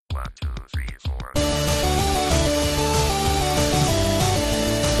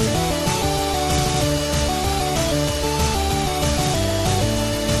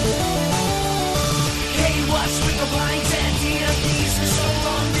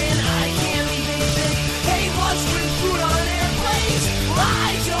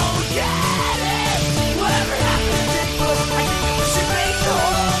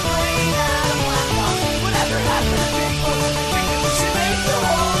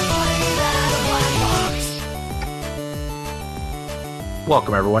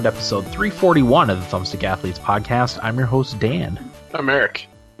Welcome, everyone, to episode 341 of the Thumbstick Athletes podcast. I'm your host, Dan. I'm Eric.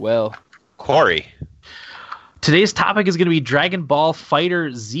 Will. Corey. Today's topic is going to be Dragon Ball Fighter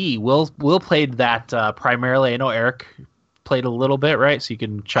Z. Will played that primarily. I know Eric played a little bit, right? So you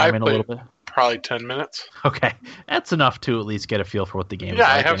can chime in a little bit. Probably 10 minutes. Okay. That's enough to at least get a feel for what the game is. Yeah,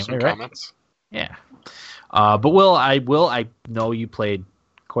 like I have anyway, some right? comments. Yeah. But Will, I know you played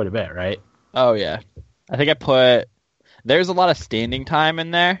quite a bit, right? Oh, yeah. I think there's a lot of standing time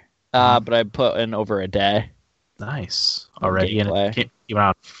in there, but I put in over a day. Nice. Already. And Gameplay. it came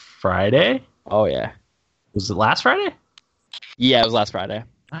out Friday? Oh, yeah. Was it last Friday? Yeah, it was last Friday.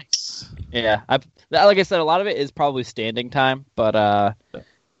 Nice. Yeah. Like I said, a lot of it is probably standing time, but I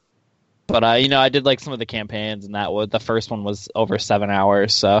did like some of the campaigns, and the first one was over 7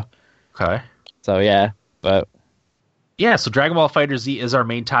 hours, so yeah, but... Yeah, so Dragon Ball Fighter Z is our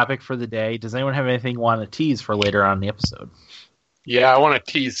main topic for the day. Does anyone have anything you want to tease for later on in the episode? Yeah, I want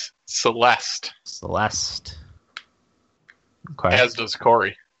to tease Celeste. Celeste. Okay. As does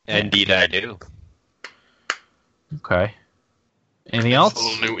Corey. Indeed, I do. Okay. Anything It's else?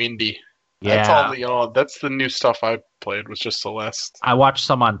 a little new indie. Yeah. That's the new stuff I played was just Celeste. I watched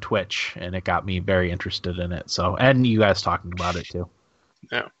some on Twitch, and it got me very interested in it. So, and you guys talking about it too.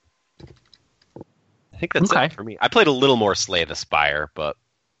 Yeah. I think that's Okay. it for me. I played a little more Slay the Spire, but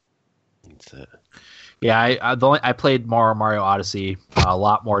that's it. Yeah, I played more Mario Odyssey, a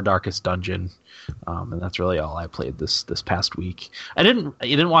lot more Darkest Dungeon, and that's really all I played this past week. I didn't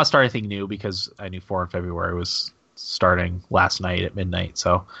want to start anything new because I knew 4 in February was starting last night at midnight,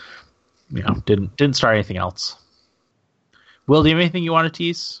 so didn't start anything else. Will, do you have anything you want to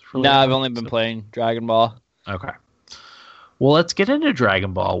tease? No, I've only been playing Dragon Ball. Okay. Well, let's get into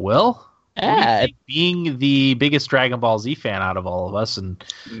Dragon Ball, Will. What do you Yeah, think, being the biggest Dragon Ball Z fan out of all of us, and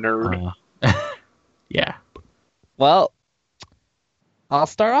Nerd. yeah. well, I'll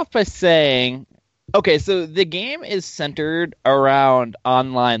start off by saying, okay, so the game is centered around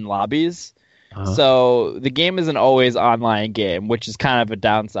online lobbies. So the game is an always online game, which is kind of a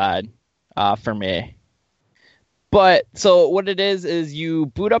downside for me. But so what it is you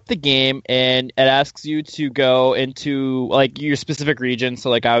boot up the game and it asks you to go into like your specific region. So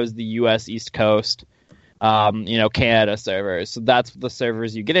like I was the U.S. East Coast, Canada servers. So that's the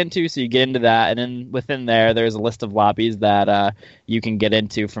servers you get into. So you get into that, and then within there's a list of lobbies that you can get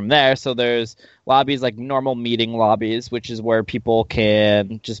into from there. So there's lobbies like normal meeting lobbies, which is where people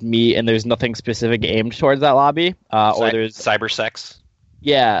can just meet, and there's nothing specific aimed towards that lobby. Or there's cybersex.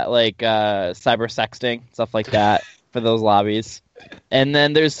 yeah, like cyber sexting, stuff like that for those lobbies. And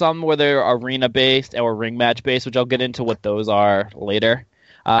then there's some where they're arena based or ring match based, which I'll get into what those are later.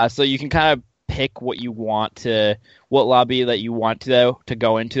 So you can kind of pick what lobby that you want to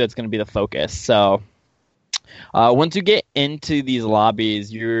go into. That's going to be the focus. So once you get into these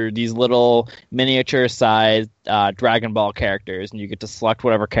lobbies, you're these little miniature sized Dragon Ball characters, and you get to select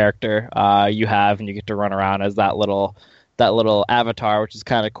whatever character you have, and you get to run around as that little avatar, which is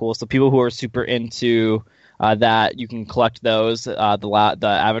kind of cool. So people who are super into that, you can collect those, the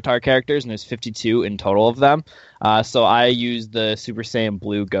avatar characters, and there's 52 in total of them. So I use the Super Saiyan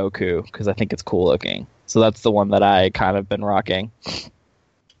Blue Goku because I think it's cool looking. So that's the one that I kind of been rocking.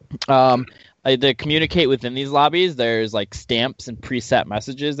 To communicate within these lobbies, there's like stamps and preset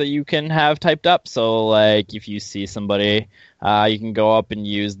messages that you can have typed up. So like if you see somebody, you can go up and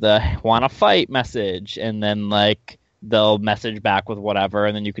use the "wanna fight" message, and then like they'll message back with whatever,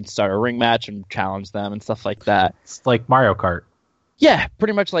 and then you can start a ring match and challenge them and stuff like that. It's like Mario Kart. Yeah,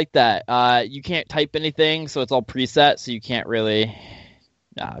 pretty much like that. You can't type anything, so it's all preset, so you can't really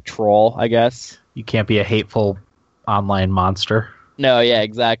troll, I guess. You can't be a hateful online monster. No, yeah,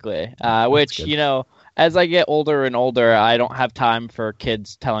 exactly. Which, good. As I get older and older, I don't have time for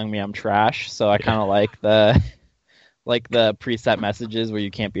kids telling me I'm trash, so I kind of like the preset messages where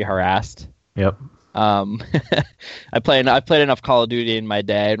you can't be harassed. Yep. I played enough Call of Duty in my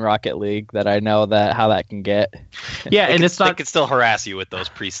day and Rocket League that I know how that can get. Yeah, and They can still harass you with those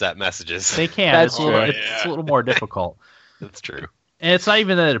preset messages. They can. That's It's, true. it's a little more difficult. That's true. And it's not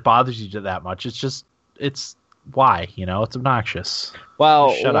even that it bothers you that much. It's just, it's why, it's obnoxious.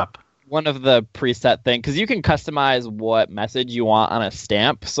 Well, Just shut up. One of the preset things, because you can customize what message you want on a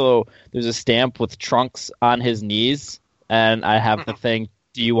stamp. So there's a stamp with Trunks on his knees, and I have the thing,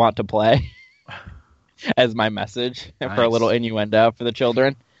 "Do you want to play?" as my message for a little innuendo for the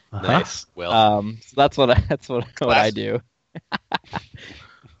children. Uh-huh. Nice. Well, So that's what I do.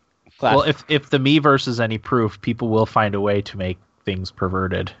 Well, if the Miiverse is any proof, people will find a way to make things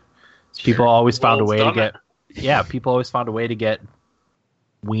perverted. People always found a way to get. Yeah, people always found a way to get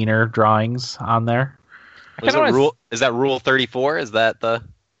wiener drawings on there. Is that rule 34? Is that the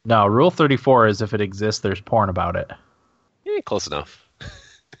No, Rule 34 is if it exists, there's porn about it. close enough?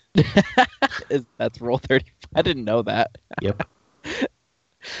 That's Rule 30. I didn't know that. Yep.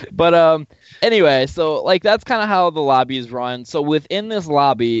 But anyway, so like that's kind of how the lobbies run. So within this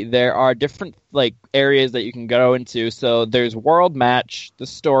lobby, there are different like areas that you can go into. So there's world match, the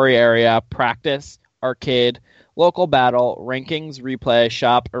story area, practice, arcade, local battle, rankings, replay,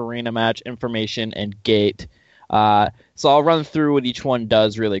 shop, arena match, information, and gate. So I'll run through what each one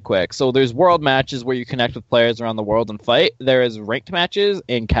does really quick. So there's world matches where you connect with players around the world and fight. There is ranked matches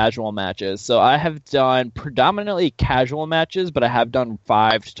and casual matches. So I have done predominantly casual matches, but I have done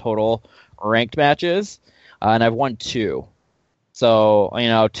 5 total ranked matches, and I've won 2.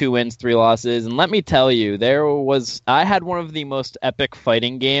 So, 2 wins, 3 losses. And let me tell you, I had one of the most epic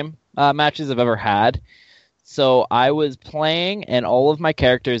fighting game matches I've ever had. So I was playing, and all of my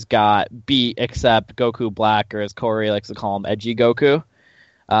characters got beat except Goku Black, or as Corey likes to call him, Edgy Goku.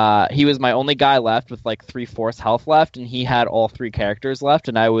 He was my only guy left with like 3/4 health left, and he had all 3 characters left,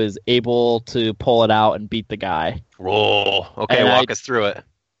 and I was able to pull it out and beat the guy. Roll. Okay, And walk us through it.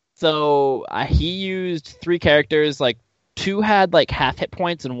 So he used 3 characters, like 2 had like half hit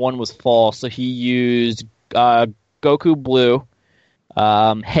points and 1 was full. So he used Goku Blue,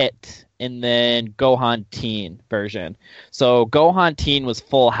 Hit, and then Gohan Teen version. So Gohan Teen was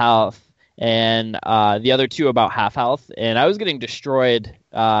full health, and the other 2 about half health. And I was getting destroyed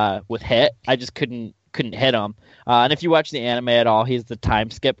with Hit. I just couldn't hit him. And if you watch the anime at all, he's the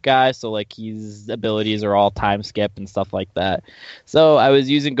time skip guy. So like his abilities are all time skip and stuff like that. So I was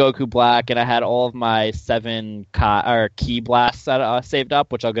using Goku Black, and I had all of my 7 key blasts saved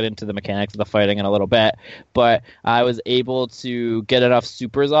up, which I'll get into the mechanics of the fighting in a little bit. But I was able to get enough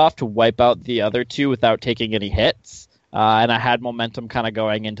supers off to wipe out the other 2 without taking any hits. And I had momentum kind of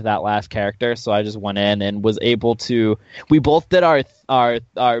going into that last character, so I just went in and was able to. We both did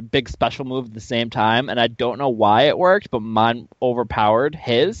our big special move at the same time, and I don't know why it worked, but mine overpowered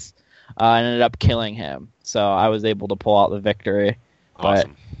his, and ended up killing him. So I was able to pull out the victory.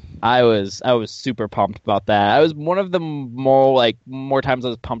 Awesome. But I was super pumped about that. I was one of the more times I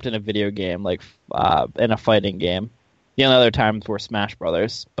was pumped in a video game, like in a fighting game. The other times were Smash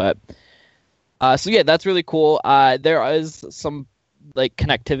Brothers, but. So yeah, that's really cool. There is some like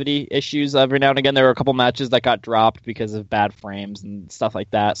connectivity issues every now and again. There were a couple matches that got dropped because of bad frames and stuff like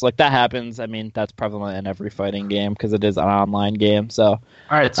that. So like that happens. I mean, that's prevalent in every fighting game because it is an online game. So all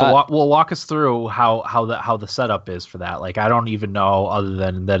right, so we'll walk us through how the setup is for that. Like I don't even know, other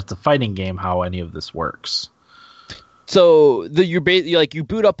than that it's a fighting game, how any of this works. So you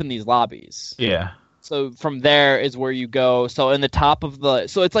boot up in these lobbies. Yeah. So from there is where you go. So in the top of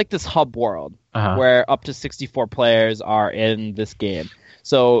so it's like this hub world where up to 64 players are in this game.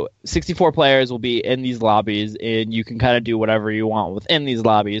 So 64 players will be in these lobbies, and you can kind of do whatever you want within these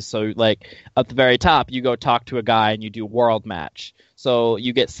lobbies. So like at the very top, you go talk to a guy and you do world match. So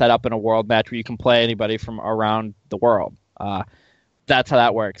you get set up in a world match where you can play anybody from around the world. That's how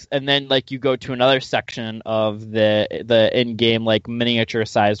that works. And then like you go to another section of the in-game like miniature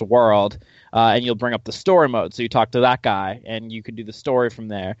sized world, and you'll bring up the story mode. So you talk to that guy and you can do the story from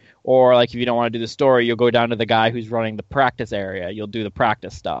there. Or like if you don't want to do the story, you'll go down to the guy who's running the practice area. You'll do the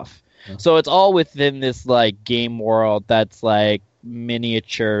practice stuff. Yeah. So it's all within this like game world that's like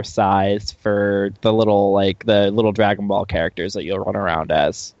miniature sized for the little Dragon Ball characters that you'll run around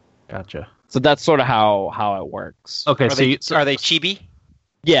as. Gotcha. So that's sort of how it works. Okay, are they chibi?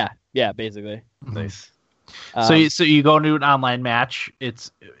 Yeah, basically. Nice. So you go into an online match.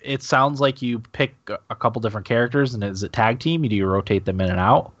 It sounds like you pick a couple different characters, and is it tag team? Do you rotate them in and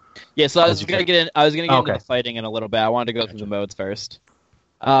out? Yeah. So I was gonna get into the fighting in a little bit. I wanted to go through the modes first.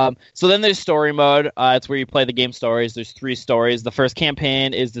 So then there's story mode. It's where you play the game stories. There's 3 stories. The first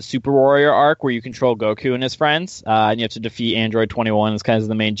campaign is the Super Warrior arc, where you control Goku and his friends, and you have to defeat Android 21. It's kind of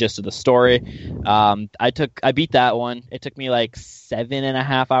the main gist of the story. I beat that one. It took me like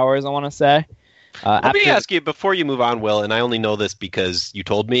 7.5 hours, I want to say. Let me ask you before you move on, Will, and I only know this because you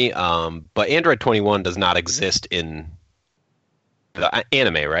told me, but Android 21 does not exist in the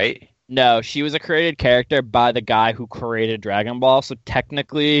anime, right? No, she was a created character by the guy who created Dragon Ball, so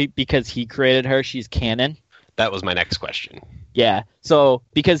technically, because he created her, she's canon. That was my next question. Yeah, so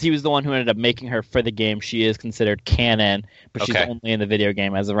because he was the one who ended up making her for the game, she is considered canon, but she's only in the video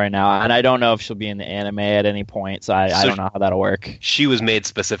game as of right now, and I don't know if she'll be in the anime at any point, so I don't know how that'll work. She was made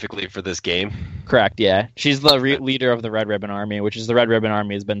specifically for this game? Correct, yeah. She's the leader of the Red Ribbon Army, which is the Red Ribbon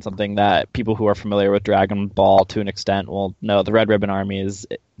Army has been something that people who are familiar with Dragon Ball to an extent will know. The Red Ribbon Army is,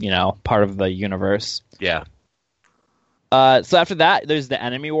 part of the universe. Yeah. So after that, there's the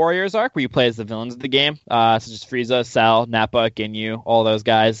Enemy Warriors arc where you play as the villains of the game, such as Frieza, Cell, Nappa, Ginyu, all those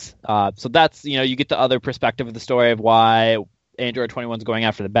guys. So that's, you get the other perspective of the story of why Android 21 is going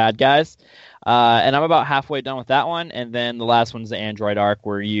after the bad guys. And I'm about halfway done with that one. And then the last one's the Android arc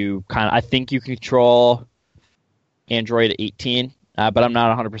where you I think you control Android 18, but I'm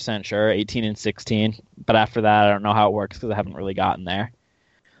not 100% sure, 18 and 16. But after that, I don't know how it works because I haven't really gotten there.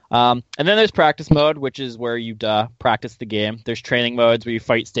 And then there's practice mode, which is where you practice the game. There's training modes where you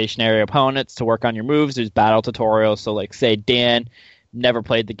fight stationary opponents to work on your moves. There's battle tutorials. So, like, say Dan never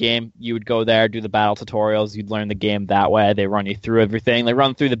played the game, you would go there, do the battle tutorials. You'd learn the game that way. They run you through everything. They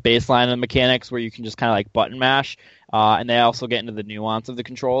run through the baseline of the mechanics where you can just kind of like button mash. And they also get into the nuance of the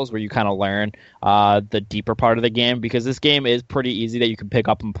controls where you kind of learn the deeper part of the game, because this game is pretty easy that you can pick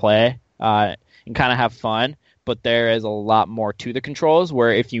up and play and kind of have fun. But there is a lot more to the controls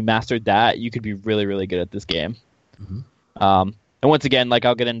where if you mastered that, you could be really, really good at this game. Mm-hmm. And once again, like,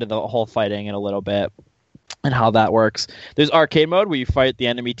 I'll get into the whole fighting in a little bit and how that works. There's arcade mode where you fight the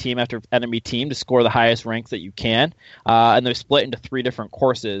enemy team after enemy team to score the highest ranks that you can. And they're split into 3 different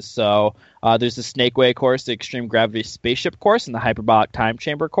courses. So there's the Snake Way course, the Extreme Gravity Spaceship course, and the Hyperbolic Time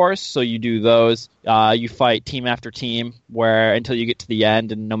Chamber course. So you do those. You fight team after team until you get to the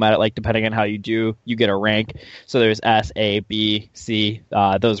end, and no matter, like, depending on how you do, you get a rank. So there's S, A, B, C,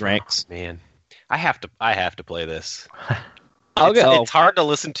 those ranks. Man, I have to play this. It's hard to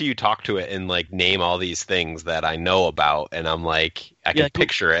listen to you talk to it and, like, name all these things that I know about, and I'm like, I can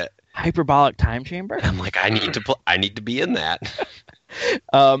picture it. Hyperbolic Time Chamber? I'm like, I need to be in that.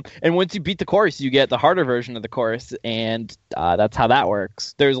 And once you beat the course, you get the harder version of the course, and that's how that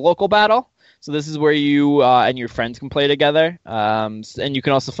works. There's local battle. So this is where you and your friends can play together, and you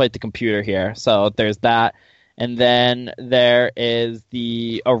can also fight the computer here. So there's that. And then there is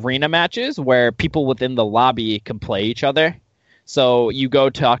the arena matches where people within the lobby can play each other. So you go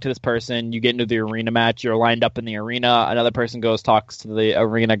talk to this person, you get into the arena match, you're lined up in the arena, another person goes talks to the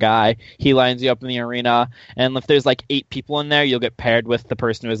arena guy, he lines you up in the arena, and if there's like 8 people in there, you'll get paired with the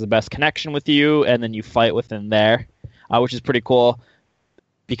person who has the best connection with you, and then you fight within there, which is pretty cool,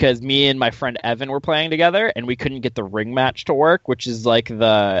 because me and my friend Evan were playing together, and we couldn't get the ring match to work, which is like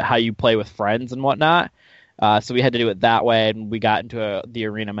how you play with friends and whatnot. So we had to do it that way, and we got into the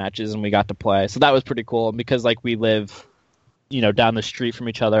arena matches, and we got to play. So that was pretty cool, because like we live down the street from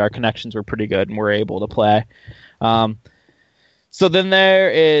each other, our connections were pretty good and we're able to play. So then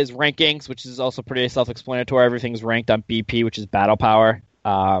there is rankings, which is also pretty self-explanatory. Everything's ranked on BP, which is battle power.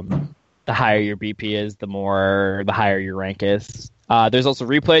 The higher your BP is, the higher your rank is. There's also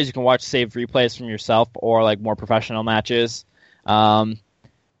replays. You can watch saved replays from yourself or like more professional matches.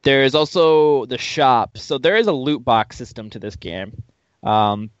 There's also the shop. So there is a loot box system to this game.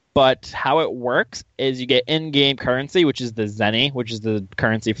 But how it works is you get in-game currency, which is the Zenny, which is the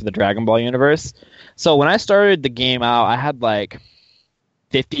currency for the Dragon Ball universe. So when I started the game out, I had like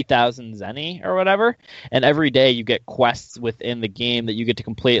 50,000 Zenny or whatever. And every day you get quests within the game that you get to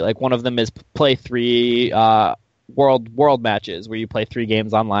complete. Like one of them is play 3 world matches where you play 3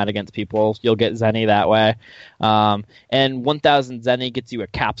 games online against people. You'll get Zenny that way. And 1,000 Zenny gets you a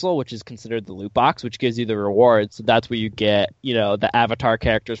capsule, which is considered the loot box, which gives you the rewards. So that's where you get, the avatar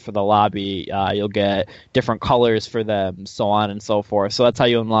characters for the lobby. You'll get different colors for them, so on and so forth. So that's how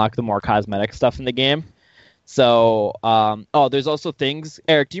you unlock the more cosmetic stuff in the game. So, there's also things.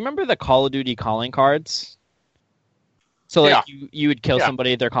 Eric, do you remember the Call of Duty calling cards? So like you would kill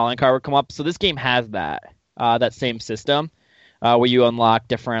somebody, their calling card would come up. So this game has that. That same system where you unlock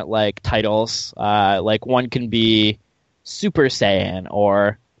different like titles. Like one can be Super Saiyan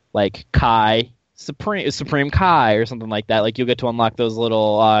or like Kai Supreme Kai or something like that. Like you'll get to unlock those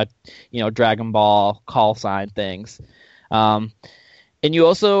little Dragon Ball call sign things. And you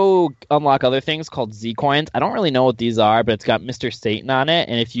also unlock other things called Z coins. I don't really know what these are, but it's got Mr. Satan on it,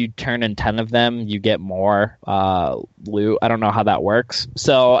 and if you turn in 10 of them, you get more loot. I don't know how that works.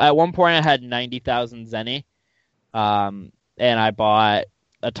 So at one point, I had 90,000 Zenny, and I bought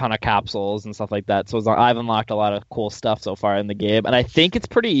a ton of capsules and stuff like that. So I've unlocked a lot of cool stuff so far in the game, and I think it's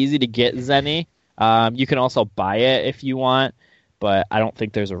pretty easy to get Zenny. You can also buy it if you want, but I don't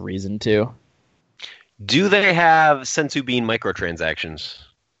think there's a reason to. Do they have Senzu Bean microtransactions?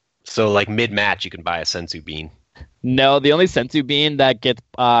 So, like mid-match, you can buy a Senzu Bean. No, the only Senzu Bean that gets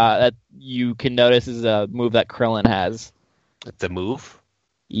that you can notice is a move that Krillin has. It's a move?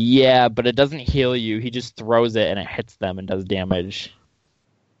 Yeah, but it doesn't heal you. He just throws it and it hits them and does damage.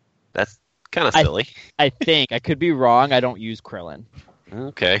 That's kind of silly. I think. I could be wrong. I don't use Krillin.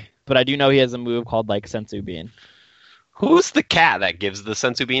 Okay. But I do know he has a move called like Senzu Bean. Who's the cat that gives the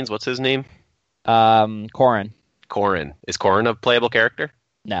Senzu Beans? What's his name? Korin. Corrin. Is Corrin a playable character?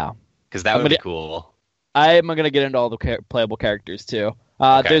 No. Because that would be cool. I'm going to get into all the playable characters, too.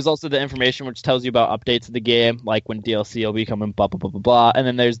 Okay. There's also the information which tells you about updates of the game, like when DLC will be coming, blah, blah, blah, blah, blah. And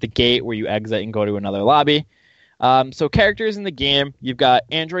then there's the gate where you exit and go to another lobby. So characters in the game, you've got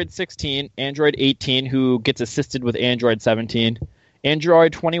Android 16, Android 18, who gets assisted with Android 17,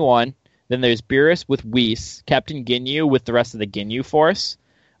 Android 21, then there's Beerus with Whis, Captain Ginyu with the rest of the Ginyu Force,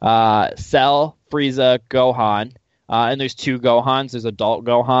 Cell, Frieza, Gohan, and there's 2 Gohans. There's Adult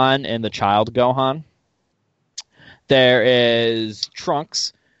Gohan and the Child Gohan. There is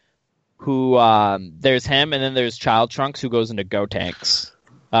Trunks, who there's him, and then there's Child Trunks, who goes into Gotenks.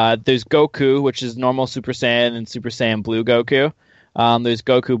 There's Goku, which is normal Super Saiyan and Super Saiyan Blue Goku. There's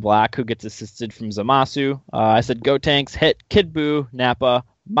Goku Black, who gets assisted from Zamasu. I said Gotenks hit Kid Buu, Nappa,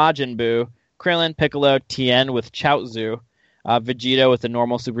 Majin Buu, Krillin, Piccolo, Tien with Chaozu, Vegeta with the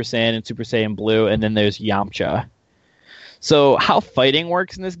normal Super Saiyan and Super Saiyan Blue, and then there's Yamcha. So how fighting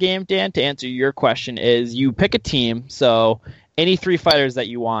works in this game, Dan, to answer your question, is you pick a team, so any 3 fighters that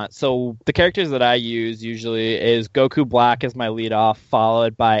you want. So the characters that I use usually is Goku Black as my lead off,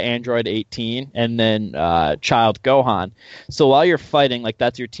 followed by Android 18, and then Child Gohan. So while you're fighting, like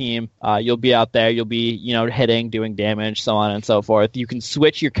that's your team, you'll be out there, you'll be, hitting, doing damage, so on and so forth. You can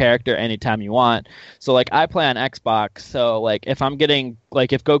switch your character anytime you want. So like I play on Xbox, so like if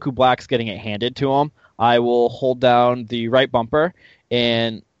Goku Black's getting it handed to him, I will hold down the right bumper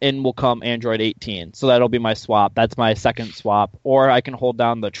and in will come Android 18. So that'll be my swap. That's my second swap. Or I can hold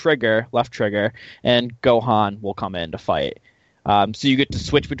down the trigger, left trigger, and Gohan will come in to fight. So you get to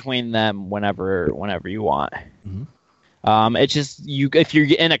switch between them whenever you want. Mm-hmm. It's just if you're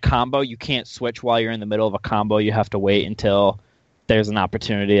in a combo, you can't switch while you're in the middle of a combo. You have to wait until there's an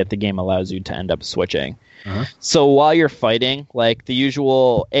opportunity that the game allows you to end up switching. Uh-huh. So while you're fighting, like the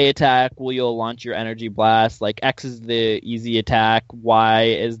usual A attack, you'll launch your energy blast. Like X is the easy attack, Y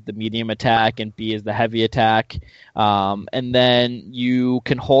is the medium attack, and B is the heavy attack. And then you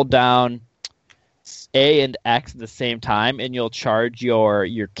can hold down A and X at the same time, and you'll charge your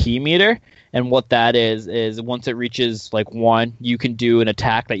key meter. And what that is once it reaches like 1, you can do an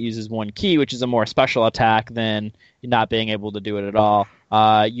attack that uses 1 key, which is a more special attack than not being able to do it at all.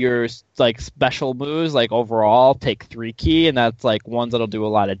 Your like special moves, like overall, take 3 key, and that's like ones that'll do a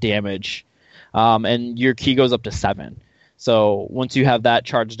lot of damage. And your key goes up to 7. So once you have that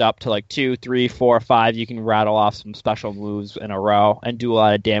charged up to like 2, 3, 4, 5, you can rattle off some special moves in a row and do a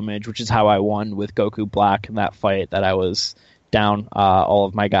lot of damage, which is how I won with Goku Black in that fight that I was down all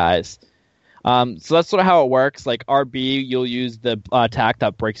of my guys. So that's sort of how it works. Like RB, you'll use the attack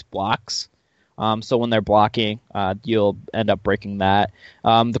that breaks blocks. So when they're blocking, you'll end up breaking that.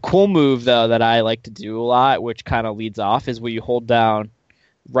 The cool move, though, that I like to do a lot, which kind of leads off, is where you hold down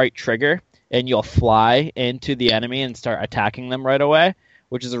right trigger, and you'll fly into the enemy and start attacking them right away,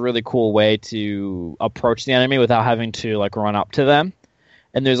 which is a really cool way to approach the enemy without having to like run up to them.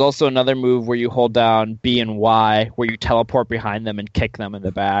 And there's also another move where you hold down B and Y, where you teleport behind them and kick them in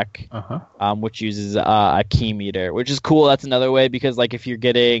the back, which uses a key meter, which is cool. That's another way, because like if you're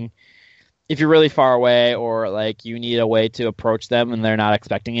really far away or like you need a way to approach them and they're not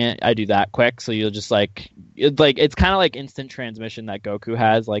expecting it, I do that quick. So you'll just it's kind of like instant transmission that Goku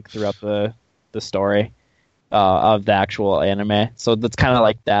has like throughout the story of the actual anime. So that's kind of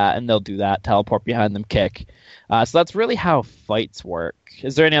like that, and they'll do that, teleport behind them, kick. So that's really how fights work.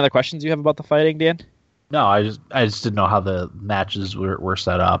 Is there any other questions you have about the fighting, Dan? No, I just didn't know how the matches were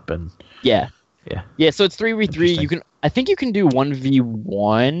set up, and yeah. So it's 3v3. I think you can do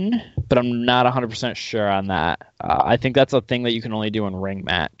 1v1, but I'm not 100% sure on that. I think that's a thing that you can only do in ring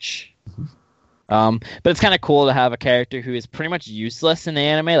match. Mm-hmm. But it's kind of cool to have a character who is pretty much useless in the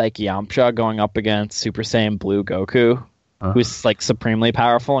anime, like Yamcha, going up against Super Saiyan Blue Goku, who's like supremely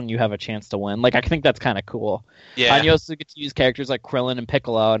powerful, and you have a chance to win. Like I think that's kind of cool. Yeah. And you also get to use characters like Krillin and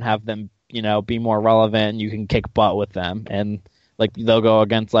Piccolo and have them, be more relevant. You can kick butt with them, and like they'll go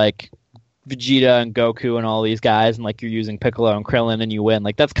against like Vegeta and Goku and all these guys, and like you're using Piccolo and Krillin and you win.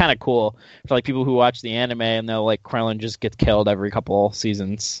 Like that's kind of cool for like people who watch the anime and they'll like Krillin just gets killed every couple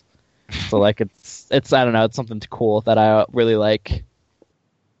seasons. So like it's I don't know, it's something cool that I really like.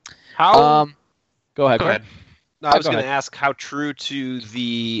 How? Go ahead. No, I was going to ask how true to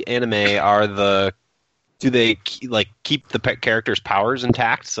the anime are do they like keep the characters' powers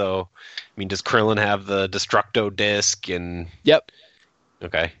intact? So I mean, does Krillin have the Destructo disc and? Yep.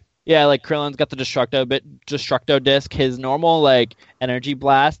 Okay. Yeah, like Krillin's got the Destructo disc. His normal like energy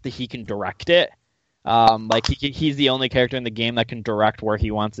blast, he can direct it. Like he's the only character in the game that can direct where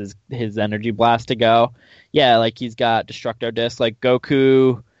he wants his energy blast to go. Yeah, like he's got Destructo disc. Like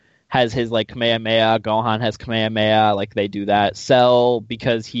Goku has his like Kamehameha. Gohan has Kamehameha. Like they do that. Cell,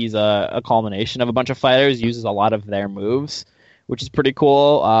 because he's a culmination of a bunch of fighters, uses a lot of their moves, which is pretty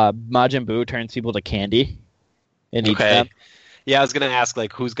cool. Majin Buu turns people to candy and eats them. Yeah, I was gonna ask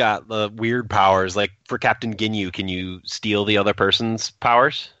like who's got the weird powers. Like for Captain Ginyu, can you steal the other person's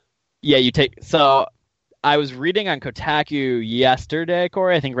powers? Yeah, you take. So I was reading on Kotaku yesterday,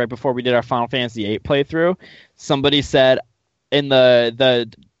 Corey. I think right before we did our Final Fantasy VIII playthrough, somebody said in the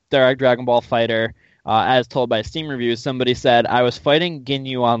Direct Dragon Ball Fighter, as told by Steam reviews, somebody said I was fighting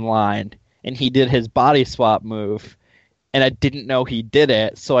Ginyu online and he did his body swap move. And I didn't know he did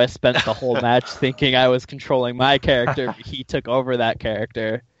it, so I spent the whole match thinking I was controlling my character, but he took over that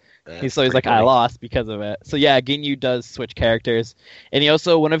character. He's like, funny. I lost because of it. So yeah, Ginyu does switch characters. And he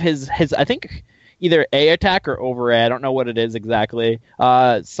also, one of his I think, either A attack or over A, I don't know what it is exactly,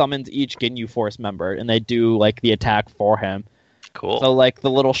 summons each Ginyu Force member, and they do, like, the attack for him. Cool. So, like, the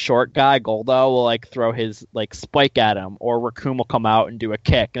little short guy, Goldo, will, like, throw his, like, spike at him, or Raccoon will come out and do a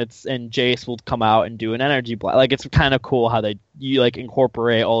kick, and Jace will come out and do an energy blast. Like, it's kind of cool how you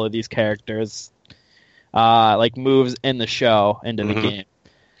incorporate all of these characters, like, moves in the show into the game.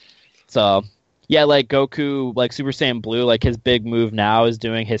 So, yeah, like, Goku, like, Super Saiyan Blue, like, his big move now is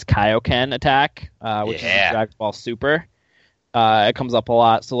doing his Kaioken attack, which is Dragon Ball Super. It comes up a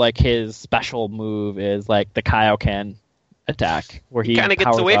lot, so, like, his special move is, like, the Kaioken attack, where he kind of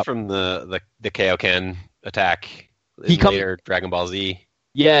gets away from the Kaioken attack in later Dragon Ball Z.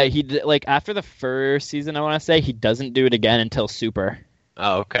 Yeah, he like after the first season, I want to say he doesn't do it again until Super.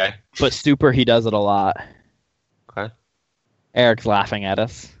 Oh, okay. But Super, he does it a lot. Okay. Eric's laughing at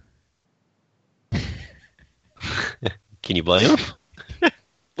us. Can you blame him?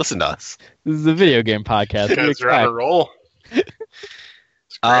 Listen to us. This is a video game podcast. We're on a roll.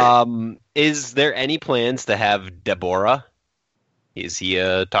 Is there any plans to have Deborah? Is he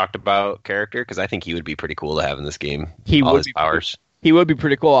a talked about character? Because I think he would be pretty cool to have in this game. He all would his be powers. He would be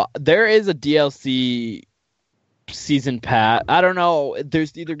pretty cool. There is a DLC season pass. I don't know.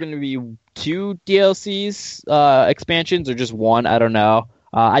 There's either going to be 2 DLCs expansions or just 1. I don't know.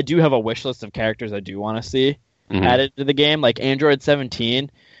 I do have a wish list of characters I do want to see added to the game, like Android 17,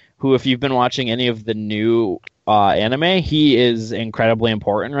 who, if you've been watching any of the new anime, he is incredibly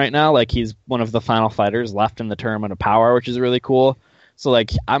important right now. Like, he's one of the final fighters left in the Tournament of Power, which is really cool. So,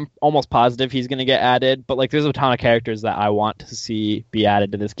 like, I'm almost positive he's going to get added. But, like, there's a ton of characters that I want to see be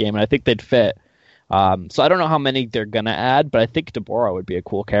added to this game, and I think they'd fit. So I don't know how many they're going to add, but I think Deborah would be a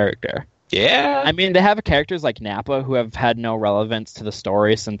cool character. Yeah. I mean, they have characters like Nappa who have had no relevance to the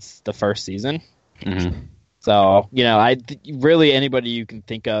story since the first season. So, you know, really anybody you can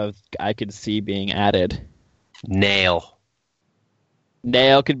think of, I could see being added. Nail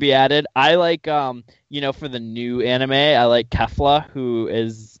could be added. I like, you know, for the new anime, I like Kefla, who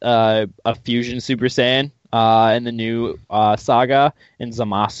is a fusion Super Saiyan in the new saga, and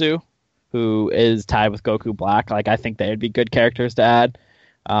Zamasu, who is tied with Goku Black. Like, I think they would be good characters to add.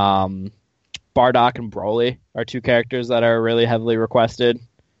 Bardock and Broly are 2 characters that are really heavily requested.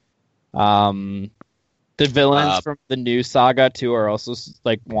 The villains from the new saga, too, are also,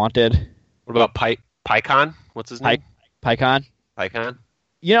 like, wanted. What about Pikkon? What's his name? Pikkon.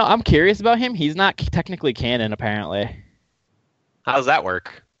 You know, I'm curious about him. He's not technically canon, apparently. How does that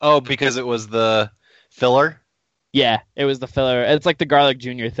work? Oh, because it was the filler? Yeah, it was the filler. It's like the Garlic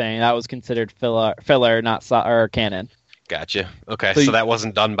Jr. thing. That was considered filler, not or canon. Gotcha. Okay, so that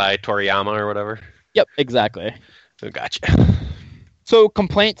wasn't done by Toriyama or whatever? Yep, exactly. So gotcha. So,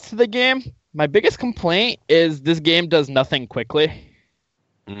 complaints to the game? My biggest complaint is this game does nothing quickly.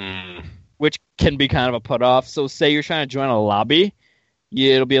 Which can be kind of a put-off. So say you're trying to join a lobby,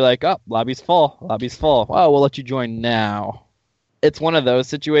 it'll be like, oh, lobby's full. Oh, we'll let you join now. It's one of those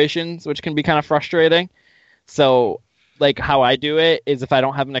situations which can be kind of frustrating. So, like, how I do it is if I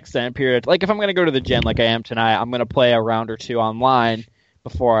don't have an extended period, like if I'm going to go to the gym like I am tonight, I'm going to play a round or 2 online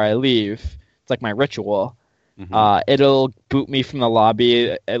before I leave. It's like my ritual. It'll boot me from the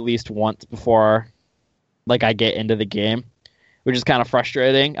lobby at least once before, like, I get into the game, which is kind of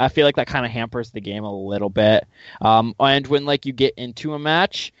frustrating. I feel like that kind of hampers the game a little bit. And when, like, you get into a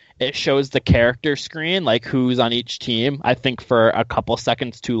match, it shows the character screen, like, who's on each team, I think for a couple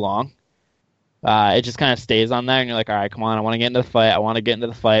seconds too long. It just kind of stays on there, and you're like, all right, come on, I want to get into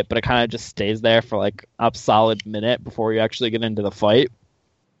the fight. But it kind of just stays there for, like, a solid minute before you actually get into the fight,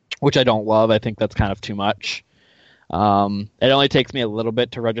 which I don't love. I think that's kind of too much. It only takes me a little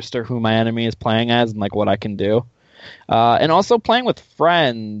bit to register who my enemy is playing as and, like, what I can do. And also playing with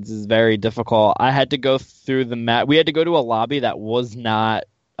friends is very difficult. I had to go through we had to go to a lobby that was not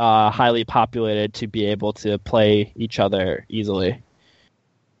highly populated to be able to play each other easily.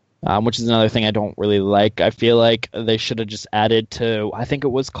 which is another thing I don't really like. I feel like they should have just added to, I think it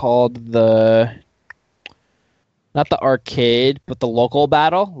was called not the arcade, but the local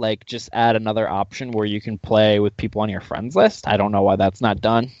battle. Like, just add another option where you can play with people on your friends list. I don't know why that's not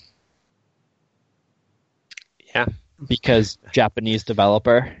done. Yeah. Because Japanese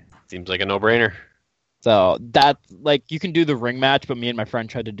developer. Seems like a no-brainer. So that, like, you can do the ring match, but me and my friend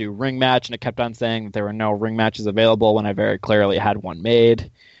tried to do ring match, and it kept on saying that there were no ring matches available when I very clearly had one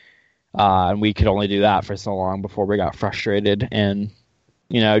made. And we could only do that for so long before we got frustrated and,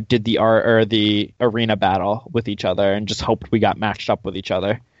 did the arena battle with each other and just hoped we got matched up with each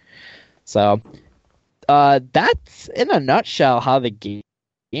other. So that's in a nutshell how the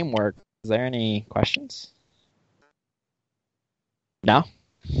game works. Is there any questions? No?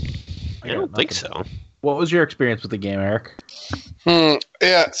 I don't think so. What was your experience with the game, Eric?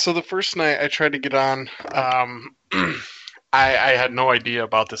 Yeah, so the first night I tried to get on, I had no idea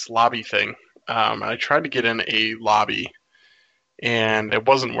about this lobby thing. I tried to get in a lobby, and it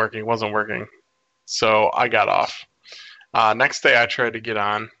wasn't working. So I got off. Next day I tried to get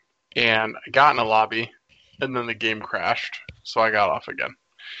on, and I got in a lobby, and then the game crashed, so I got off again.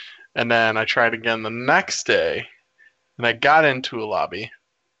 And then I tried again the next day, and I got into a lobby,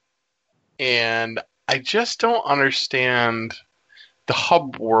 and I just don't understand the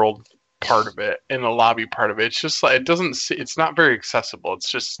hub world part of it and the lobby part of it. It's just like it's not very accessible.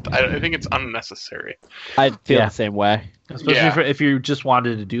 It's just I think it's unnecessary. I feel the same way, especially if you just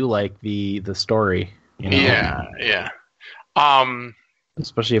wanted to do like the story. Yeah.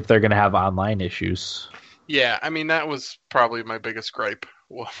 Especially if they're going to have online issues. Yeah, I mean that was probably my biggest gripe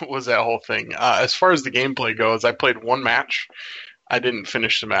was that whole thing. As far as the gameplay goes, I played one match. I didn't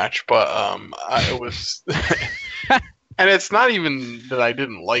finish the match, but it was, and it's not even that I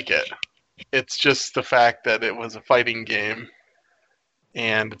didn't like it. It's just the fact that it was a fighting game,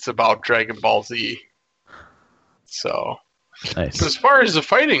 and it's about Dragon Ball Z. So, nice. As far as the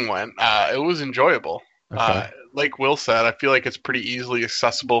fighting went, it was enjoyable. Okay. Like Will said, I feel like it's pretty easily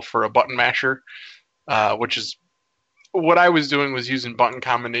accessible for a button masher, which is what I was doing was using button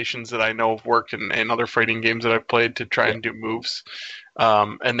combinations that I know have worked in other fighting games that I've played to try and do moves.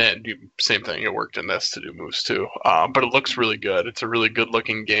 And then same thing, it worked in this to do moves too. But it looks really good. It's a really good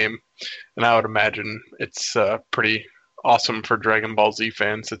looking game. And I would imagine it's pretty awesome for Dragon Ball Z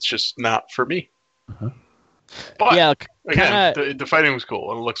fans. It's just not for me. Uh-huh. But yeah, again, the fighting was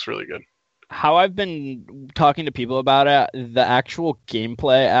cool and it looks really good. How I've been talking to people about it, the actual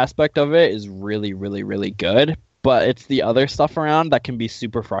gameplay aspect of it is really, really, really good. But it's the other stuff around that can be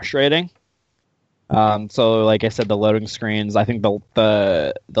super frustrating. So, like I said, the loading screens, I think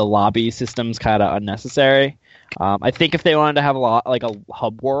the lobby system's kind of unnecessary. I think if they wanted to have a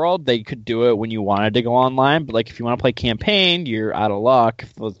hub world, they could do it when you wanted to go online. But like if you want to play campaign, you're out of luck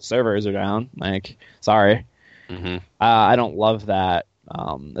if the servers are down. Like, sorry. Mm-hmm. I don't love that,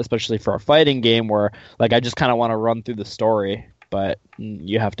 especially for a fighting game where like I just kind of want to run through the story. But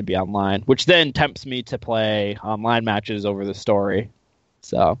you have to be online, which then tempts me to play online matches over the story.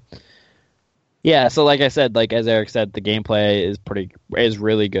 So, yeah. So, like I said, like as Eric said, the gameplay is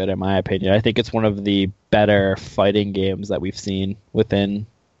really good in my opinion. I think it's one of the better fighting games that we've seen within.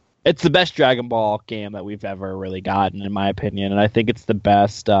 It's the best Dragon Ball game that we've ever really gotten, in my opinion, and I think it's the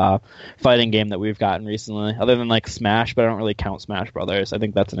best fighting game that we've gotten recently, other than like Smash. But I don't really count Smash Brothers. I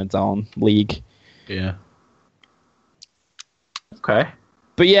think that's in its own league. Yeah. Okay.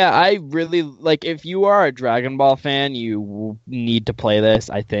 But yeah, I really like if you are a Dragon Ball fan, you need to play this,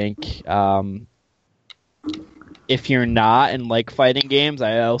 I think. If you're not and like fighting games,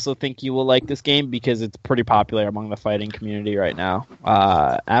 I also think you will like this game because it's pretty popular among the fighting community right now.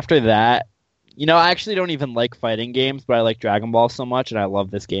 After that, I actually don't even like fighting games, but I like Dragon Ball so much and I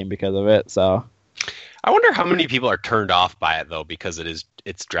love this game because of it. So I wonder how many people are turned off by it though because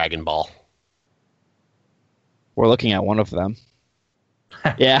it's Dragon Ball. We're looking at one of them.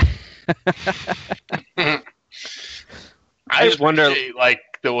 Yeah. I just wonder, like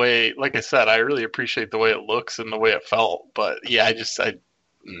the way, like I said, I really appreciate the way it looks and the way it felt. But yeah,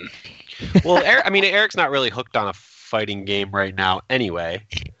 Well, Eric's not really hooked on a fighting game right now, anyway.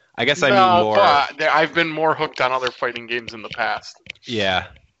 I guess I mean more. But I've been more hooked on other fighting games in the past. Yeah.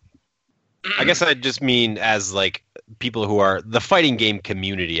 I guess I just mean as like people who are the fighting game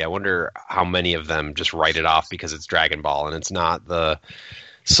community. I wonder how many of them just write it off because it's Dragon Ball and it's not the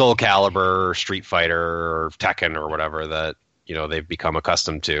Soul Calibur or Street Fighter or Tekken or whatever that they've become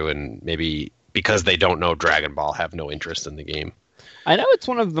accustomed to, and maybe because they don't know Dragon Ball have no interest in the game. I know it's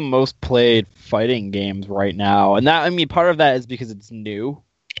one of the most played fighting games right now, and part of that is because it's new.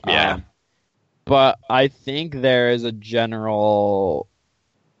 Yeah. But I think there is a general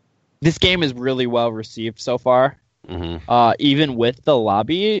this game is really well received so far. Mm-hmm. Even with the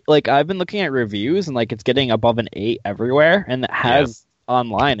lobby, like I've been looking at reviews and like it's getting above an 8 everywhere, and it has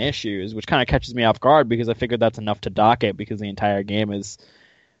online issues, which kind of catches me off guard because I figured that's enough to dock it because the entire game is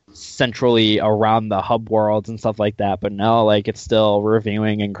centrally around the hub worlds and stuff like that. But no, like it's still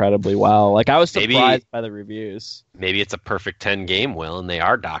reviewing incredibly well. Like I was surprised by the reviews. Maybe it's a perfect 10 game, Will, and they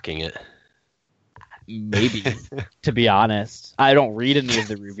are docking it. Maybe, to be honest, I don't read any of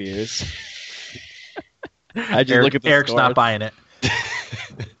the reviews. I just look at the Eric's scores. not buying it.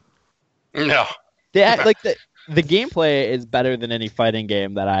 No. The gameplay is better than any fighting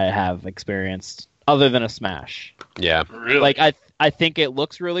game that I have experienced, other than a Smash. Yeah. Really? Like I think it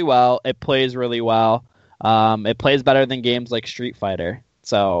looks really well. It plays really well. It plays better than games like Street Fighter.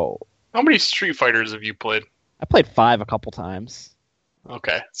 So How many Street Fighters have you played? I played 5 a couple times.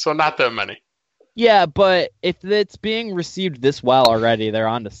 Okay, so not that many. Yeah, but if it's being received this well already, they're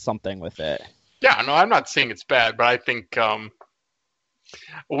onto something with it. Yeah, no, I'm not saying it's bad, but I think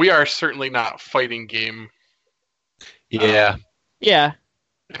we are certainly not fighting game Yeah. Yeah,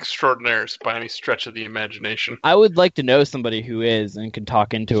 extraordinaires by any stretch of the imagination. I would like to know somebody who is and can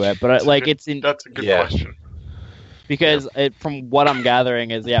talk into it, but That's a good question. because from what I'm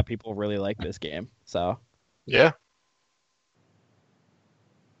gathering is people really like this game. So Yeah.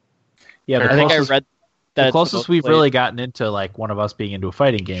 Yeah, Fair the I think I closest, read that the it's closest supposed we've to play- really gotten into like one of us being into a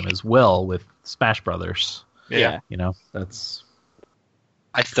fighting game is Will with Smash Brothers. Yeah. You know, that's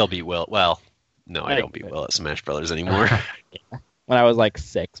I still beat Will. Well, no, I I don't beat could. Will at Smash Brothers anymore. when I was like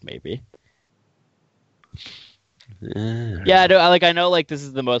 6, maybe. Yeah. Yeah, I know like this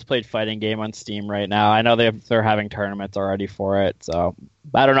is the most played fighting game on Steam right now. I know they're having tournaments already for it, so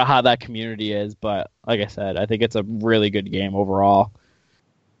I don't know how that community is, but like I said, I think it's a really good game overall.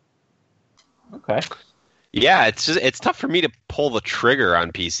 okay. Yeah, it's tough for me to pull the trigger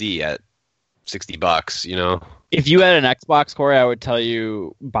on PC at $60, you know. If you had an Xbox, Corey, I would tell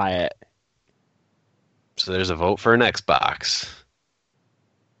you buy it. So there's a vote for an Xbox.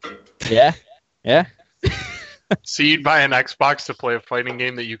 Yeah, yeah. So you'd buy an Xbox to play a fighting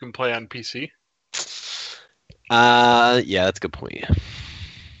game that you can play on PC? Yeah, that's a good point.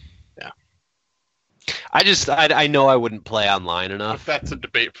 Yeah. I know I wouldn't play online But enough. that's a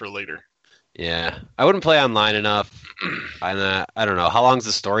debate for later. Yeah, I wouldn't play online enough. And I don't know. How long's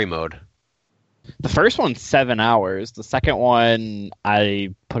the story mode? The first one's 7 hours. The second one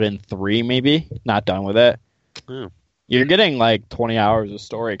I put in 3, maybe. Not done with it. Hmm. You're getting like 20 hours of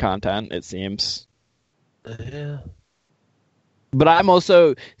story content, it seems. Yeah. But I'm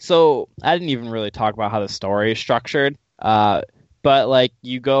also I didn't even really talk about how the story is structured. But like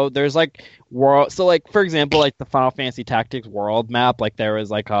there's like world. So like for example, like the Final Fantasy Tactics world map, like there is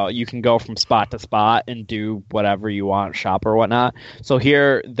like you can go from spot to spot and do whatever you want, shop or whatnot. So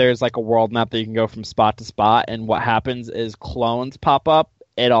here there's like a world map that you can go from spot to spot, and what happens is clones pop up.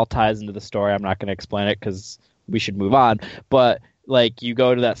 It all ties into the story. I'm not going to explain it because we should move on. But like you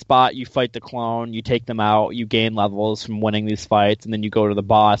go to that spot, you fight the clone, you take them out, you gain levels from winning these fights, and then you go to the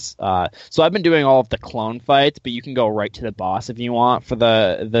boss. So I've been doing all of the clone fights, but you can go right to the boss if you want for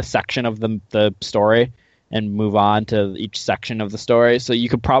the section of the story and move on to each section of the story. So you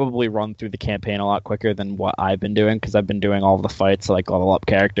could probably run through the campaign a lot quicker than what I've been doing because I've been doing all of the fights to like level up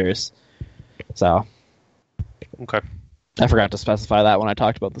characters. So Okay. I forgot to specify that when I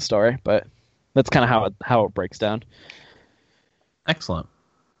talked about the story, but that's kind of how it breaks down. Excellent.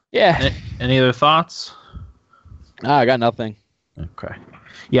 Yeah. Any other thoughts? I got nothing. Okay.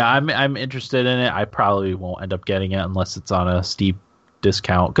 Yeah, I'm interested in it. I probably won't end up getting it unless it's on a steep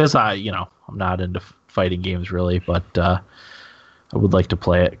discount because I'm not into fighting games really, but I would like to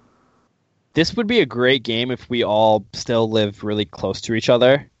play it. This would be a great game if we all still lived really close to each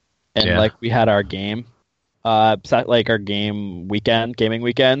other and like we had our game, like our gaming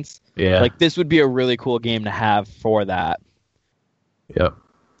weekends. Yeah. Like this would be a really cool game to have for that. Yep.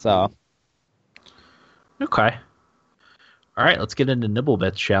 So. Okay. All right, let's get into nibble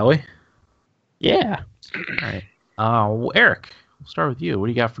bits, shall we? Yeah. All right. Eric, we'll start with you. What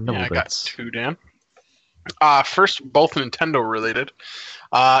do you got for nibble I got bits? 2, Dan. First, both Nintendo related.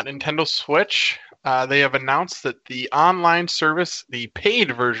 Nintendo Switch, they have announced that the online service, the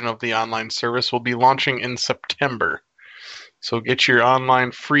paid version of the online service, will be launching in September. So get your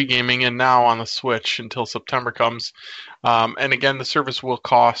online free gaming in now on the Switch until September comes. And again, the service will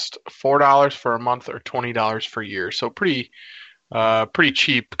cost $4 for a month or $20 for a year. So pretty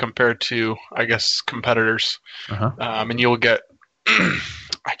cheap compared to, I guess, competitors. Uh-huh. And you'll get,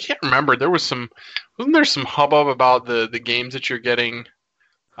 I can't remember, wasn't there some hubbub about the games that you're getting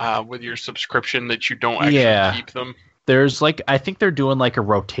with your subscription that you don't actually keep them? There's I think they're doing a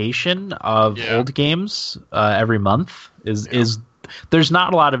rotation of old games every month. There's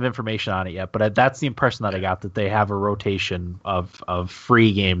not a lot of information on it yet, but that's the impression that I got, that they have a rotation of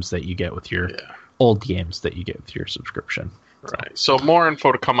free games that you get with your old games that you get with your subscription. Right. So more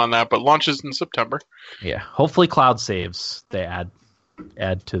info to come on that, but launches in September. Yeah. Hopefully cloud saves they add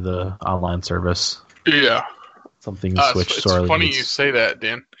to the online service. Yeah. Something the Switch sorely It's funny needs. you say that,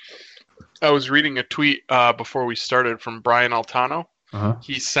 Dan. I was reading a tweet before we started from Brian Altano. Uh-huh.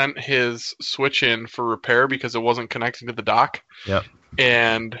 He sent his Switch in for repair because it wasn't connecting to the dock. Yep.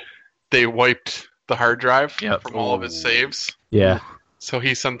 And they wiped the hard drive Yep. from all of his saves. Yeah. So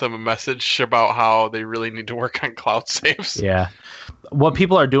he sent them a message about how they really need to work on cloud saves. Yeah. What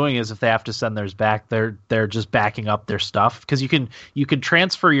people are doing is, if they have to send theirs back, they're just backing up their stuff, because you can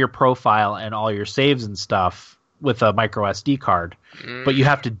transfer your profile and all your saves and stuff with a micro SD card, but you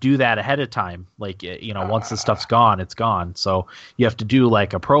have to do that ahead of time. Once the stuff's gone, it's gone. So you have to do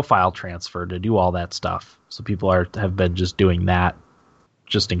a profile transfer to do all that stuff. So people have been just doing that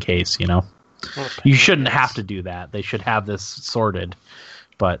just in case, You shouldn't have to do that. They should have this sorted,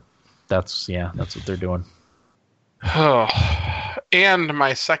 but that's what they're doing. And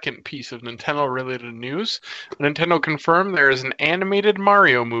my second piece of Nintendo-related news, Nintendo confirmed there is an animated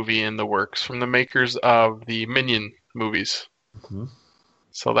Mario movie in the works from the makers of the Minion movies. Mm-hmm.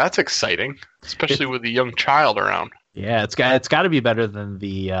 So that's exciting, especially with a young child around. Yeah, it's got to be better than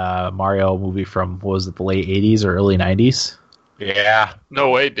the Mario movie from, what was it, the late 80s or early 90s? Yeah.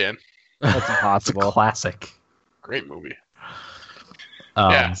 No way, Dan. That's impossible. It's a classic. Great movie.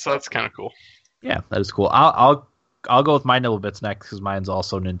 Yeah, so that's kind of cool. Yeah, that is cool. I'll go with my nibble bits next, because mine's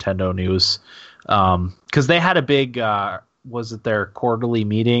also Nintendo news. Because they had a big, was it their quarterly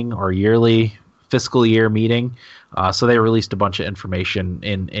meeting or yearly fiscal year meeting? So they released a bunch of information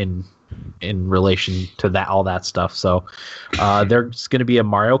in relation to that, all that stuff. So there's going to be a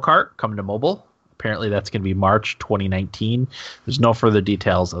Mario Kart coming to mobile. Apparently that's going to be March 2019. There's no further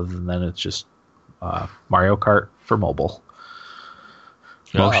details other than it's just Mario Kart for mobile.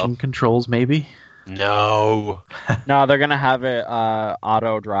 Motion controls, maybe? No. No, they're gonna have it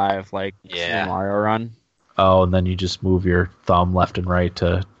auto drive like Super Mario Run. Oh, and then you just move your thumb left and right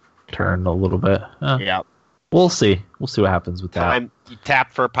to turn a little bit. Yep. We'll see. We'll see what happens with that. You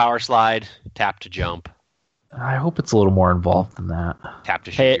tap for a power slide, tap to jump, I hope it's a little more involved than that. tap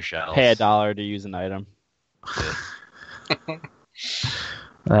to shoot your shells. Pay $1 to use an item.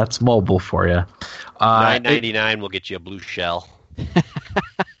 That's mobile for you. $9.99 will get you a blue shell.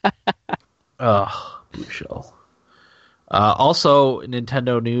 Blue shell. Also,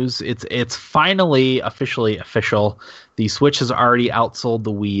 Nintendo news. It's finally officially official. The Switch has already outsold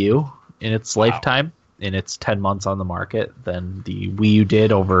the Wii U in its lifetime. In its 10 months on the market than the Wii U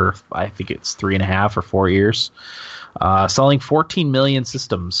did over, I think it's 3.5 or 4 years. Selling 14 million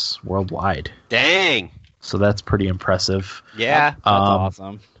systems worldwide. Dang. So that's pretty impressive. Yeah. That's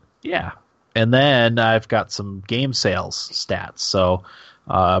awesome. Yeah. And then I've got some game sales stats. So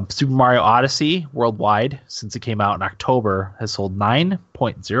Super Mario Odyssey worldwide, since it came out in October, has sold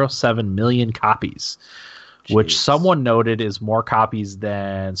 9.07 million copies. Which someone noted is more copies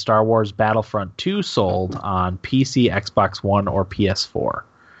than Star Wars Battlefront 2 sold on PC, Xbox One, or PS4.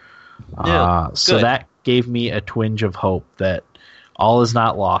 So that gave me a twinge of hope that all is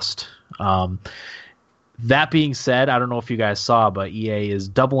not lost. That being said, I don't know if you guys saw, but EA is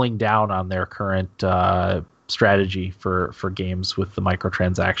doubling down on their current strategy for games with the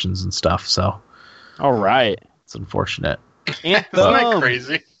microtransactions and stuff. So, all right, it's unfortunate. Isn't that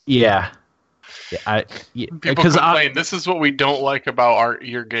crazy? Yeah. People complain. This is what we don't like about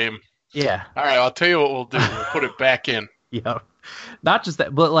your game. Yeah. All right, I'll tell you what we'll do. We'll put it back in. Yeah. Not just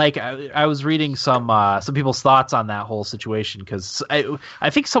that, but I was reading some people's thoughts on that whole situation, because I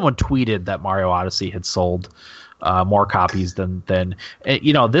think someone tweeted that Mario Odyssey had sold more copies than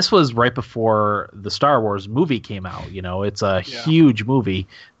this was right before the Star Wars movie came out. It's a huge movie.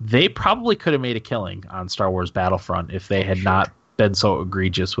 They probably could have made a killing on Star Wars Battlefront if they had not been so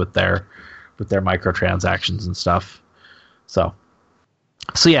egregious with their microtransactions and stuff. So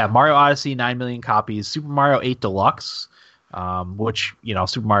yeah, Mario Odyssey, 9 million copies. Super Mario 8 Deluxe, which,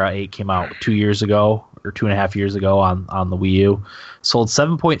 Super Mario 8 came out 2 years ago or 2.5 years ago on the Wii U, sold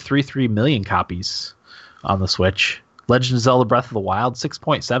 7.33 million copies on the Switch. Legend of Zelda Breath of the Wild,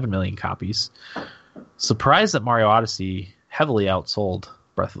 6.7 million copies. Surprised that Mario Odyssey heavily outsold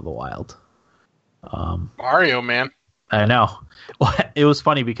Breath of the Wild. Mario, man. I know. Well, it was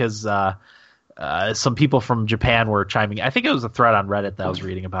funny because some people from Japan were chiming. I think it was a thread on Reddit that I was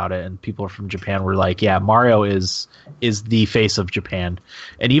reading about it, and people from Japan were like, "Yeah, Mario is the face of Japan."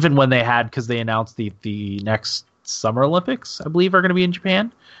 And even when they announced the next Summer Olympics, I believe, are going to be in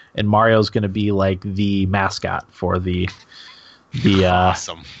Japan, and Mario's going to be like the mascot for the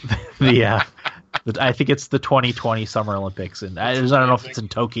Awesome. I think it's the 2020 Summer Olympics, and I don't know if it's in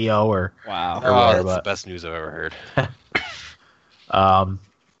Tokyo or Wow. where, That's the best news I've ever heard.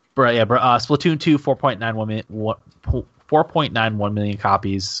 Splatoon 2, 4.91 million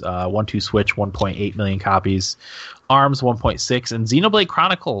copies. 1-2 Switch, 1.8 million copies. ARMS, 1.6, and Xenoblade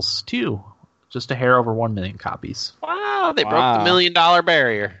Chronicles 2, just a hair over 1 million copies. Wow, they broke the $1 million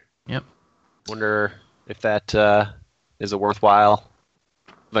barrier. Yep. Wonder if that is a worthwhile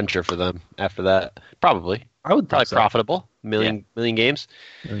venture for them after that. Probably. I would Probably think so. profitable. Million games.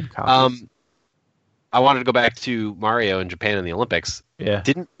 Million copies. I wanted to go back to Mario in Japan in the Olympics. Yeah.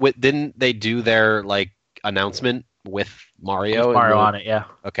 Didn't they do their announcement with Mario? With Mario on it, yeah.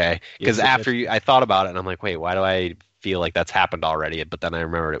 Okay, because I thought about it and I'm like, wait, why do I feel like that's happened already? But then I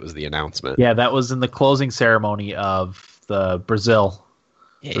remembered it was the announcement. Yeah, that was in the closing ceremony of the Brazil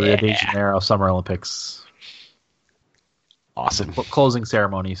Rio de Janeiro Summer Olympics. Awesome. Closing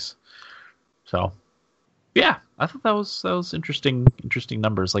ceremonies. So, yeah, I thought that was interesting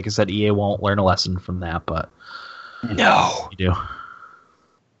numbers. Like I said, EA won't learn a lesson from that, but no, you do.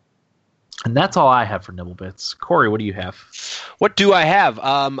 And that's all I have for Nibblebits. Corey, what do you have? What do I have?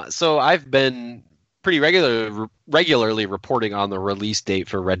 So I've been pretty regularly reporting on the release date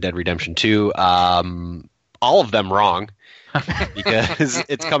for Red Dead Redemption 2. All of them wrong. Because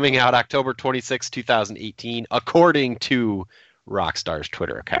it's coming out October 26, 2018, according to Rockstar's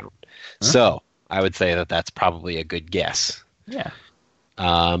Twitter account. So I would say that that's probably a good guess. Yeah.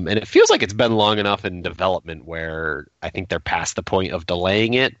 And it feels like it's been long enough in development where I think they're past the point of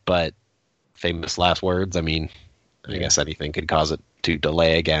delaying it, but famous last words, I mean, I guess anything could cause it to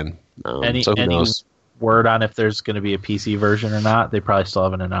delay again. So who knows? Word on if there's going to be a PC version or not? They probably still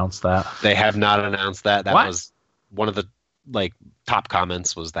haven't announced that. They have not announced that. That What? was one of the top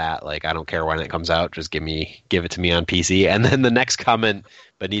comments was that I don't care when it comes out, just give it to me on PC. And then the next comment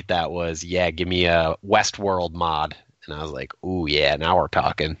beneath that was, yeah, give me a Westworld mod. And I was like, ooh yeah, now we're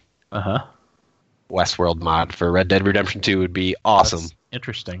talking. Westworld mod for Red Dead Redemption 2 would be awesome. That's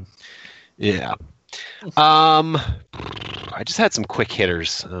interesting. Yeah. I just had some quick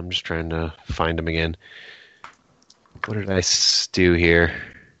hitters. I'm just trying to find them again. What did I do here?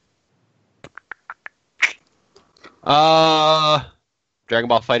 Dragon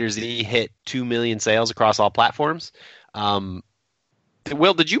Ball FighterZ hit 2 million sales across all platforms.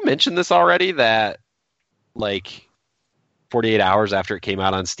 Will, did you mention this already? That 48 hours after it came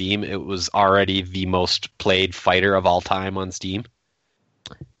out on Steam, it was already the most played fighter of all time on Steam.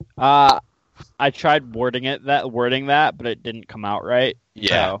 I tried wording that, but it didn't come out right. Yeah,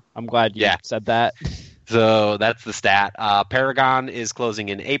 so I'm glad you said that. So that's the stat. Paragon is closing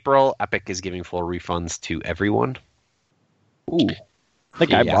in April. Epic is giving full refunds to everyone. Ooh, I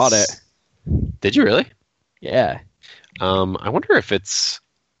think I bought it. Did you really? Yeah. I wonder if it's...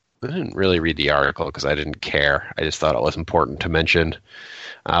 I didn't really read the article because I didn't care. I just thought it was important to mention.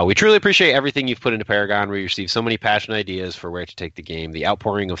 We truly appreciate everything you've put into Paragon. We receive so many passionate ideas for where to take the game. The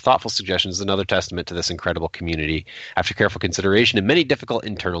outpouring of thoughtful suggestions is another testament to this incredible community. After careful consideration and many difficult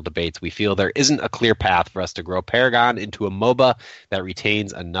internal debates, we feel there isn't a clear path for us to grow Paragon into a MOBA that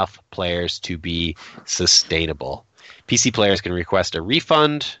retains enough players to be sustainable. PC players can request a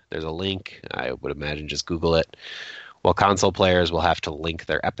refund. There's a link. I would imagine just Google it. While console players will have to link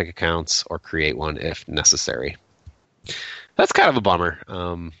their Epic accounts or create one if necessary. That's kind of a bummer.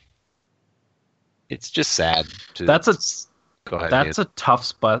 It's just sad. Go ahead. That's a tough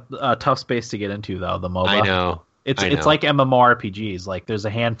space to get into, though. The MOBA. I know. It's like MMORPGs. Like, there's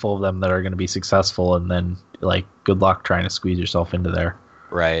a handful of them that are going to be successful, and then good luck trying to squeeze yourself into there.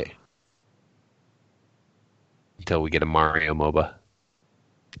 Right. Until we get a Mario MOBA.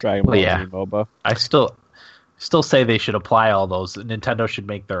 Dragon Ball Z MOBA. I still say they should apply all those. Nintendo should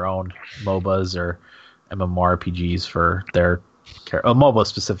make their own MOBAs or MMORPGs for their MOBA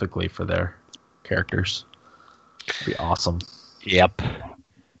specifically for their characters. It'd be awesome. Yep.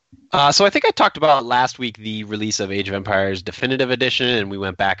 So I think I talked about last week the release of Age of Empires Definitive Edition, and we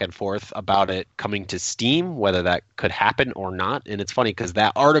went back and forth about it coming to Steam, whether that could happen or not. And it's funny because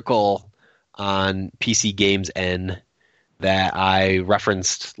that article on PC Games N that I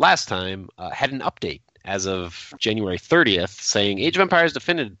referenced last time had an update as of January 30th saying Age of Empires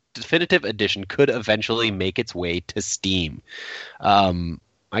Definitive Edition could eventually make its way to Steam.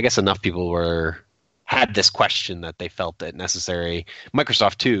 I guess enough people had this question that they felt it necessary,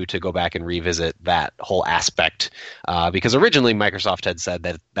 Microsoft too, to go back and revisit that whole aspect. Because originally Microsoft had said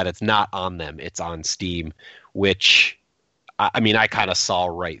that it's not on them, it's on Steam, which I mean, I kind of saw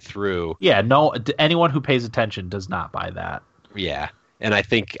right through. Yeah, no, anyone who pays attention does not buy that. Yeah, and I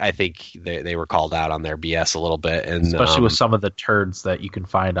think they were called out on their BS a little bit, and especially with some of the turds that you can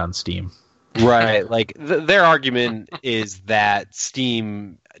find on Steam. Right, like their argument is that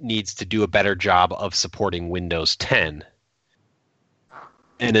Steam needs to do a better job of supporting Windows 10,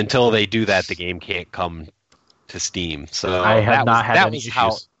 and until they do that, the game can't come to Steam. So I have not had any issues.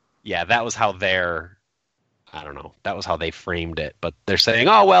 That was how that was how they framed it. But they're saying,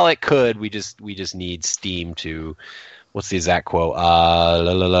 oh well, it could. We just need Steam to. What's the exact quote?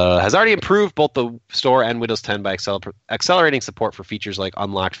 Has already improved both the store and Windows 10 by accelerating support for features like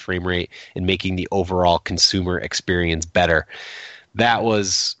unlocked frame rate and making the overall consumer experience better. That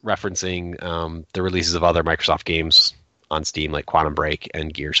was referencing the releases of other Microsoft games on Steam, like Quantum Break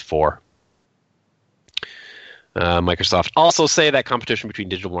and Gears 4. Microsoft also say that competition between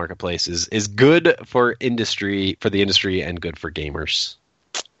digital marketplaces is good for the industry, and good for gamers.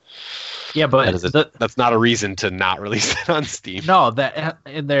 Yeah, but that's not a reason to not release it on Steam. No, they're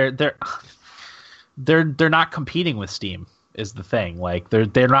not competing with Steam is the thing. Like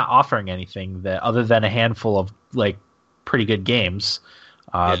they're not offering anything that other than a handful of like pretty good games.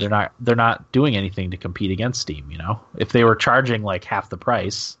 They're not doing anything to compete against Steam. You know, if they were charging like half the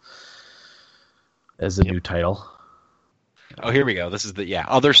price as a new title. Oh, here we go. This is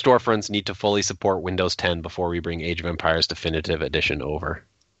other storefronts need to fully support Windows 10 before we bring Age of Empires Definitive Edition over.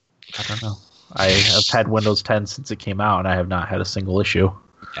 I don't know. I have had Windows 10 since it came out, and I have not had a single issue.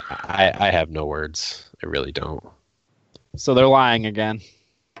 I have no words. I really don't. So they're lying again.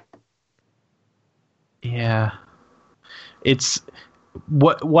 Yeah. It's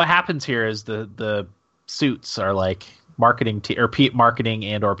what happens here is the suits are like marketing marketing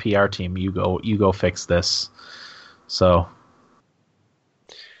and or PR team. You go fix this. So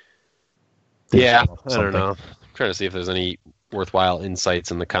yeah, I don't know. I'm trying to see if there's any worthwhile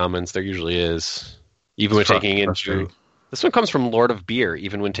insights in the comments. There usually is. Even when taking into this one comes from Lord of Beer.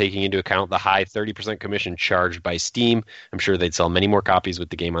 Even when taking into account the high 30% commission charged by Steam, I'm sure they'd sell many more copies with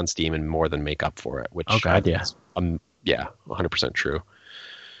the game on Steam and more than make up for it. Which is 100% true.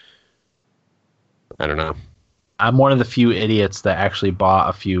 I don't know. I'm one of the few idiots that actually bought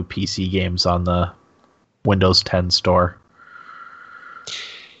a few PC games on the Windows 10 store.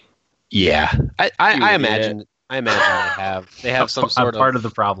 Yeah, I imagine. I imagine they have some sort of part of the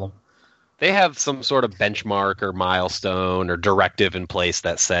problem. They have some sort of benchmark or milestone or directive in place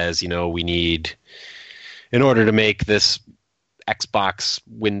that says, we need, in order to make this Xbox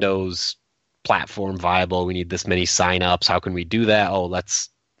Windows platform viable, we need this many signups. How can we do that? Oh, let's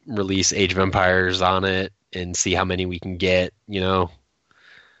release Age of Empires on it and see how many we can get. I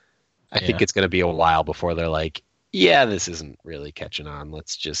think it's going to be a while before they're like, yeah, this isn't really catching on.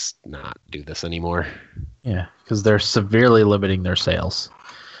 Let's just not do this anymore. Yeah, because they're severely limiting their sales.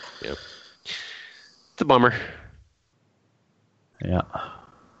 Yeah. It's a bummer. Yeah.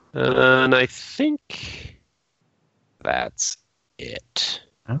 And I think that's it.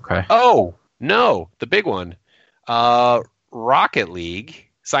 Okay. Oh, no, the big one. Rocket League,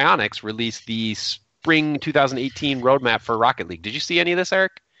 Psyonix released the spring 2018 roadmap for Rocket League. Did you see any of this,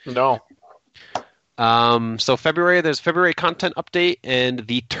 Eric? No. So there's February content update, and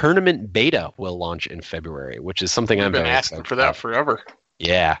the tournament beta will launch in February, which is something I've been asking for that forever.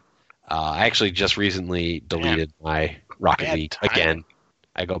 Yeah. I actually just recently deleted my Rocket League again.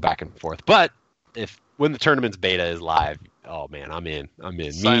 I go back and forth. But when the tournament's beta is live, oh man, I'm in.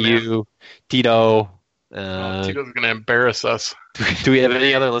 Sign you, Tito. Tito's going to embarrass us. Do we have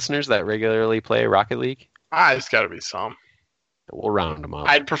any other listeners that regularly play Rocket League? There's got to be some. We'll round them up.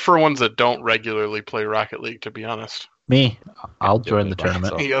 I'd prefer ones that don't regularly play Rocket League, to be honest. Me, I'll join the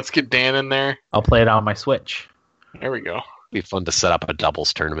tournament. Hey, let's get Dan in there. I'll play it on my Switch. There we go. It'd be fun to set up a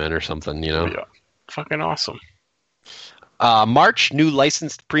doubles tournament or something, Yeah. Fucking awesome. March, new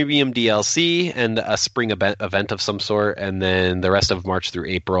licensed premium DLC and a spring event of some sort, and then the rest of March through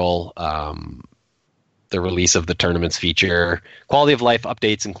April, the release of the tournaments feature quality of life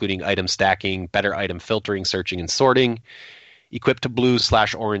updates, including item stacking, better item filtering, searching, and sorting. Equipped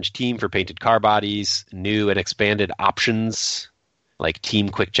blue/orange team for painted car bodies. New and expanded options like team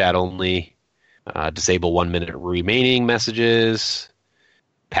quick chat only. Disable 1 minute remaining messages.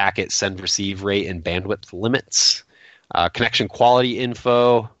 Packet send receive rate and bandwidth limits. Connection quality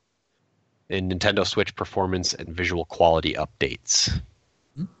info. And Nintendo Switch performance and visual quality updates.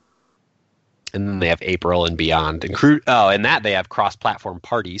 Mm-hmm. And then they have April and beyond. And that they have cross-platform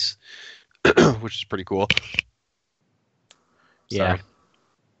parties, which is pretty cool. Yeah.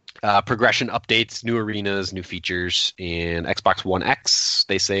 Progression updates, new arenas, new features, and Xbox One X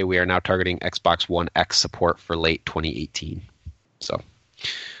they say we are now targeting Xbox One X support for late 2018. So,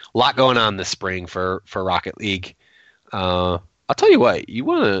 a lot going on this spring for Rocket League. I'll tell you what, you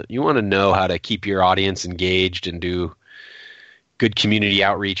wanna know how to keep your audience engaged and do good community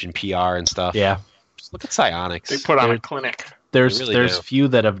outreach and PR and stuff. Yeah. Just look at Psyonix. They put on a clinic. There's really there's do. few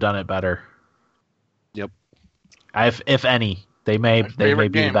that have done it better. Yep. If any, they may be the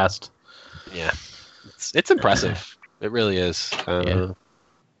game. best. Yeah. It's impressive. It really is. Yeah.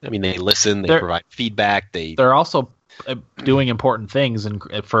 I mean, they listen, they They're- provide feedback, they They're also doing important things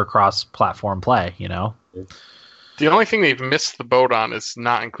for cross-platform play. The only thing they've missed the boat on is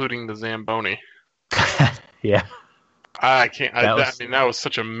not including the Zamboni. Yeah, I can't. That That was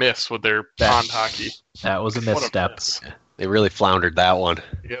such a miss with their That- pond hockey. that was a What a misstep. miss. they really floundered that one.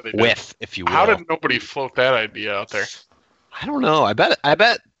 Yeah, they did. With, if you will. How did nobody float that idea out there? I don't know. I bet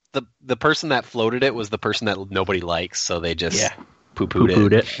the person that floated it was the person that nobody likes, so they just Yeah. poo-pooed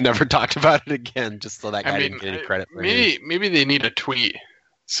Poo-pooed it. it. Never talked about it again, just so that guy I mean, didn't get any credit for it. maybe they need a tweet,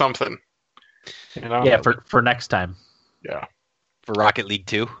 something. Yeah, for next time. Yeah. For Rocket League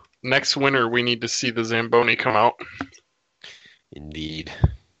 2? Next winter, we need to see the Zamboni come out. Indeed.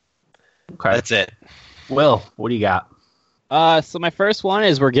 Okay. That's it. Will, what do you got? So my first one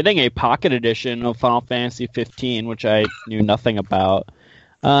is we're getting a pocket edition of Final Fantasy 15, which I knew nothing about.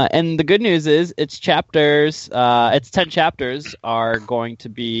 And the good news is its chapters, its 10 chapters are going to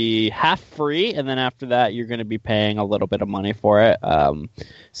be half free, and then after that you're going to be paying a little bit of money for it.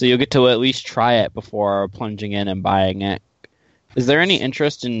 So you'll get to at least try it before plunging in and buying it. Is there any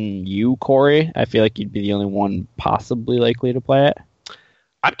interest in you, Corey? I feel like you'd be the only one possibly likely to play it.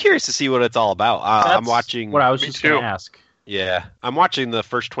 I'm curious to see what it's all about. I'm That's watching. what I was Me just going too. to ask. Yeah, I'm watching the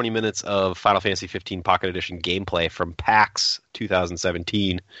first 20 minutes of Final Fantasy 15 Pocket Edition gameplay from PAX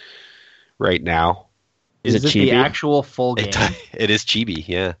 2017 right now. Is it the chibi? actual full game? It is chibi,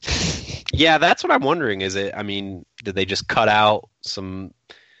 yeah. Yeah, that's what I'm wondering. Is it? I mean, did they just cut out some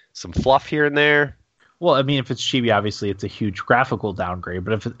fluff here and there? Well, I mean, if it's chibi, obviously it's a huge graphical downgrade.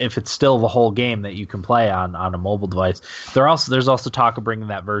 But if it's still the whole game that you can play on a mobile device, there's also talk of bringing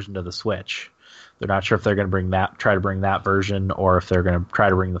that version to the Switch. They're not sure if they're going to try to bring that version, or if they're going to try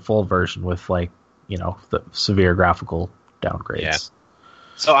to bring the full version with the severe graphical downgrades. Yeah.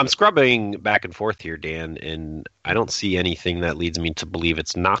 So I'm scrubbing back and forth here, Dan, and I don't see anything that leads me to believe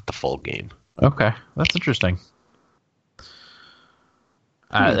it's not the full game. Okay, that's interesting.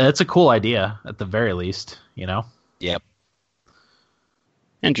 That's a cool idea, at the very least. Yep.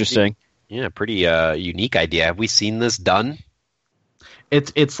 Interesting. Yeah, pretty unique idea. Have we seen this done?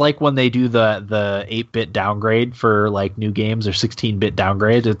 It's like when they do the 8-bit downgrade for like new games or 16-bit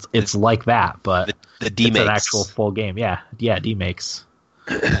downgrade. It's like that, but The it's D-Makes. an actual full game. Yeah, D-Makes.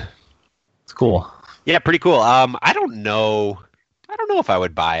 It's cool. Yeah, pretty cool. I don't know if I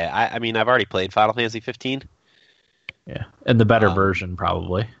would buy it. I mean, I've already played Final Fantasy 15. Yeah, and the better version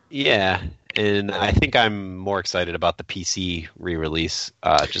probably. Yeah, and I think I'm more excited about the PC re-release,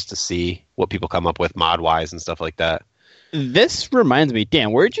 just to see what people come up with mod-wise and stuff like that. This reminds me,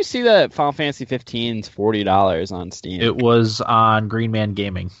 Dan, where did you see that Final Fantasy 15's $40 on Steam? It was on Green Man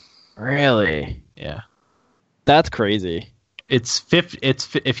Gaming. Really? Yeah, That's crazy. it's 50.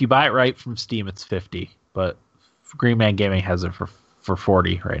 If you buy it right from Steam, it's 50. But Green Man Gaming has it for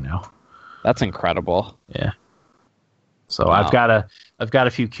 40 right now. That's incredible. Yeah. So Wow. I've got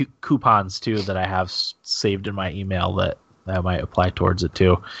a few coupons too that I have saved in my email that might apply towards it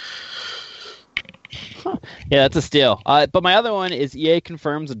too. Yeah, that's a steal. But my other one is EA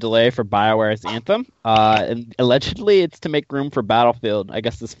confirms a delay for BioWare's Anthem. And allegedly it's to make room for Battlefield. I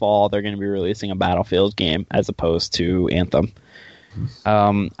guess this fall they're going to be releasing a Battlefield game as opposed to Anthem.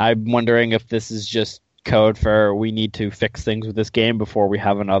 I'm wondering if this is just code for we need to fix things with this game before we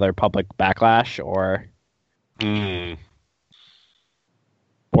have another public backlash, or are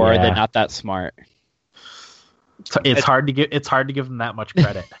they Yeah. not that smart? It's hard to give them that much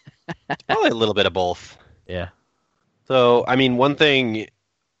credit. Probably a little bit of both. Yeah. So, I mean, one thing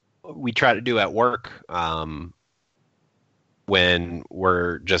we try to do at work when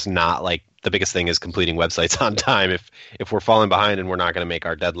we're just not like the biggest thing is completing websites on time. If we're falling behind and we're not going to make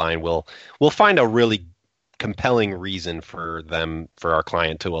our deadline, we'll find a really compelling reason for our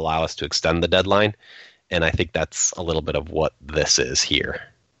client to allow us to extend the deadline. And I think that's a little bit of what this is here.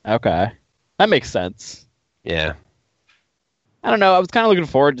 Okay. That makes sense. Yeah. I don't know. I was kind of looking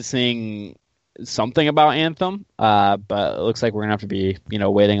forward to seeing something about Anthem, but it looks like we're gonna have to be,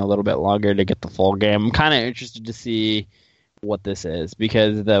 waiting a little bit longer to get the full game. I'm kind of interested to see what this is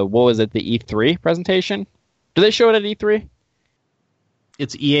because the E3 presentation? Do they show it at E3?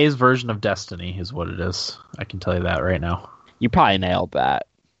 It's EA's version of Destiny is what it is. I can tell you that right now. You probably nailed that.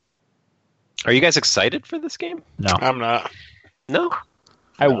 Are you guys excited for this game? No. I'm not. No,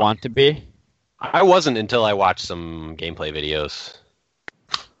 I want to be. I wasn't until I watched some gameplay videos.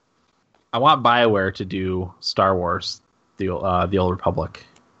 I want BioWare to do Star Wars, the Old Republic.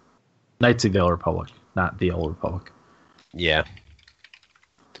 Knights of the Old Republic, not the Old Republic. Yeah.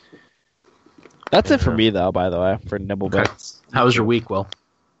 That's it for me, though, by the way, for Nibblebits. How was your week, Will?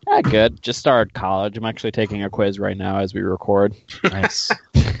 Yeah, good. Just started college. I'm actually taking a quiz right now as we record. Nice.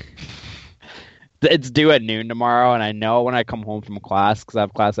 It's due at noon tomorrow, and I know when I come home from class, because I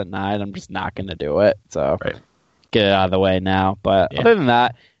have class at 9, I'm just not going to do it. So Right. get it out of the way now. But Yeah. other than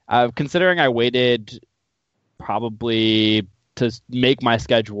that, considering I waited probably to make my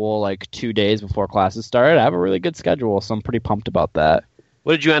schedule like 2 days before classes started, I have a really good schedule, so I'm pretty pumped about that.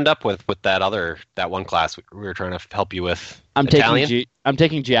 What did you end up with that one class we were trying to help you with? I'm Italian? I'm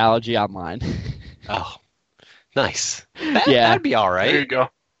taking geology online. Oh, nice. Yeah. That'd be all There you right. go.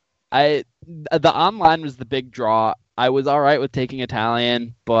 The online was the big draw. I was all right with taking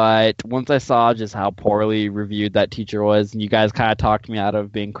Italian, but once I saw just how poorly reviewed that teacher was, and you guys kind of talked me out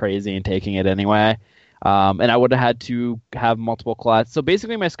of being crazy and taking it anyway, and I would have had to have multiple classes. So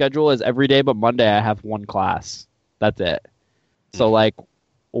basically my schedule is every day but Monday I have one class. That's it. So like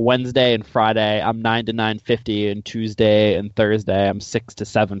Wednesday and Friday I'm 9 to 9:50, and Tuesday and Thursday I'm 6 to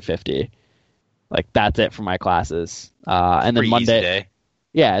 7:50. Like that's it for my classes. And then Pretty Monday, easy day.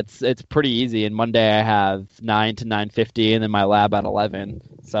 yeah, it's pretty easy. And Monday I have 9 to 9:50, and then my lab at 11.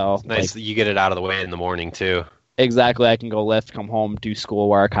 So It's nice that you get it out of the way in the morning too. exactly, I can go lift, come home, do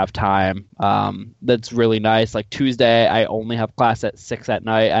schoolwork, have time. That's really nice. Like Tuesday, I only have class at 6 at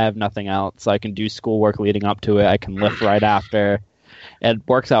night. I have nothing else, so I can do schoolwork leading up to it. I can lift right after. It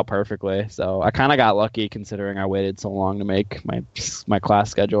works out perfectly. So I kind of got lucky considering I waited so long to make my class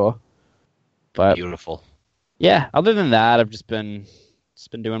schedule. But Beautiful. yeah, other than that, I've just been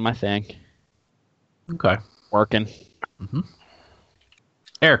doing my thing, Okay. working.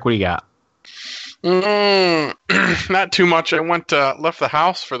 Eric, what do you got? Not too much. I left the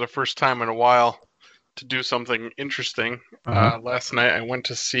house for the first time in a while to do something interesting. Last night I went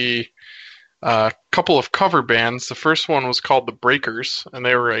to see a couple of cover bands. The first one was called The Breakers, and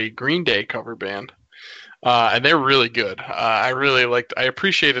they were a Green Day cover band. And they're really good. I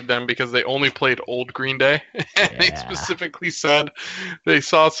appreciated them because they only played old Green Day. And they Yeah. specifically said they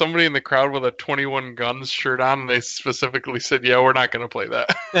saw somebody in the crowd with a 21 Guns shirt on, and they specifically said, yeah, we're not going to play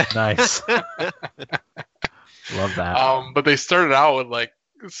that. Nice. Love that. But they started out with like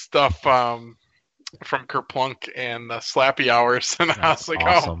stuff from Kerplunk and Slappy Hours, and I That's was like,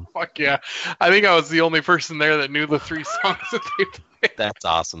 awesome. oh, fuck yeah. I think I was the only person there that knew the 3 songs that they played. That's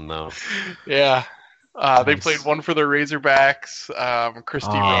awesome though. Yeah. They Nice. played one for the Razorbacks,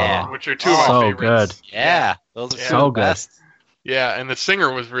 Christy Oh, Road, which are two of my so favorites. good. Yeah, those are Yeah. some So of the good. best. Yeah, and the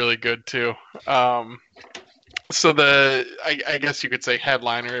singer was really good too. So I guess you could say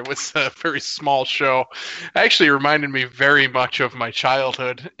headliner. It was a very small show. Actually reminded me very much of my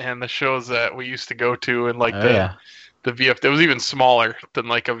childhood and the shows that we used to go to, and like Yeah. the VF. It was even smaller than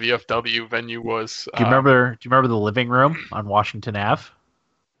like a VFW venue was. Do you remember the living room on Washington Ave?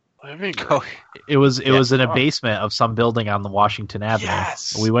 Living room? Oh, It was in a Oh. basement of some building on the Washington Avenue.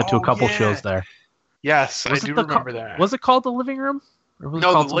 Yes. We went to a Oh, couple yeah. shows there. Yes, I Was it do the remember that. Was it called the living room? Or was it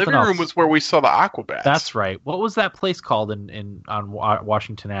No, called the living something room else? was where we saw the Aquabats. That's right. What was that place called on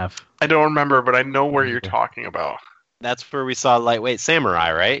Washington Ave? I don't remember, but I know where you're talking about. that's where we saw Lightweight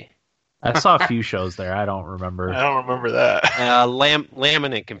Samurai, right? I saw a few shows there. I don't remember. I don't remember that.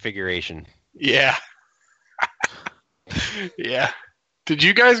 Laminate configuration. Yeah. Yeah. Did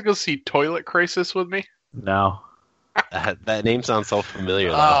you guys go see Toilet Crisis with me? No. That name sounds so familiar.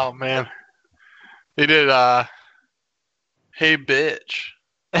 Though. Oh man. They did Hey Bitch.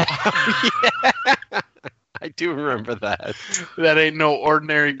 Yeah. I do remember that. That ain't no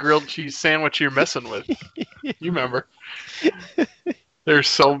ordinary grilled cheese sandwich you're messing with. You remember. They're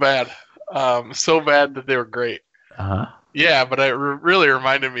so bad. So bad that they were great. Uh-huh. Yeah, but it really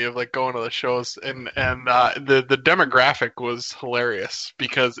reminded me of like going to the shows, and the demographic was hilarious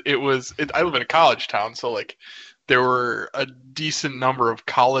because I live in a college town, so like there were a decent number of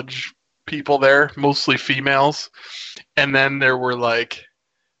college people there, mostly females, and then there were like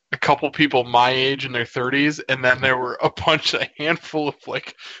a couple people my age in their 30s, and then there were a handful of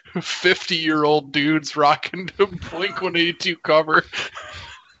like 50-year-old dudes rocking the Blink-182 cover.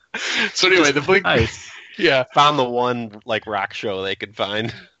 So anyway, the Blink, Nice. yeah. Found the one like rock show they could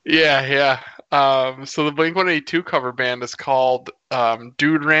find. Yeah. So the Blink-182 cover band is called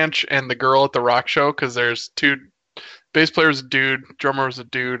Dude Ranch and the Girl at the Rock Show because there's two bass player's a dude, drummer was a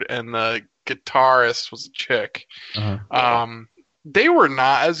dude, and the guitarist was a chick. Uh-huh. They were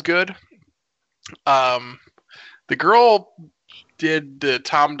not as good. The girl did the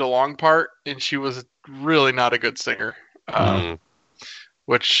Tom DeLonge part, and she was really not a good singer. But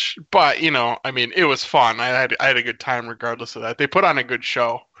I mean, it was fun. I had a good time regardless of that. They put on a good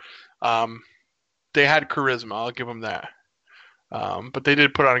show. They had charisma. I'll give them that. But they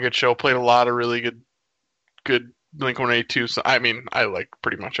did put on a good show. Played a lot of really good Blink-182. I mean, I like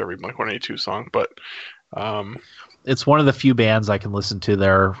pretty much every Blink-182 song, but it's one of the few bands I can listen to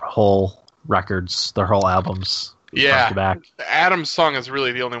their whole records, their whole albums. Yeah, front to back. Adam's song is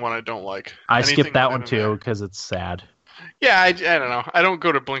really the only one I don't like. I skipped that one too because it's sad. Yeah, I don't know. I don't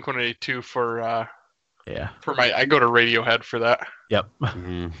go to Blink-182 for I go to Radiohead for that. Yep.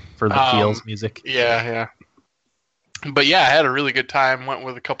 For the feels music. Yeah. But yeah, I had a really good time. Went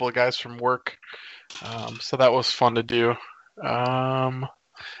with a couple of guys from work. So that was fun to do. I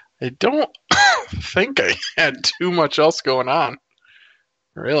don't think I had too much else going on.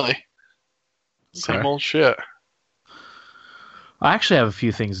 Really. Same old shit. I actually have a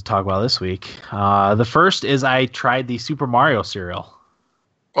few things to talk about this week. The first is I tried the Super Mario cereal.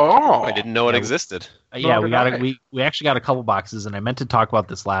 Oh, I didn't know it existed. Yeah, we actually got a couple boxes, and I meant to talk about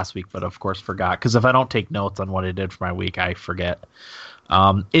this last week, but of course forgot because if I don't take notes on what I did for my week, I forget.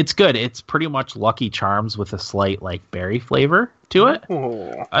 It's good. It's pretty much Lucky Charms with a slight like berry flavor to it.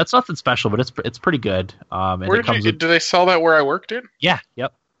 Oh. It's nothing special, but it's pretty good. And where did they sell that where I worked in? Yeah,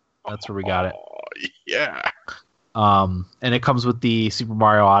 yep. That's where we got it. Yeah. And it comes with the Super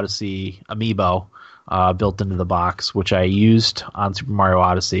Mario Odyssey amiibo built into the box, which I used on Super Mario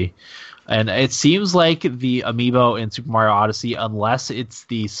Odyssey. And it seems like the amiibo in Super Mario Odyssey, unless it's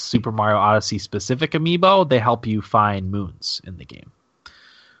the Super Mario Odyssey specific amiibo, they help you find moons in the game.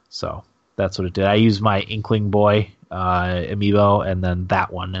 So that's what it did. I used my Inkling Boy amiibo and then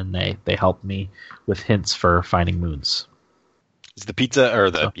that one, and they helped me with hints for finding moons. Is the pizza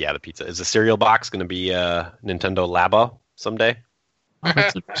the pizza is the cereal box going to be Nintendo Labo someday? Oh,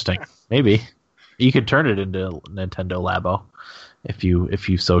 that's interesting. Maybe you could turn it into Nintendo Labo if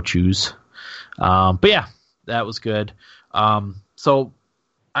you so choose. But yeah, that was good. So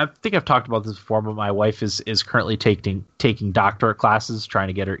I think I've talked about this before, but my wife is currently taking doctorate classes, trying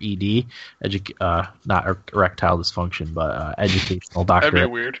to get her ED, not erectile dysfunction, but educational doctorate. That'd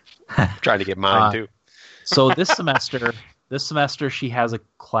be weird. Trying to get mine too. So this semester she has a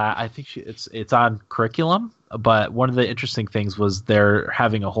class. I think it's on curriculum. But one of the interesting things was they're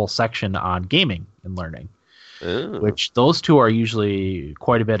having a whole section on gaming and learning, which those two are usually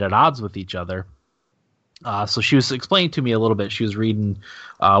quite a bit at odds with each other. So she was explaining to me a little bit. She was reading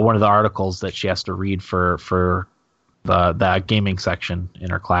one of the articles that she has to read for that gaming section in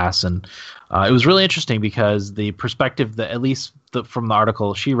her class, and it was really interesting because the perspective that at least from the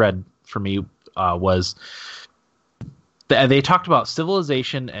article she read for me was they talked about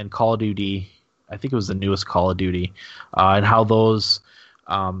Civilization and Call of Duty. I think it was the newest Call of Duty, and how those,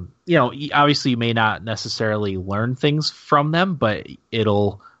 obviously you may not necessarily learn things from them, but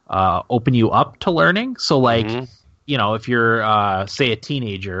it'll open you up to learning. So like, if you're, say, a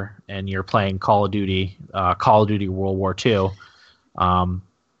teenager and you're playing Call of Duty World War II,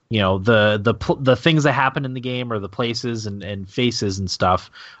 the things that happen in the game or the places and faces and stuff,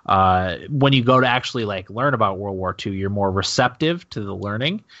 when you go to actually like learn about World War II, you're more receptive to the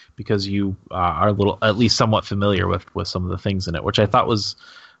learning because you are at least somewhat familiar with some of the things in it, which I thought was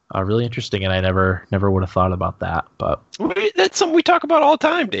really interesting, and I never would have thought about that. But that's something we talk about all the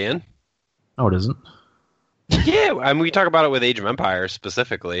time, Dan. No, it isn't. Yeah, I mean, we talk about it with Age of Empires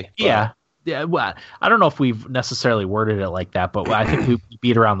specifically. But... Yeah, well, I don't know if we've necessarily worded it like that, but I think we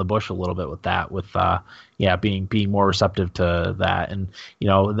beat around the bush a little bit with that, with being more receptive to that, and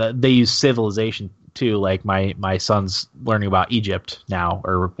they use Civilization too. Like my son's learning about Egypt now,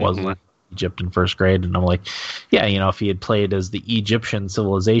 or was learning Egypt in first grade, and I'm like, if he had played as the Egyptian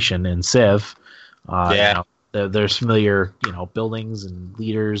civilization in Civ, there's familiar buildings and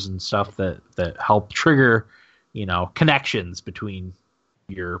leaders and stuff that help trigger connections between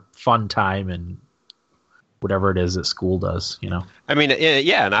your fun time and whatever it is that school does, I mean,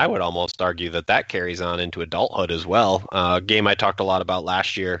 yeah, and I would almost argue that carries on into adulthood as well. A game I talked a lot about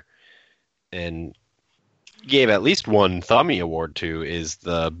last year and gave at least one Thummy award to is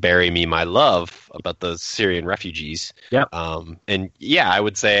the Bury Me My Love about the Syrian refugees. Yeah. And yeah, I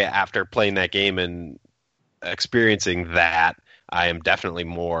would say after playing that game and experiencing that, I am definitely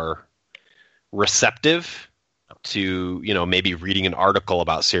more receptive to maybe reading an article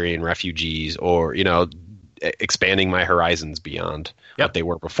about Syrian refugees or expanding my horizons beyond what they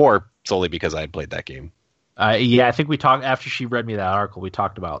were before, solely because I had played that game. Yeah, I think we talked after she read me that article. We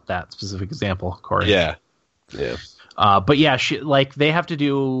talked about that specific example, Corey. Yeah. But yeah, they have to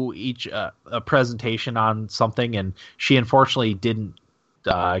do each a presentation on something, and she unfortunately didn't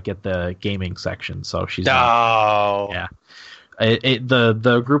get the gaming section, so she's not. Yeah.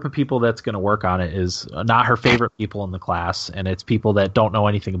 The group of people that's going to work on it is not her favorite people in the class, and it's people that don't know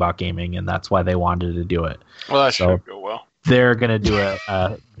anything about gaming, and that's why they wanted to do it. Well, that should go well. They're going to do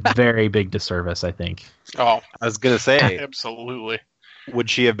a very big disservice, I think. Oh, I was going to say, absolutely. Would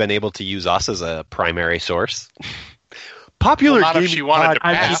she have been able to use us as a primary source? Popular not gaming if she wanted to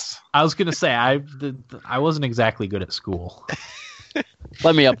pass. I was going to say, I wasn't exactly good at school.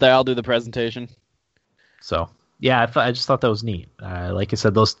 Let me up there. I'll do the presentation. So, yeah, I just thought that was neat. Like I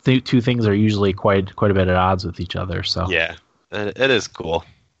said, those two things are usually quite a bit at odds with each other. So yeah, it is cool.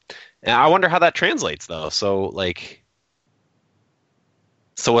 And I wonder how that translates, though. So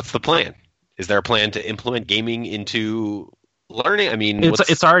what's the plan? Is there a plan to implement gaming into learning? I mean,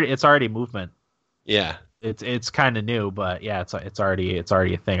 it's already a movement. Yeah, it's kind of new, but yeah, it's already a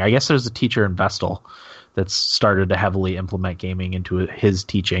thing. I guess there's a teacher in Vestal that's started to heavily implement gaming into his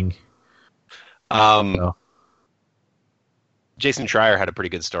teaching. Jason Schreier had a pretty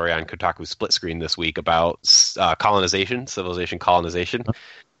good story on Kotaku Split Screen this week about civilization colonization,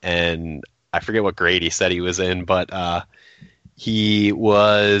 and I forget what grade he said he was in, but he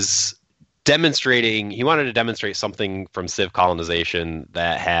was demonstrating. He wanted to demonstrate something from Civ colonization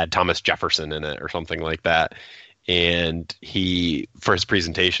that had Thomas Jefferson in it or something like that. And for his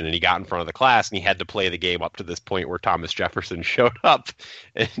presentation, and he got in front of the class, and he had to play the game up to this point where Thomas Jefferson showed up.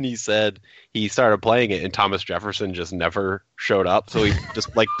 And he said he started playing it, and Thomas Jefferson just never showed up. So he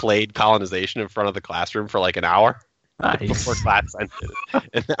just played colonization in front of the classroom for an hour before class ended,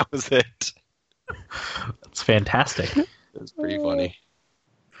 and that was it. That's fantastic. It was pretty funny.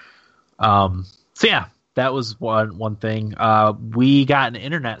 So yeah, that was one thing. We got an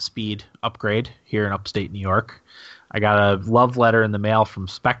internet speed upgrade here in upstate New York. I got a love letter in the mail from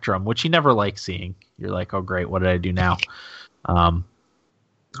Spectrum, which you never like seeing. You're like, oh great, what did I do now? But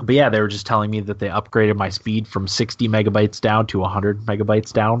yeah, they were just telling me that they upgraded my speed from 60 megabytes down to 100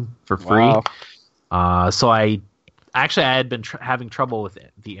 megabytes down for free. Wow. So I had been having trouble with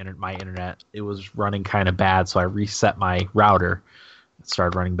my internet. It was running kind of bad, so I reset my router. It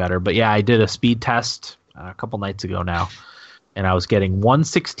started running better. But yeah, I did a speed test a couple nights ago now, and I was getting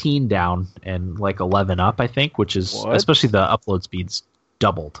 116 down and 11 up, I think, which is especially the upload speeds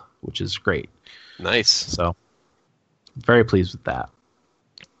doubled, which is great. Nice. So very pleased with that.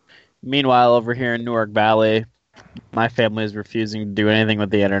 Meanwhile, over here in Newark Valley, my family is refusing to do anything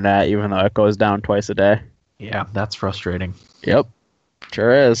with the internet, even though it goes down twice a day. Yeah, that's frustrating. Yep,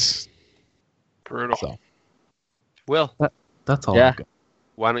 sure is. Brutal. So, Will, that's all. Yeah.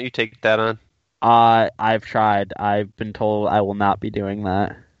 Why don't you take that on? I've tried. I've been told I will not be doing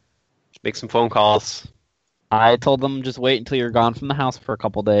that. Just make some phone calls. I told them just wait until you're gone from the house for a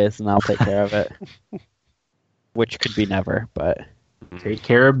couple days, and I'll take care of it. Which could be never, but take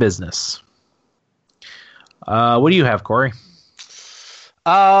care of business. What do you have, Corey?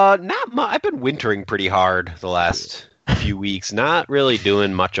 Not much. I've been wintering pretty hard the last few weeks. Not really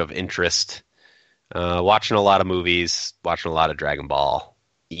doing much of interest. Watching a lot of movies, watching a lot of Dragon Ball,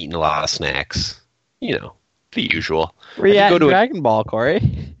 eating a lot of snacks. You know, the usual. Where you at in Dragon Ball,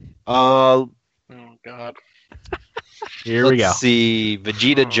 Corey? Oh, God. Here we go. Let's see.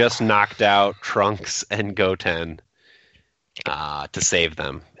 Vegeta just knocked out Trunks and Goten to save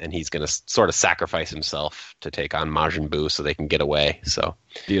them, and he's going to sort of sacrifice himself to take on Majin Buu so they can get away. So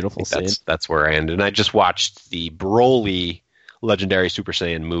beautiful scene. That's where I ended. And I just watched the Broly Legendary Super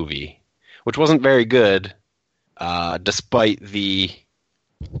Saiyan movie, which wasn't very good, despite the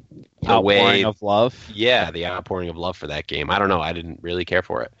outpouring of love. Yeah, the outpouring of love for that game. I don't know. I didn't really care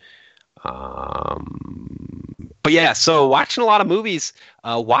for it. But yeah, so watching a lot of movies.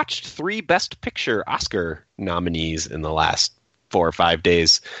 Watched 3 Best Picture Oscar nominees in the last 4 or 5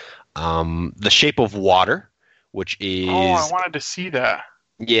 days. The Shape of Water, which is... Oh, I wanted to see that.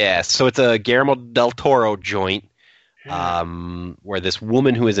 Yeah, so it's a Guillermo del Toro joint, where this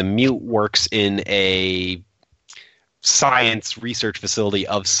woman who is a mute works in a science research facility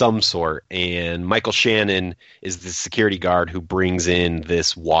of some sort, and Michael Shannon is the security guard who brings in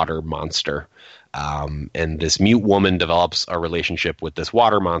this water monster. And this mute woman develops a relationship with this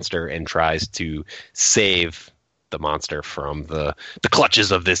water monster and tries to save the monster from the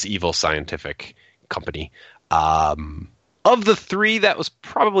clutches of this evil scientific company. Of the 3, that was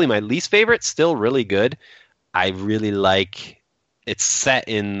probably my least favorite. Still really good. I really like... It's set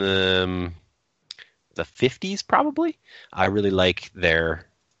in the 50s, probably. I really like their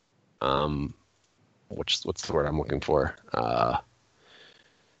what's the word I'm looking for?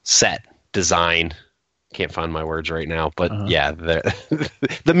 Set design. Can't find my words right now, but yeah,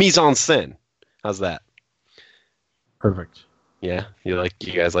 the mise en scène. How's that? Perfect. Yeah, you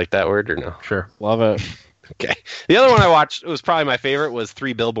guys like that word or no? Sure. Love it. Okay. The other one I watched, it was probably my favorite, was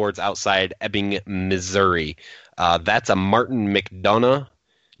Three Billboards Outside Ebbing, Missouri. That's a Martin McDonagh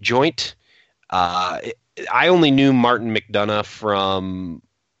joint. I only knew Martin McDonagh from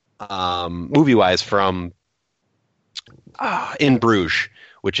movie-wise from In Bruges,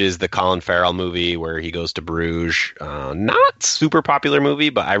 which is the Colin Farrell movie where he goes to Bruges. Not super popular movie,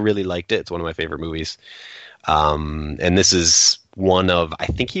 but I really liked it. It's one of my favorite movies. And this is one of, I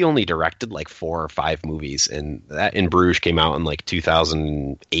think he only directed like 4 or 5 movies, and that In Bruges came out in like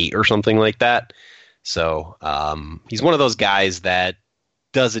 2008 or something like that. So he's one of those guys that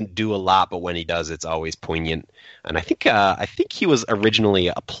doesn't do a lot, but when he does, it's always poignant. And I think he was originally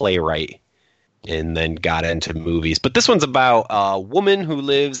a playwright and then got into movies. But this one's about a woman who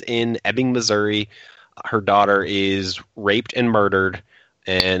lives in Ebbing, Missouri. Her daughter is raped and murdered,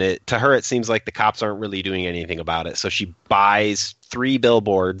 and to her it seems like the cops aren't really doing anything about it. So she buys 3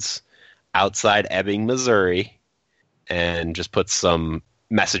 billboards outside Ebbing, Missouri, and just puts some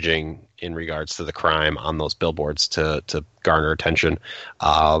messaging in regards to the crime on those billboards to garner attention.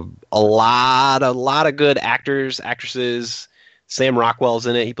 A lot of good actors, actresses. Sam Rockwell's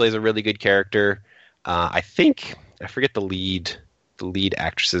in it. He plays a really good character. I forget the lead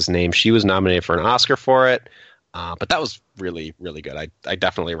actress's name. She was nominated for an Oscar for it. But that was really, really good. I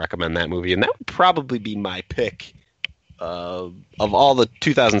definitely recommend that movie, and that would probably be my pick of all the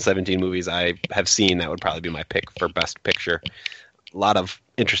 2017 movies I have seen. That would probably be my pick for Best Picture. A lot of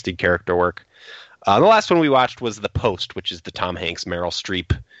interesting character work. The last one we watched was The Post, which is the Tom Hanks, Meryl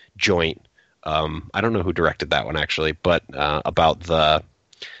Streep joint. I don't know who directed that one actually, but about I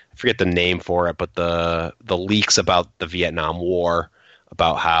forget the name for it, but the leaks about the Vietnam War,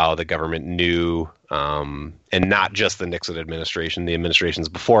 about how the government knew, and not just the Nixon administration, the administrations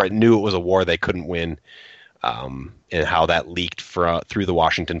before it knew it was a war they couldn't win, and how that leaked through the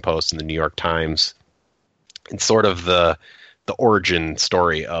Washington Post and the New York Times. It's sort of the origin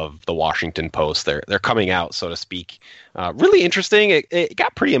story of the Washington Post. They're coming out, so to speak. Really interesting. It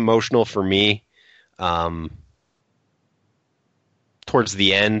got pretty emotional for me towards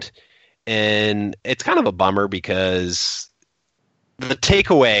the end, and it's kind of a bummer because the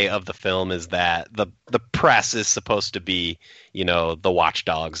takeaway of the film is that the press is supposed to be, the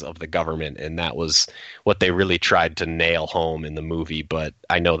watchdogs of the government, and that was what they really tried to nail home in the movie. But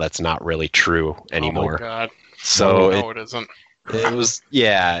I know that's not really true anymore. Oh my God. So no, it isn't. It was,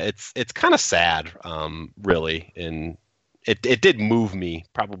 it's kind of sad, really, and it did move me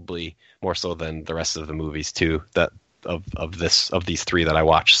probably more so than the rest of the movies too. That of these 3 that I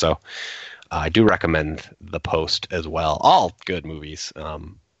watched. So I do recommend The Post as well. All good movies. I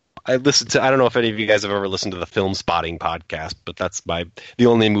don't know if any of you guys have ever listened to the Film Spotting podcast, but that's the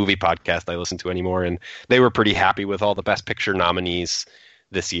only movie podcast I listen to anymore, and they were pretty happy with all the Best Picture nominees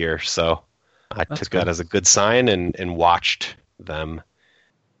this year. So I took that as a good sign and watched them.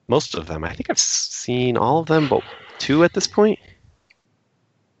 Most of them. I think I've seen all of them, but 2 at this point.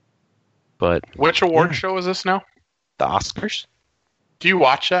 But which award show is this now? The Oscars. Do you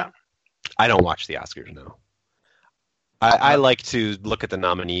watch that? I don't watch the Oscars, no. I like to look at the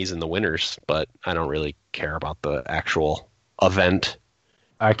nominees and the winners, but I don't really care about the actual event.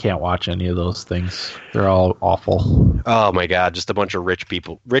 I can't watch any of those things. They're all awful. Oh my God, just a bunch of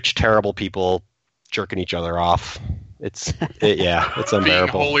rich, terrible people jerking each other off. It's unbearable. Being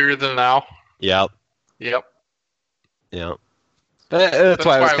holier than thou. Yep. Yep. That's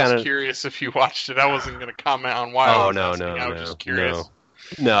why I was curious if you watched it. I wasn't going to comment on why. Oh, no, I was just curious.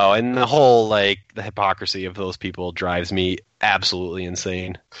 No, and the whole, the hypocrisy of those people drives me absolutely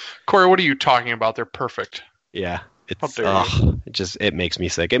insane. Corey, what are you talking about? They're perfect. Yeah. It makes me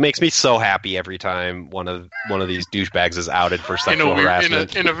sick. It makes me so happy every time one of these douchebags is outed for sexual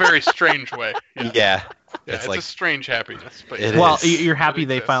harassment. In a very strange way. Yeah. It's a strange happiness. But you're happy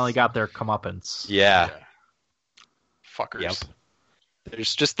they finally got their comeuppance. Yeah. Fuckers.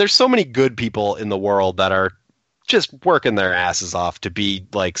 Yep. There's so many good people in the world that are just working their asses off to be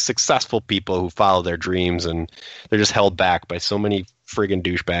successful people who follow their dreams, and they're just held back by so many friggin'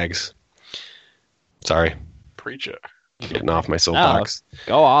 douchebags. Sorry. Preach it. Getting off my soapbox. No,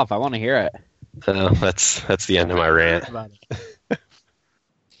 go off. I want to hear it. That's the end of my rant. All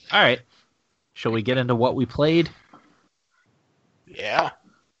right. Shall we get into what we played? Yeah.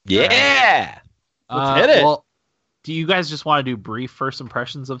 Yeah. Let's hit it. Well, do you guys just want to do brief first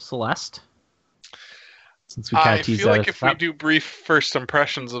impressions of Celeste? Since we kind I of teased feel that like at if the we top. do brief first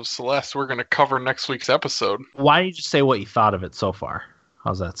impressions of Celeste, we're going to cover next week's episode. Why don't you just say what you thought of it so far?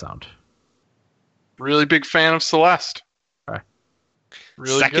 How's that sound? Really big fan of Celeste. Okay.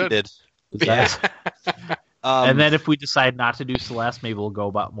 Really Seconded. Is that- Um, and then if we decide not to do Celeste, maybe we'll go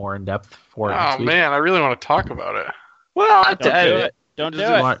about more in depth for good. it next Oh week. man, I really want to talk about it. well, Don't do it. Don't do Does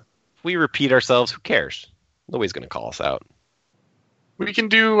it it. want- if we repeat ourselves, who cares? Nobody's going to call us out. We can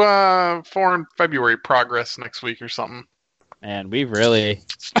do foreign February progress next week or something. And we've really,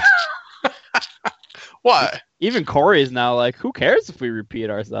 What? even Corey's now like, who cares if we repeat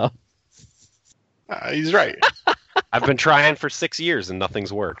ourselves? He's right. I've been trying for 6 years and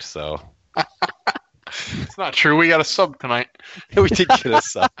nothing's worked, so It's not true. We got a sub tonight. we did get a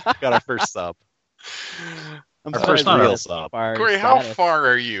sub. Got our first sub. I'm Our sorry first that real it's sub. our Corey, how status. far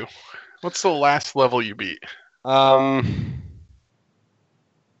are you? What's the last level you beat? I'm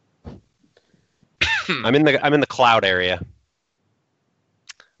in the cloud area.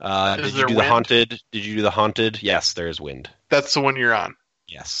 Is Did there you do wind? the haunted? Did you do the haunted? Yes, there is wind. That's the one you're on.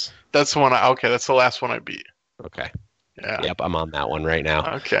 Yes. That's the one. Okay, that's the last one I beat. Okay. Yeah. Yep, I'm on that one right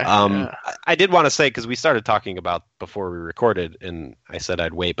now. Okay. I did want to say, because we started talking about before we recorded, and I said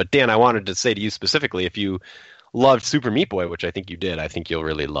I'd wait. But Dan, I wanted to say to you specifically, if you loved Super Meat Boy, which I think you did, I think you'll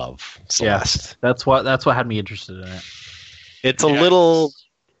really love Celeste. That's what had me interested in it. It's a Yeah. little.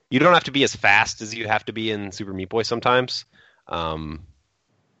 You don't have to be as fast as you have to be in Super Meat Boy sometimes.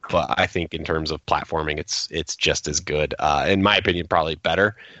 But I think in terms of platforming, it's just as good. In my opinion, probably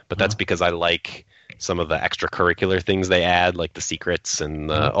better. But that's because I like some of the extracurricular things they add, like the secrets and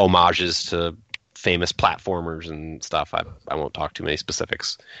the homages to famous platformers and stuff. I won't talk too many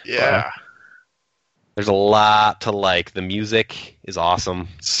specifics. Yeah. There's a lot to like. The music is awesome.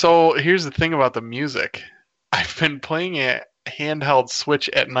 So here's the thing about the music. I've been playing it handheld Switch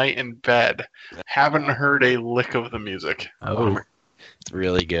at night in bed. Haven't heard a lick of the music. Oh, It's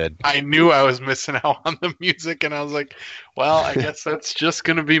really good. I knew I was missing out on the music, and I was like, well, I guess that's just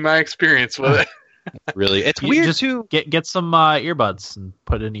going to be my experience with it. Really, it's You weird just too. get some earbuds and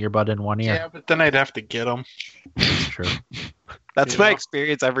put an earbud in one Yeah, ear. but then I'd have to get them. True. That's You my know?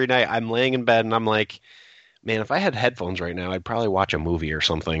 experience every night. I'm laying in bed and I'm like, man, if I had headphones right now, I'd probably watch a movie or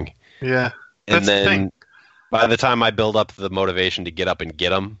something. Yeah. And That's the then thing. by the time I build up the motivation to get up and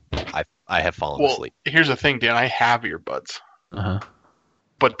get them, I have fallen Well, asleep. here's the thing, Dan. I have earbuds, Uh-huh.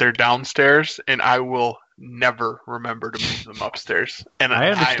 but they're downstairs, and I will never remember to move them upstairs. And I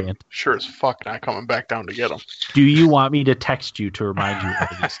I'm understand. sure as fuck not coming back down to get them. Do you want me to text you to remind you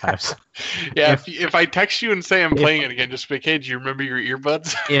of these times? Yeah, if I text you and say I'm playing it again, just be like, hey, do you remember your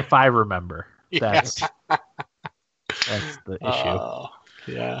earbuds? If I remember, Yeah. that's the issue.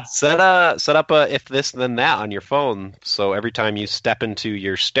 Yeah. Set up a if this then that on your phone, so every time you step into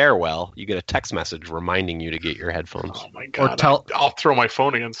your stairwell, you get a text message reminding you to get your headphones. Oh my god. tell- I'll throw my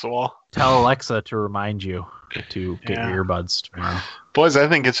phone against the wall. Tell Alexa to remind you to get Yeah. your earbuds tomorrow. Boys, I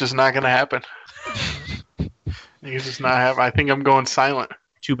think it's just not going to happen. I think it's just not happening. I think I'm going silent.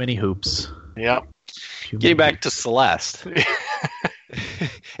 Too many hoops. Yep. Too Getting many back to Celeste.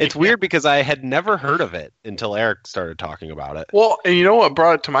 It's weird because I had never heard of it until Eric started talking about it. Well, and you know what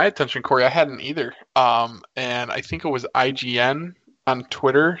brought it to my attention, Corey? I hadn't either. And I think it was IGN on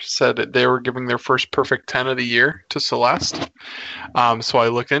Twitter said that they were giving their first perfect 10 of the year to Celeste. So I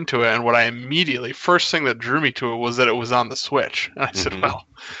looked into it, and what I immediately, first thing that drew me to it was that it was on the Switch. And I said, Mhm. well,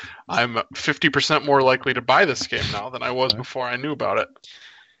 I'm 50% more likely to buy this game now than I was before I knew about it.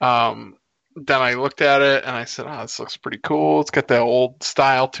 Then I looked at it and I said, oh, this looks pretty cool. It's got that old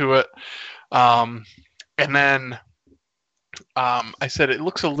style to it. And then I said it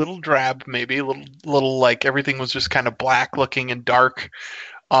looks a little drab, maybe a little like everything was just kind of black looking and dark.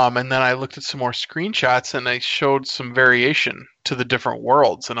 And then I looked at some more screenshots and they showed some variation to the different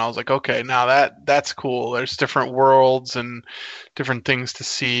worlds. And I was like, okay, now that's cool. There's different worlds and different things to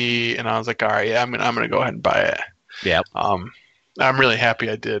see. And I was like, all right, yeah, I'm gonna go ahead and buy it. Yep. I'm really happy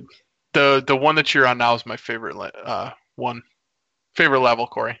I did. The one that you're on now is my favorite favorite level,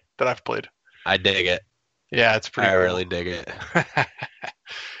 Corey, that I've played. I dig it. Yeah, it's pretty I cool. really dig it.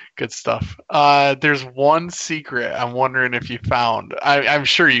 Good stuff. There's one secret I'm wondering if you found. I'm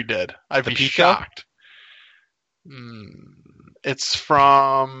sure you did. I'd The be Pico? shocked. It's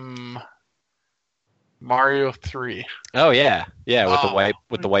from Mario 3. Oh yeah, yeah,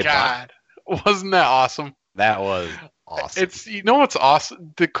 with the white box. God, wasn't that awesome? That was awesome. It's what's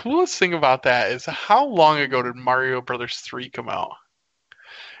awesome. The coolest thing about that is how long ago did Mario Brothers 3 come out?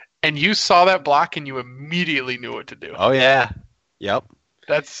 And you saw that block and you immediately knew what to do. Oh yeah, yep.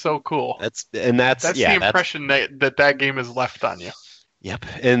 That's so cool. That's That's yeah. the impression that game has left on you. Yep,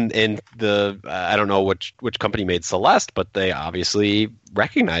 and the I don't know which company made Celeste, but they obviously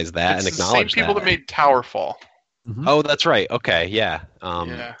recognize that It's and the same acknowledge people that. that made Towerfall. Mhm. Oh, that's right. Okay, yeah,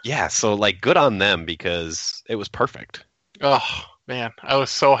 Yeah. So like, good on them because it was perfect. Oh man, I was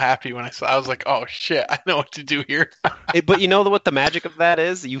so happy when I saw. I was like, oh shit, I know what to do here. But you know what the magic of that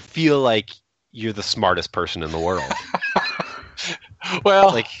is? You feel like you're the smartest person in the world.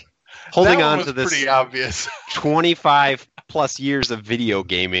 Well, Like holding that one on was to this pretty obvious. 25 plus years of video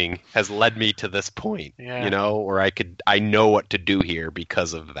gaming has led me to this point, Yeah. where I know what to do here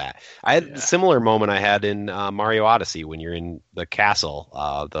because of that. I had Yeah. a similar moment I had in Mario Odyssey when you're in the castle,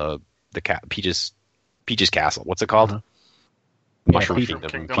 Peach's castle. What's it called? Uh-huh. Mushroom Peach-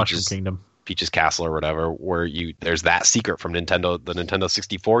 Kingdom. Mushroom Kingdom. Peach's Castle or whatever, where there's that secret from the Nintendo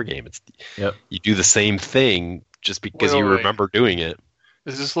 64 game. Yep. You do the same thing just because Wait, you wait. remember doing it.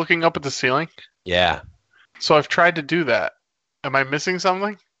 Is this looking up at the ceiling? Yeah, So I've tried to do that. Am I missing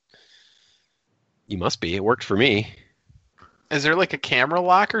something? you must be. It worked for me. Is there like a camera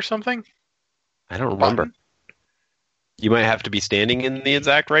lock or something? I don't remember. Button? You might have to be standing in the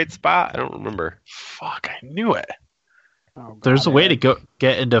exact right spot. I don't remember. Fuck, I knew it. Oh, There's a God, way Ed. to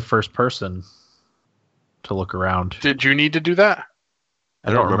get into first person to look around. Did you need to do that?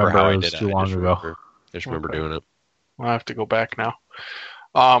 I don't remember how I It was did it. too I long just ago. remember Okay. doing it. I'll have to go back now.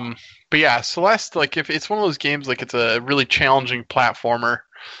 But yeah, Celeste, like if it's one of those games, like it's a really challenging platformer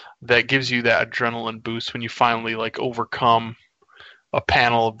that gives you that adrenaline boost when you finally like overcome a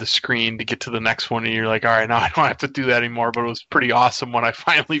panel of the screen to get to the next one, and you're like, all right, now I don't have to do that anymore. But it was pretty awesome when I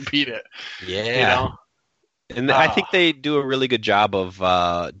finally beat it. Yeah. You know? And I think they do a really good job of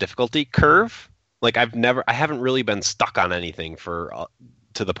difficulty curve. Like I haven't really been stuck on anything to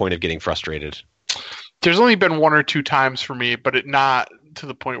the point of getting frustrated. There's only been one or two times for me, but it not to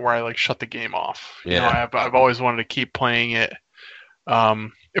the point where I like shut the game off. You know, Yeah. I've always wanted to keep playing it.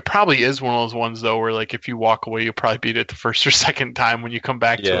 It probably is one of those ones though where like if you walk away, you'll probably beat it the first or second time when you come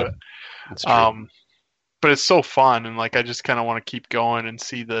back Yeah. to it. It's true. But it's so fun, and like I just kind of want to keep going and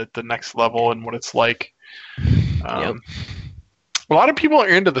see the next level and what it's like. Yep. A lot of people are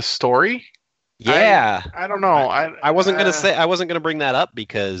into the story. Yeah. I don't know. I wasn't gonna bring that up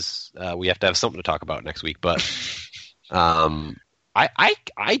because we have to have something to talk about next week. But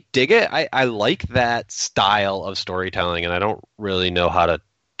I dig it. I like that style of storytelling, and I don't really know how to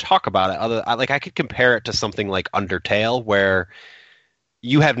talk about it. I could compare it to something like Undertale, where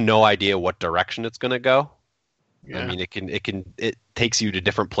you have no idea what direction it's going to go. Yeah. I mean, it takes you to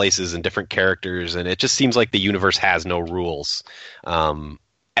different places and different characters, and it just seems like the universe has no rules.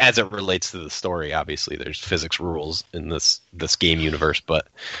 As it relates to the story, obviously there's physics rules in this game universe, but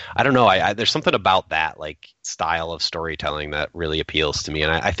I don't know. There's something about that like style of storytelling that really appeals to me,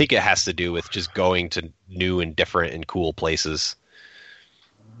 and I think it has to do with just going to new and different and cool places.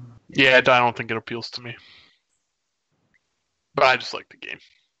 Yeah, I don't think it appeals to me. But I just like the game.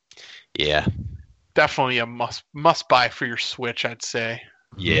 Yeah, Definitely a must buy for your Switch, I'd say.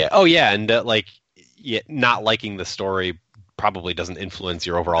 yeah. Oh yeah, and not liking the story probably doesn't influence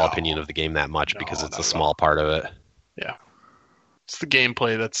your overall opinion of the game that much because it's a small part of it. Yeah. It's the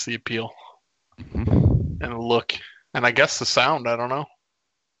gameplay that's the appeal. Mm-hmm. And the look. And I guess the sound, I don't know.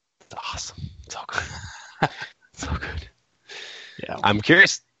 It's awesome. It's so good. So good. Yeah. I'm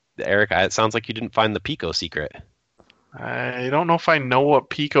curious, Eric, it sounds like you didn't find the Pico secret. I don't know if I know what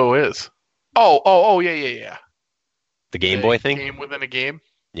Pico is. Oh, yeah. The Game Boy thing? Game within a game?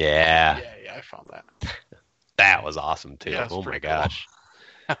 Yeah. Yeah, I found that. That was awesome too. Yeah, oh my pretty gosh. Cool.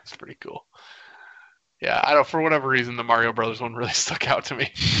 That's pretty cool. Yeah, I don't. For whatever reason, the Mario Brothers one really stuck out to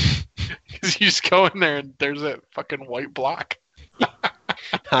me because you just go in there and there's that fucking white block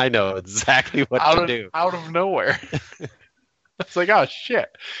I know exactly what to do. out of nowhere. It's like, oh shit,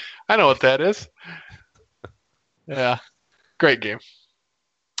 I know what that is. Yeah, great game.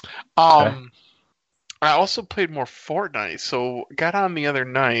 I also played more Fortnite, so got on the other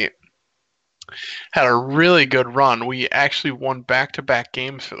night. Had a really good run. We actually won back-to-back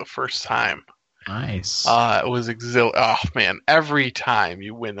games for the first time. Nice. It was oh man, every time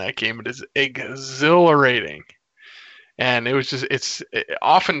you win that game, it is exhilarating. And it was just,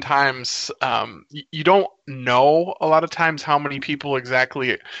 oftentimes, you don't know a lot of times how many people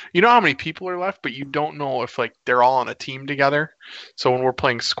exactly, you know how many people are left, but you don't know if like they're all on a team together. So when we're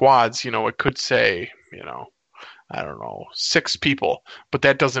playing squads, it could say, I don't know, 6 people, but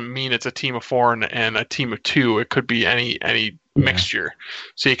that doesn't mean it's a team of 4 and a team of 2. It could be any mixture.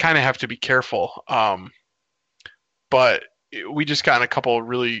 So you kind of have to be careful. But we just got in a couple of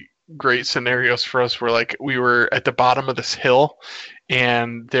really great scenarios for us where like we were at the bottom of this hill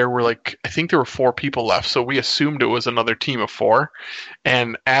and there were I think there were 4 people left, so we assumed it was another team of 4.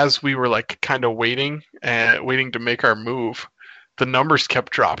 And as we were kind of waiting to make our move, the numbers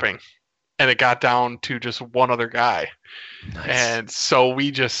kept dropping, and it got down to just one other guy. Nice. And so we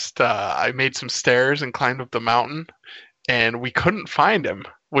just I made some stairs and climbed up the mountain, and we couldn't find him,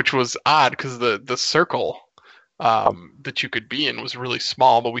 which was odd because the circle that you could be in was really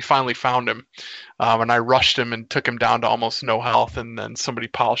small, but we finally found him, and I rushed him and took him down to almost no health, and then somebody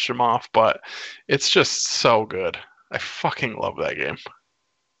polished him off. But it's just so good. I fucking love that game.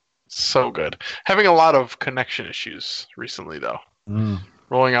 So good. Having a lot of connection issues recently, though.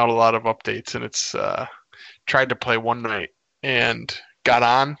 Rolling out a lot of updates, and it's tried to play one night and got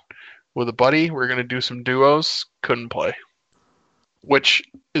on with a buddy. We're going to do some duos. Couldn't play. Which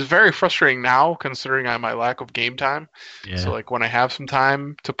is very frustrating now, considering my lack of game time. Yeah. So, when I have some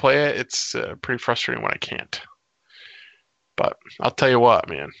time to play it, it's pretty frustrating when I can't. But I'll tell you what,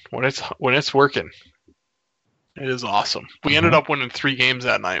 man, when it's working, it is awesome. We ended up winning 3 games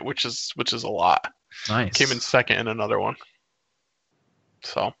that night, which is a lot. Nice. Came in second in another one.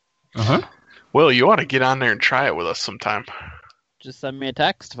 So, Will, you ought to get on there and try it with us sometime. Just send me a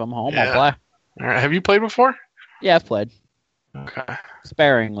text if I'm home. Yeah. I'll play. All right. Have you played before? Yeah, I've played. Okay.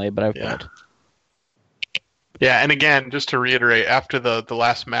 Sparingly, but I've Yeah. played. Yeah, and again, just to reiterate, after the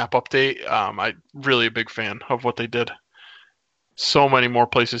last map update, I'm really a big fan of what they did. So many more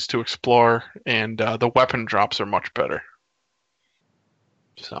places to explore, and the weapon drops are much better.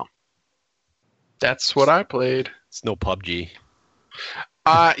 So, that's what I played. It's no PUBG.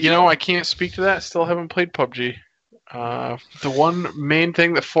 I can't speak to that. Still haven't played PUBG. The one main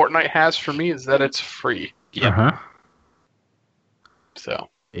thing that Fortnite has for me is that it's free. So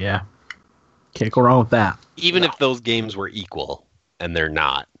Yeah. Can't go wrong with that. Even if those games were equal, and they're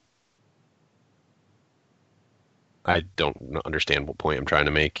not. I don't understand what point I'm trying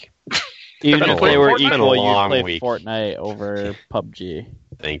to make. Even if they were Fortnite? equal, you Long play week. Fortnite over PUBG.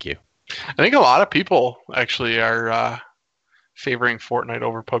 Thank you. I think a lot of people actually are favoring Fortnite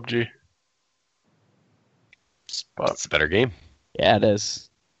over PUBG. But It's a better game. Yeah, it is.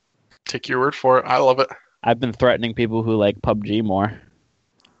 take your word for it. I love it. I've been threatening people who like PUBG more.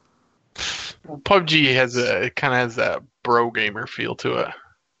 Well, PUBG kind of has that bro gamer feel to it.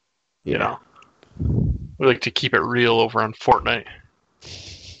 You know, we like to keep it real over on Fortnite.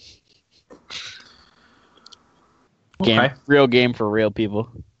 Game, Okay. real game for real people.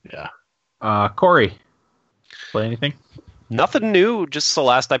 Yeah. Corey, play anything? Nothing new, just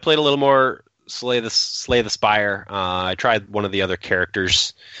Celeste. I played a little more Slay the Spire. I tried one of the other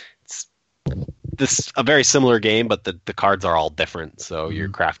characters. It's a very similar game, but the cards are all different. So you're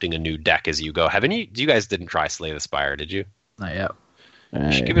crafting a new deck as you go. You guys didn't try Slay the Spire, did you? Not yet.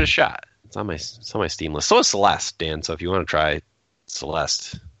 You should give it a shot. It's on my Steam list. So is Celeste, Dan. So if you want to try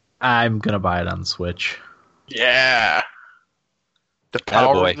Celeste, I'm gonna buy it on the Switch. Yeah. The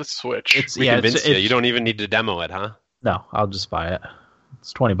power Attaboy. of the Switch. we convinced you. You don't even need to demo it, huh? No, I'll just buy it.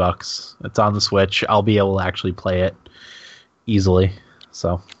 It's $20. It's on the Switch. I'll be able to actually play it easily.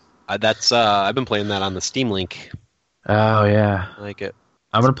 So. I've been playing that on the Steam Link. Oh yeah. I like it.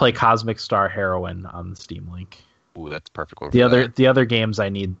 I'm gonna play Cosmic Star Heroine on the Steam Link. Ooh, that's a perfect one. The other games I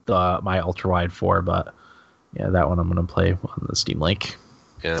need my ultra wide for, but yeah, that one I'm gonna play on the Steam Link.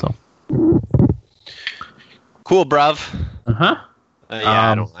 Yeah. So. Cool, bruv. Uh-huh.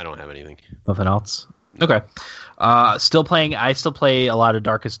 I don't have anything. Nothing else. Okay. I still play a lot of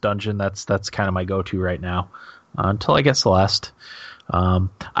Darkest Dungeon. That's kind of my go-to right now. Until I get Celeste. I'm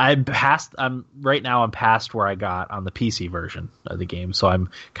past where I got on the PC version of the game, so I'm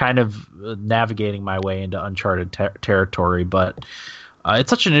kind of navigating my way into uncharted territory. But it's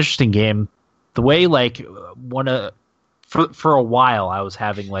such an interesting game. The way for a while I was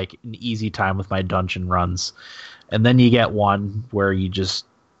having like an easy time with my dungeon runs, and then you get one where you just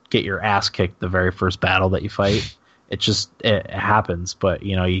get your ass kicked the very first battle that you fight. It happens, but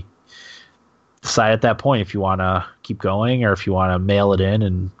you decide at that point if you want to keep going or if you want to mail it in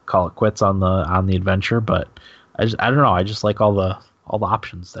and call it quits on the adventure. But I don't know. I just like all the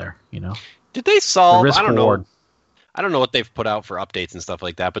options there. Did they solve? The risk I don't reward. know. I don't know what they've put out for updates and stuff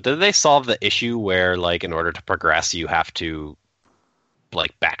like that. But did they solve the issue where, like, in order to progress, you have to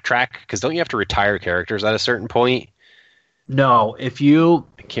like backtrack? Because don't you have to retire characters at a certain point? No, I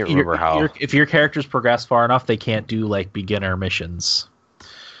can't remember how. If your characters progress far enough, they can't do like beginner missions.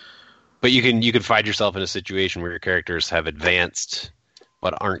 But you can find yourself in a situation where your characters have advanced,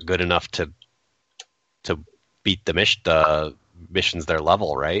 but aren't good enough to beat the missions their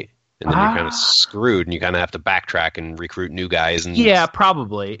level, right? And then you're kind of screwed, and you kind of have to backtrack and recruit new guys. And Yeah,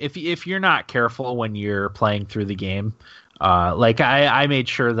 probably. If you're not careful when you're playing through the game, I made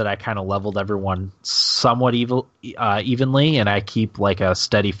sure that I kind of leveled everyone somewhat evenly, and I keep like a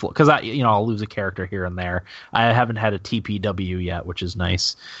steady flow because I'll lose a character here and there. I haven't had a TPW yet, which is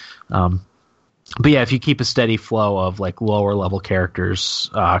nice. But yeah, if you keep a steady flow of like lower level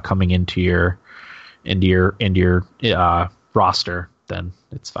characters coming into your roster, then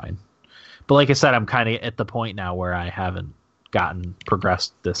it's fine. But like I said, I'm kind of at the point now where I haven't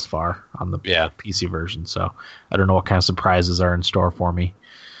progressed this far on the PC version, so I don't know what kind of surprises are in store for me.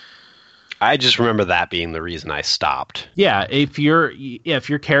 I just remember that being the reason I stopped. Yeah, if your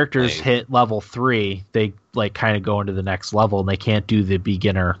characters hit level 3, they like kind of go into the next level, and they can't do the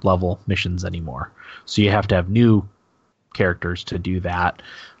beginner level missions anymore. So you have to have new characters to do that.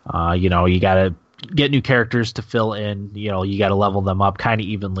 You got to get new characters to fill in. You got to level them up kind of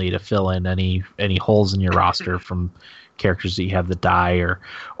evenly to fill in any holes in your roster from characters that you have that die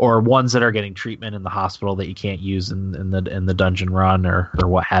or ones that are getting treatment in the hospital that you can't use in the dungeon run or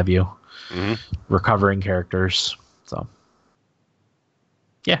what have you. Mm-hmm. Recovering characters. So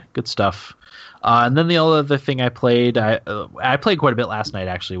yeah, good stuff. And then the other thing I played, I played quite a bit last night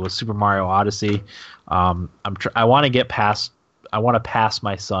actually, was Super Mario Odyssey. I want to pass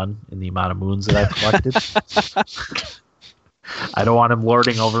my son in the amount of moons that I've collected. I don't want him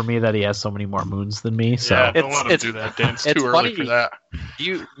lording over me that he has so many more moons than me. So yeah, don't let him do that, Dan. It's too early for that.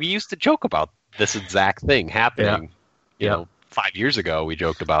 We used to joke about this exact thing happening. Yeah. 5 years ago we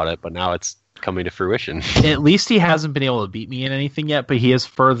joked about it, but now it's coming to fruition. At least he hasn't been able to beat me in anything yet, but he is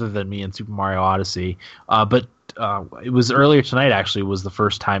further than me in Super Mario Odyssey. But it was earlier tonight actually was the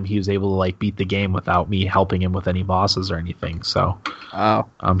first time he was able to like beat the game without me helping him with any bosses or anything. So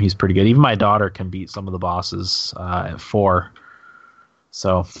he's pretty good. Even my daughter can beat some of the bosses at 4.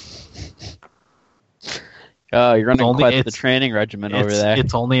 So you're running quite the training regimen over there.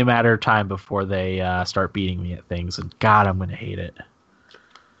 It's only a matter of time before they start beating me at things, and God, I'm going to hate it.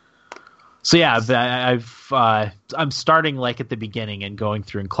 So yeah, I'm starting like at the beginning and going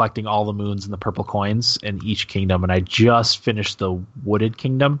through and collecting all the moons and the purple coins in each kingdom, and I just finished the Wooded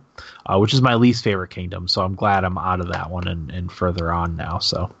Kingdom, which is my least favorite kingdom. So I'm glad I'm out of that one and further on now.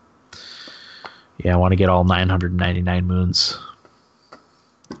 So yeah, I want to get all 999 moons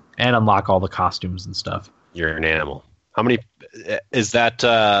and unlock all the costumes and stuff. You're an animal. How many is that?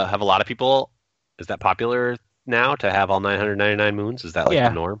 Have a lot of people? Is that popular now to have all 999 moons? Is that like the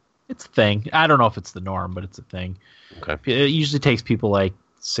norm? It's a thing. I don't know if it's the norm, but it's a thing. Okay. It usually takes people like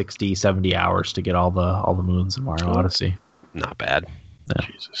 60, 70 hours to get all the moons in Mario Odyssey. Not bad. Yeah.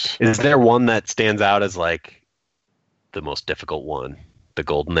 Jesus. Is there one that stands out as like the most difficult one? The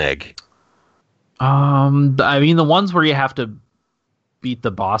golden egg. I mean, the ones where you have to beat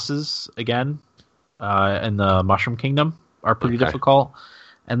the bosses again in the Mushroom Kingdom are pretty difficult.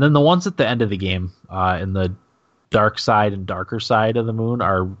 And then the ones at the end of the game in the dark side and darker side of the moon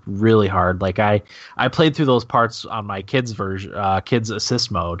are really hard. Like I played through those parts on my kids version, kids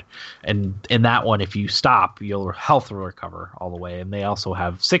assist mode, and in that one, if you stop, your health will recover all the way, and they also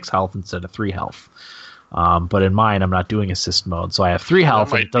have 6 health instead of 3 health. But in mine, I'm not doing assist mode, so I have 3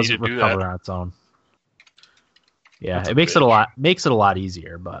 health, and it doesn't recover on its own. Yeah, it makes it a lot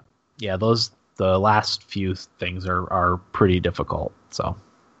easier, but yeah, the last few things are pretty difficult. So.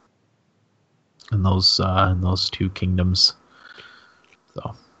 In those 2 kingdoms.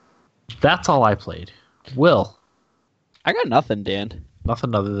 So that's all I played. Will, I got nothing, Dan.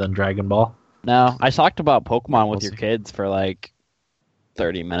 Nothing other than Dragon Ball. No, I talked about Pokemon with your kids for like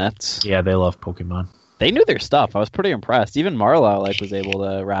 30 minutes. Yeah, they love Pokemon. They knew their stuff. I was pretty impressed. Even Marlo was able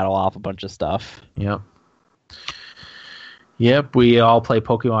to rattle off a bunch of stuff. Yep, we all play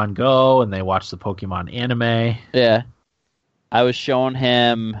Pokemon Go, and they watch the Pokemon anime. Yeah. I was showing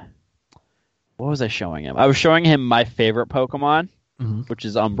him... What was I showing him? I was showing him my favorite Pokemon, which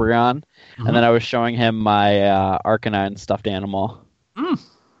is Umbreon, and then I was showing him my Arcanine stuffed animal.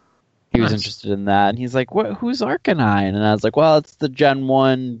 He was interested in that, and he's like, "What? Who's Arcanine?" And I was like, "Well, it's the Gen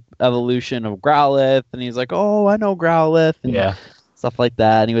 1 evolution of Growlithe." And he's like, "Oh, I know Growlithe." And stuff like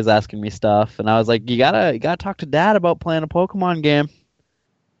that. And he was asking me stuff, and I was like, "You gotta talk to Dad about playing a Pokemon game."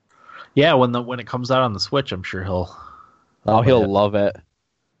 Yeah, when it comes out on the Switch, I'm sure he'll love it.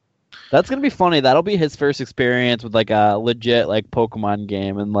 That's gonna be funny. That'll be his first experience with like a legit like Pokemon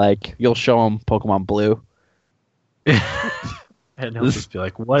game, and like you'll show him Pokemon Blue, and he'll just be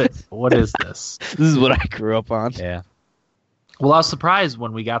like, "What is this? This is what I grew up on." Yeah. Well, I was surprised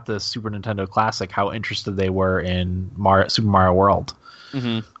when we got the Super Nintendo Classic how interested they were in Super Mario World.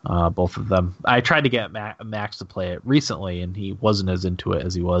 Both of them. I tried to get Max to play it recently, and he wasn't as into it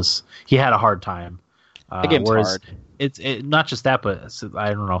as he was. He had a hard time. The game's hard. It's not just that, but I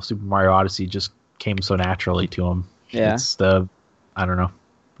don't know. Super Mario Odyssey just came so naturally to him. Yeah. I don't know.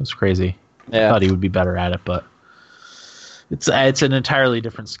 It's crazy. I Yeah. thought he would be better at it, but it's an entirely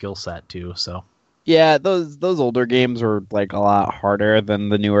different skill set too. So Yeah, those older games were like a lot harder than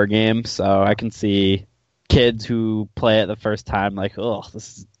the newer games, so I can see kids who play it the first time like, oh,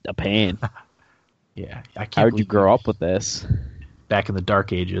 this is a pain. yeah, I can't. How would you believe grow up with this? back in the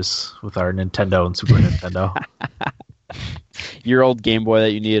dark ages with our Nintendo and Super Nintendo? Your old Game Boy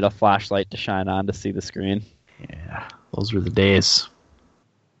that you needed a flashlight to shine on to see the screen. Yeah, those were the days.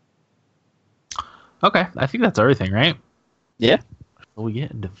 Okay, I think that's everything, right? Yeah. Will we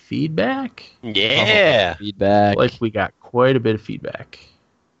get into feedback? Yeah. Feedback. Like we got quite a bit of feedback.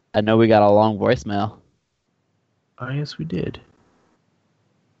 I know we got a long voicemail. Oh, yes, we did.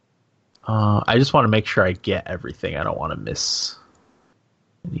 I just want to make sure I get everything. I don't want to miss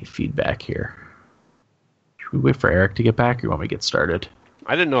any feedback here. Should we wait for Eric to get back, or you want me to get started?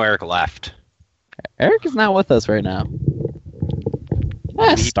 I didn't know Eric left. Eric is not with us right now.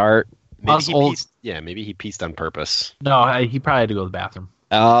 Start. Maybe he pieced on purpose. No, he probably had to go to the bathroom.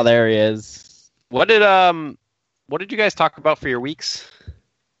 Oh, there he is. What did you guys talk about for your weeks?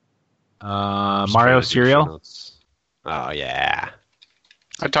 Mario Cereal. Oh yeah.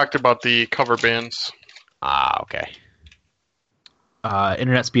 I talked about the cover bands. Ah, okay.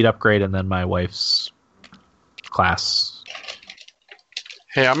 Internet speed upgrade, and then my wife's class.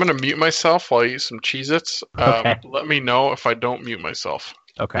 Hey, I'm going to mute myself while I eat some Cheez-Its. Okay. Let me know if I don't mute myself.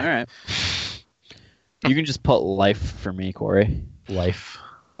 Okay. All right. You can just put life for me, Corey. Life.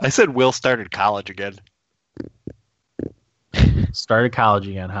 I said Will started college again. Started college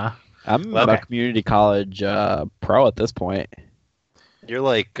again, huh? I'm Okay. a community college pro at this point. You're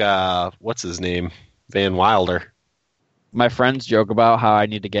like what's his name? Van Wilder. My friends joke about how I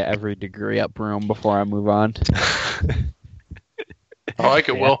need to get every degree up room before I move on. I like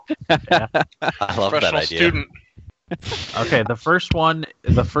it, Will. I love that Professional idea. student. Okay, the first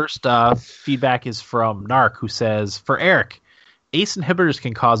feedback is from Narc, who says, for Eric, ACE inhibitors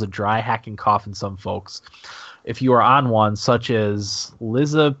can cause a dry hacking cough in some folks. If you are on one, such as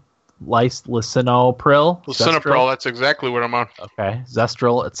lisinopril, Lisinopril, that's exactly what I'm on. okay,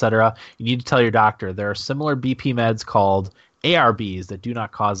 Zestril, etc., you need to tell your doctor. There are similar BP meds called ARBs that do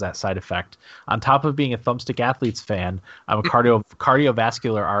not cause that side effect. On top of being a Thumbstick Athletes fan, I'm a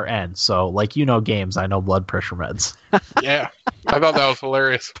cardiovascular RN, so like games, I know blood pressure meds. Yeah, I thought that was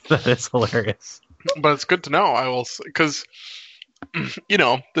hilarious. That is hilarious. But it's good to know. I will, because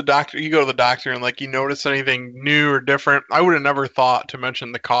the doctor. You go to the doctor and you notice anything new or different. I would have never thought to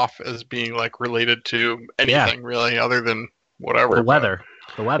mention the cough as being related to anything really, other than whatever. The weather,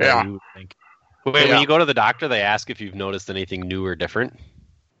 Yeah. you would think. Wait, Yeah. when you go to the doctor, they ask if you've noticed anything new or different?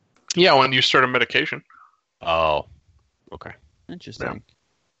 Yeah, when you start a medication. Oh, okay. Interesting.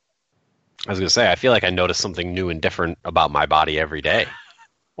 I was going to say, I feel like I notice something new and different about my body every day.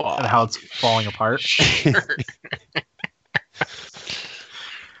 Well, And how it's falling apart. sure.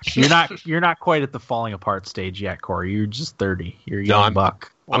 You're not quite at the falling apart stage yet, Corey. You're just 30. You're a No, young I'm-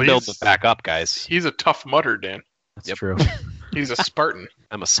 buck. Well, I'm building it back up, guys. He's a tough mutter, Dan. That's Yep. true. He's a Spartan.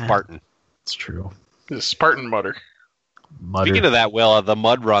 I'm a Spartan. It's true. He's a Spartan mutter. Mutter. Speaking of that, Will, the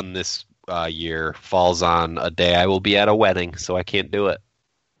mud run this year falls on a day I will be at a wedding, so I can't do it.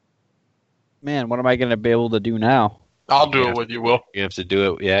 Man, what am I going to be able to do now? I'll do Yeah. it with you, Will. You have to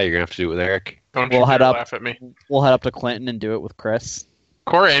do it. Yeah, you're going to have to do it with Eric. Don't We'll you head dare up. laugh at me. We'll head up to Clinton and do it with Chris.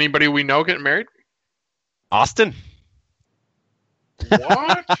 Corey, anybody we know getting married? Austin?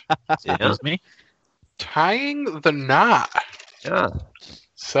 What? Yeah. That was me. Tying the knot. Yeah.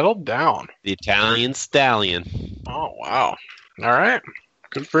 Settle down. The Italian stallion. Oh, wow. All right.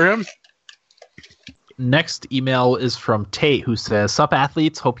 Good for him. Next email is from Tate, who says, "Sup,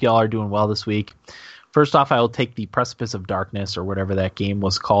 athletes. Hope y'all are doing well this week. First off, I will take the Precipice of Darkness, or whatever that game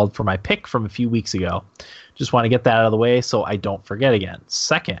was called, for my pick from a few weeks ago. Just want to get that out of the way so I don't forget again.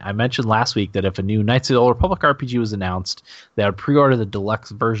 Second, I mentioned last week that if a new Knights of the Old Republic RPG was announced, that I would pre-order the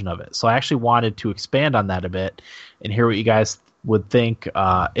deluxe version of it. So I actually wanted to expand on that a bit and hear what you guys would think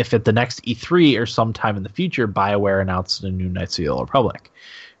if at the next E3 or sometime in the future, BioWare announced a new Knights of the Old Republic.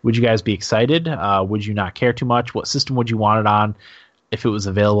 Would you guys be excited? Would you not care too much? What system would you want it on if it was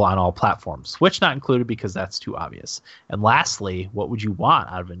available on all platforms? Switch not included because that's too obvious. And lastly, what would you want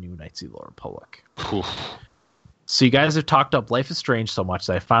out of a new Knights of the Old Republic?" So you guys have talked up Life is Strange so much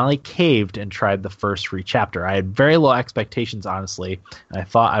that I finally caved and tried the first free chapter. I had very low expectations, honestly, and I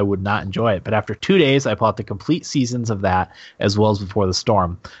thought I would not enjoy it. But after 2 days, I bought the complete seasons of that, as well as Before the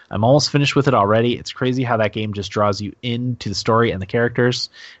Storm. I'm almost finished with it already. It's crazy how that game just draws you into the story and the characters,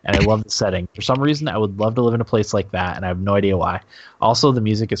 and I love the setting. For some reason, I would love to live in a place like that, and I have no idea why. Also, the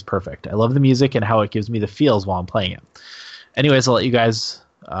music is perfect. I love the music and how it gives me the feels while I'm playing it. Anyways, I'll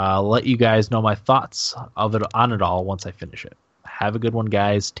let you guys know my thoughts of it on it all once I finish it. Have a good one,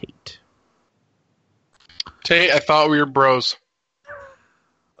 guys. Tate. Tate, I thought we were bros.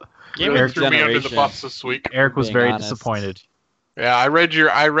 Gamer Threw me under the generation. bus this week. Eric was Being very honest. disappointed. Yeah, I read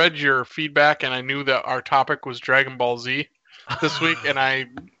your feedback, and I knew that our topic was Dragon Ball Z this week.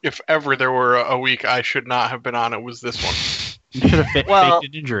 And if ever there were a week I should not have been on, it was this one. You should have faked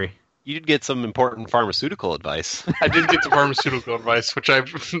an injury. You did get some important pharmaceutical advice. I did get the pharmaceutical advice, which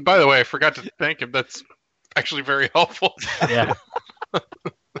by the way, I forgot to thank him. That's actually very helpful. Yeah.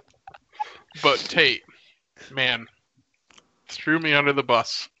 But Tate, man, threw me under the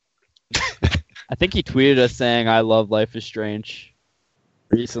bus. I think he tweeted us saying, "I love Life is Strange."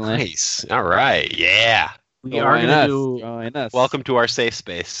 Recently. Nice. All right. Yeah. We are Join us. Welcome to our safe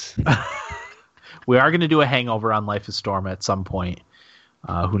space. We are going to do a hangover on Life is Storm at some point.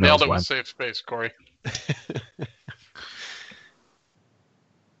 Who knows Nailed it when? with safe space, Corey.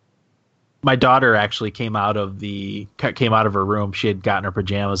 My daughter actually came out of her room. She had gotten her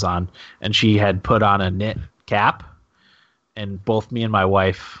pajamas on, and she had put on a knit cap. And both me and my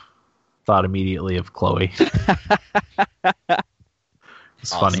wife thought immediately of Chloe.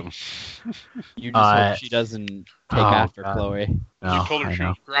 It's funny. You just hope she doesn't take after God. Chloe. No, You told her I she know.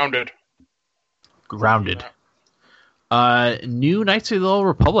 was grounded. Grounded. New Knights of the Old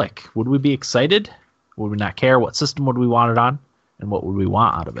Republic. Would we be excited? Would we not care? What system would we want it on? And what would we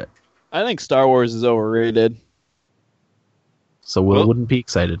want out of it? I think Star Wars is overrated. So Will Well- wouldn't be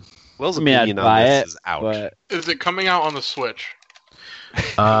excited. Will's I mean, I'd opinion on buy this it, is out. but Is it coming out on the Switch?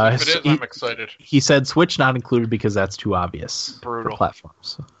 If it is, I'm excited. he said Switch not included because that's too obvious Brutal. for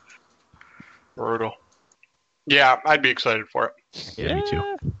platforms. Brutal. Yeah, I'd be excited for it. Yeah, me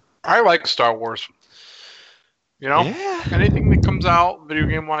too. I like Star Wars. You know, Yeah. anything that comes out video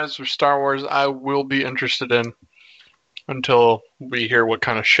game wise for Star Wars, I will be interested in until we hear what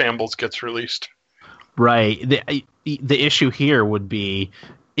kind of shambles gets released. Right. The issue here would be,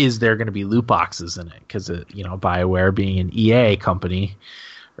 is there going to be loot boxes in it? Because BioWare being an EA company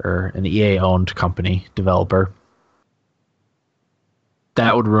or an EA owned company developer,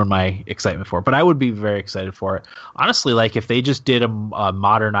 that would ruin my excitement for it. But I would be very excited for it. Honestly, like if they just did a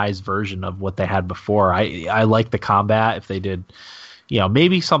modernized version of what they had before, I like the combat. If they did,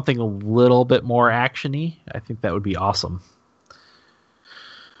 maybe something a little bit more actiony, I think that would be awesome.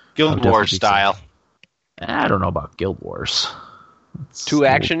 Guild definitely Wars be style. I don't know about Guild Wars. It's Too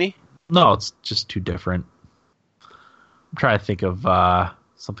actiony? No, it's just too different. I'm trying to think of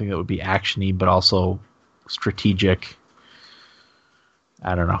something that would be actiony but also strategic.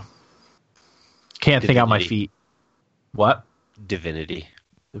 I don't know. Can't think on my Divinity. feet. What? Divinity.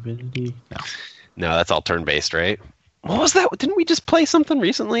 Divinity? No. No, that's all turn-based, right? What was that? Didn't we just play something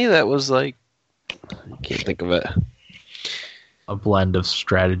recently that was like... I can't think of it. A blend of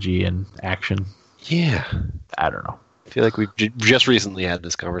strategy and action. Yeah. I don't know. I feel like we just recently had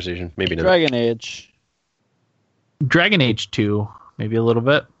this conversation. Maybe not. Dragon Age. Dragon Age 2, maybe a little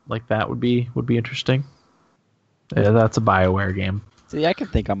bit. Like that would be interesting. Yeah, that's a BioWare game. See, I can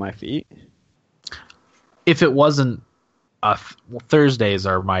think on my feet. If it wasn't Thursdays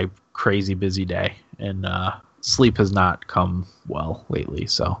are my crazy busy day, and sleep has not come well lately,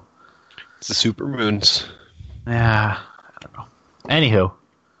 so It's the super moons. yeah, I don't know. Anywho,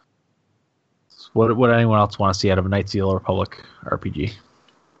 what anyone else want to see out of a Knights of the Old Republic RPG?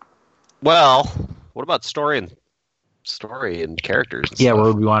 Well, what about story and characters? And Yeah, stuff? where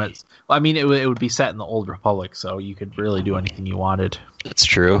would we want it? Well, I mean, it would be set in the Old Republic, so you could really do anything you wanted. That's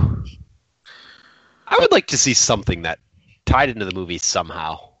true. I would like to see something that tied into the movie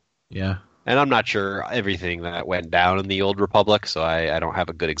somehow. Yeah. And I'm not sure everything that went down in the Old Republic, so I don't have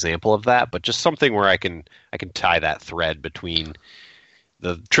a good example of that. But just something where I can tie that thread between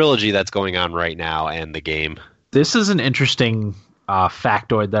the trilogy that's going on right now and the game. This is an interesting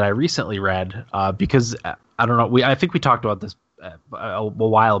factoid that I recently read because I don't know. I think we talked about this a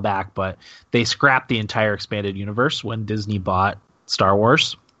while back, but they scrapped the entire expanded universe when Disney bought Star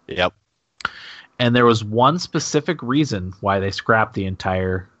Wars. Yep. And there was one specific reason why they scrapped the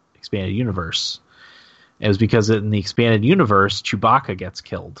entire expanded universe. It was because in the expanded universe, Chewbacca gets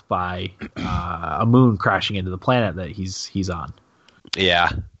killed by a moon crashing into the planet that he's on. Yeah.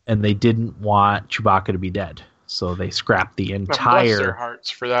 And they didn't want Chewbacca to be dead. So they scrapped the God bless their entire. hearts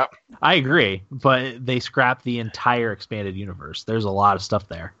for that. I agree, but they scrapped the entire expanded universe. There's a lot of stuff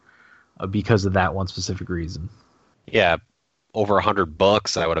there because of that one specific reason. Yeah, over 100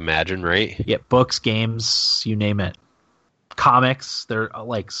 books, I would imagine, right? Yeah, books, games, you name it. Comics, they're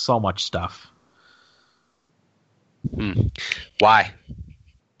like so much stuff. Why?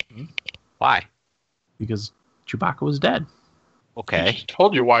 Why? Because Chewbacca was dead. Okay.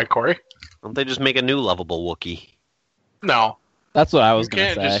 Told you why, Corey. Don't they just make a new lovable Wookiee? No, That's what I was you going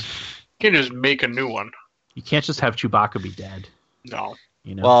to can't say. can't just make a new one. You can't just have Chewbacca be dead. No.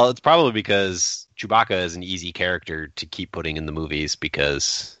 You know? Well, it's probably because Chewbacca is an easy character to keep putting in the movies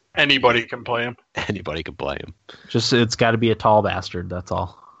because Anybody can play him. anybody can play him. Just it's got to be a tall bastard. That's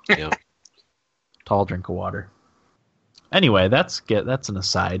all. Yeah. Tall drink of water. Anyway, that's an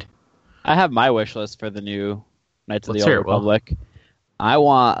aside. I have my wish list for the new Knights of Let's the hear Old it, Will. Republic. I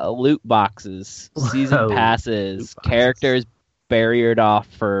want loot boxes, season Whoa, passes, loot boxes. characters barriered off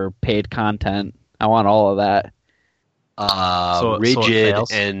for paid content. I want all of that. So it Rigid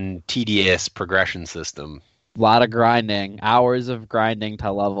fails? and tedious progression system. A lot of grinding, hours of grinding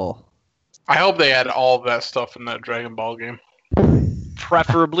to level. I hope they add all of that stuff in that Dragon Ball game.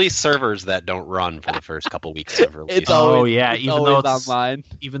 Preferably servers that don't run for the first couple weeks of release. It's Oh, always, yeah, it's even though always it's- online.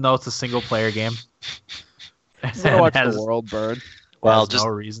 Even though it's a single player game. I want to watch Has- the world burn. Well, has just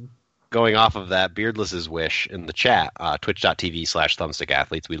no reason. going off of that, Beardless's wish in the chat,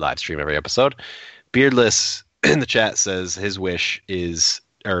 twitch.tv/thumbstickathletes. We live stream every episode. Beardless in the chat says his wish is,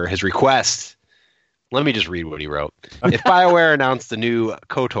 or his request. Let me just read what he wrote. If BioWare announced a new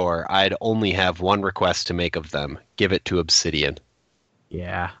KOTOR, I'd only have one request to make of them. Give it to Obsidian.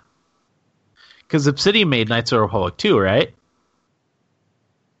 Yeah. Because Obsidian made Knights of the Republic 2, right?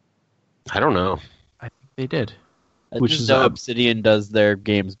 I don't know. I think they did. I Which just is know Obsidian does their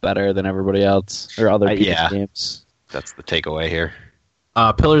games better than everybody else or other people's yeah. games. That's the takeaway here.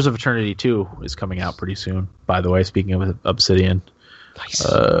 Pillars of Eternity 2 is coming out pretty soon, by the way, speaking of Obsidian. Nice.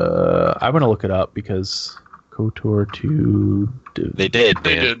 I'm going to look it up because KOTOR 2... They did.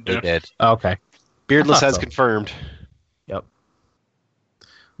 They Dan. did, They yeah. did. Okay. Beardless I thought has so. confirmed. Yep.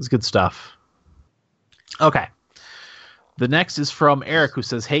 It's good stuff. Okay. The next is from Eric, who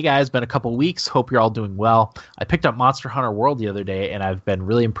says, "Hey guys, been a couple weeks. Hope you're all doing well. I picked up Monster Hunter World the other day, and I've been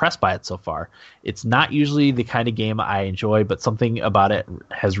really impressed by it so far. It's not usually the kind of game I enjoy, but something about it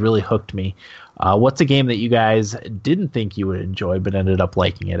has really hooked me. What's a game that you guys didn't think you would enjoy, but ended up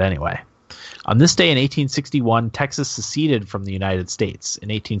liking it anyway?" On this day in 1861, Texas seceded from the United States. In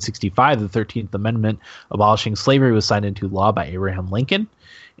 1865, the 13th Amendment abolishing slavery was signed into law by Abraham Lincoln.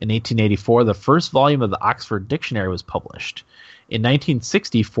 In 1884, the first volume of the Oxford Dictionary was published. In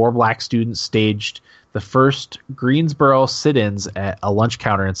 1960, 4 black students staged the first Greensboro sit-ins at a lunch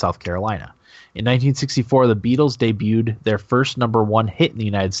counter in South Carolina. In 1964, the Beatles debuted their first #1 hit in the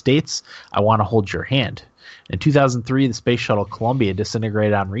United States, "I Want to Hold Your Hand." In 2003, the space shuttle Columbia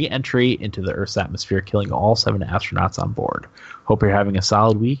disintegrated on re-entry into the Earth's atmosphere, killing all 7 astronauts on board. Hope you're having a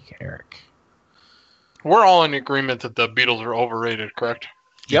solid week, Eric. We're all in agreement that the Beatles are overrated, correct?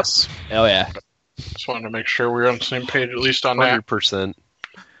 Yes. Oh yeah. Just wanted to make sure we were on the same page, at least on that. 100%.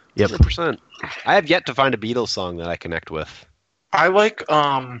 Yep. 100%. I have yet to find a Beatles song that I connect with. I like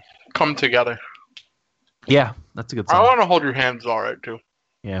Come Together. Yeah, that's a good I song. Want to Hold Your Hands all right, too.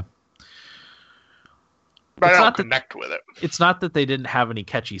 Yeah. But It's I don't not that- connect with it. It's not that they didn't have any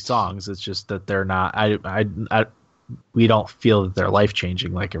catchy songs. It's just that they're not. We don't feel that they're life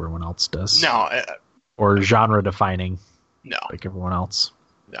changing like everyone else does. No, Or genre defining no. like everyone else.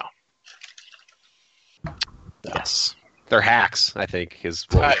 No. Yes. They're hacks, I think, is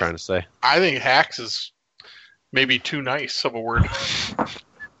what we're trying to say. I think hacks is maybe too nice of a word.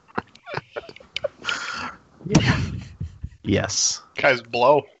 Yes. Guys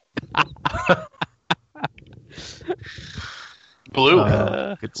blow. Blue.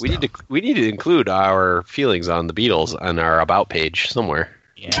 Good We need stuff. to include our feelings on the Beatles on our about page somewhere.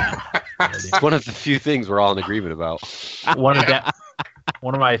 Yeah. It's one of the few things we're all in agreement about. one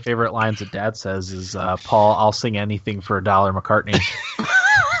of my favorite lines that Dad says is, "Paul, I'll sing anything for $1, McCartney."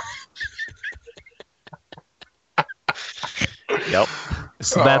 Yep.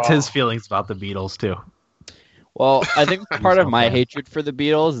 So that's his feelings about the Beatles too. Well, I think part of my fan. hatred for the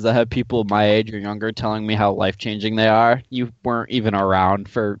Beatles is I have people my age or younger telling me how life-changing they are. You weren't even around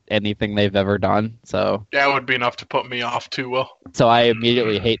for anything they've ever done, so That would be enough to put me off too, Will. I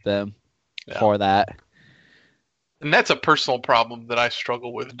immediately hate them Yeah. for that. And that's a personal problem that I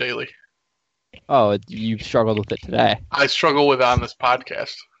struggle with daily. Oh, you struggled with it today. I struggle with it on this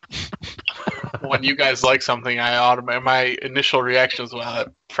podcast. When you guys like something, my initial reaction is, "Well, that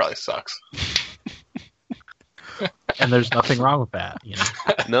probably sucks." and there's nothing wrong with that.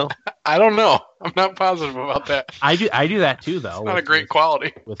 No, I don't know. I'm not positive about that. I do that too, though. It's not a great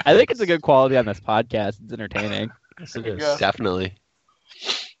quality. I think it's a good quality on this podcast. It's entertaining. Yes, it There you is. go. definitely.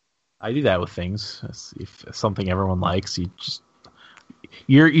 I do that with things. If it's something everyone likes,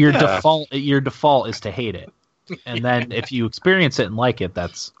 your default is to hate it, and then if you experience it and like it,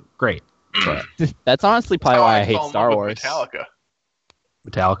 that's great. But That's honestly probably why I hate fell in Star love Wars. with Metallica.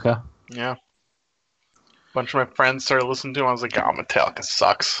 Metallica, Yeah. A bunch of my friends started listening to him. I was like, oh, Metallica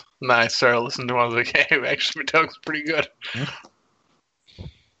sucks. And then I started listening to him. I was like, hey, actually, Metallica's pretty good.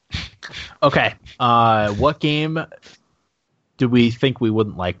 okay. What game did we think we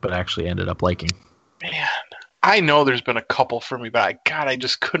wouldn't like, but actually ended up liking? Man, I know there's been a couple for me, but I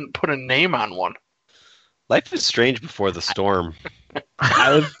just couldn't put a name on one. Life is Strange Before the Storm.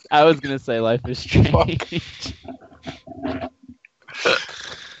 I was gonna say Life is Strange.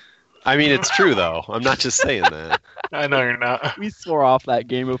 I mean, it's true though. I'm not just saying that. I know you're not. We swore off that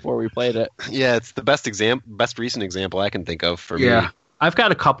game before we played it. Yeah, it's the best recent example I can think of for me. I've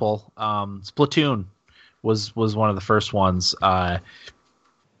got a couple. Splatoon was one of the first ones. I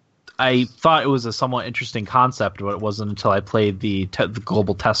thought it was a somewhat interesting concept, but it wasn't until I played the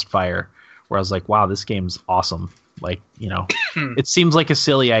global test fire where I was like, wow, this game's awesome. Like, it seems like a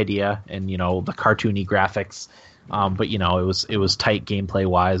silly idea and, the cartoony graphics. But, it was tight gameplay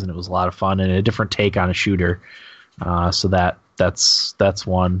wise and it was a lot of fun and a different take on a shooter. So that's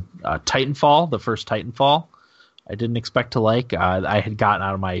one. Titanfall, the first Titanfall, I didn't expect to like. I had gotten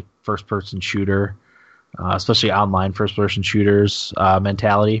out of my first person shooter, especially online first person shooters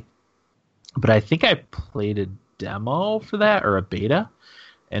mentality. But I think I played a demo for that or a beta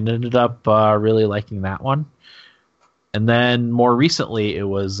and ended up really liking that one. And then more recently, it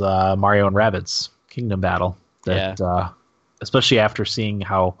was Mario and Rabbids Kingdom Battle. Especially after seeing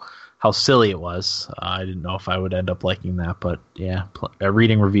how silly it was, I didn't know if I would end up liking that. But yeah,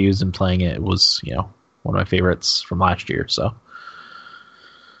 reading reviews and playing it was one of my favorites from last year. So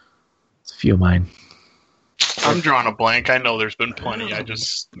it's a few of mine. I'm drawing a blank. I know there's been plenty.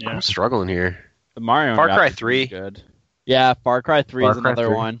 I'm struggling here. The Mario Far and Cry Rabbids 3. is good. Yeah, Far Cry 3 is another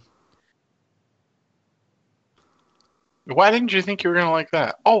 3. one. Why didn't you think you were going to like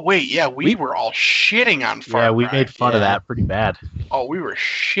that? Oh, wait, yeah, we were all shitting on Far Cry. Yeah, we made fun of that pretty bad. Oh, we were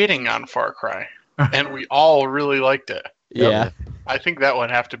shitting on Far Cry. And we all really liked it. Yeah. I think that would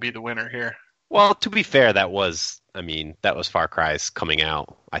have to be the winner here. Well, to be fair, that was Far Cry's coming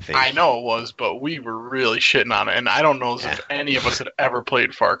out, I think. I know it was, but we were really shitting on it. And I don't know if any of us had ever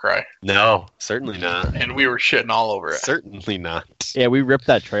played Far Cry. No, certainly not. And we were shitting all over it. Certainly not. Yeah, we ripped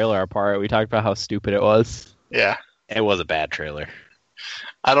that trailer apart. We talked about how stupid it was. Yeah. It was a bad trailer.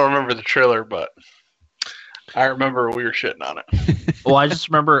 I don't remember the trailer, but I remember we were shitting on it. Well,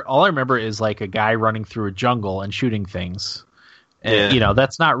 all I remember is like a guy running through a jungle and shooting things. And,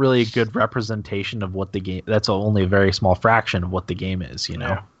 that's not really a good representation of what the game, that's only a very small fraction of what the game is,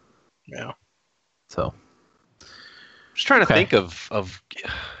 Yeah. So. Just trying to think of I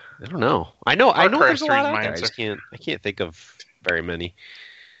don't know. I know there's a lot out there. I can't think of very many.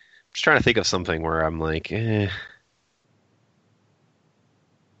 Just trying to think of something where I'm like,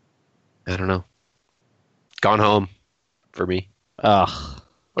 I don't know. Gone Home for me. Ugh.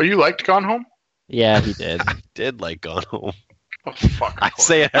 Oh, you liked Gone Home? Yeah, he did. I did like Gone Home. Oh, fuck. I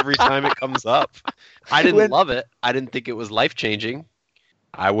say it every time it comes up. I didn't love it. I didn't think it was life-changing.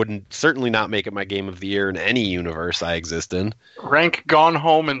 I wouldn't certainly not make it my game of the year in any universe I exist in. Rank Gone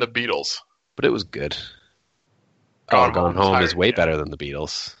Home and the Beatles. But it was good. Gone Gone Home Home is is way higher, better than the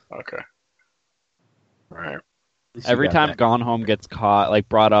Beatles. Okay. All right. Every time Gone Home gets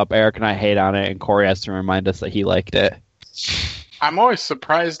brought up, Eric and I hate on it, and Corey has to remind us that he liked it. I'm always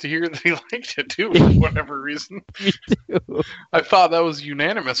surprised to hear that he liked it too, for whatever reason. Me too. I thought that was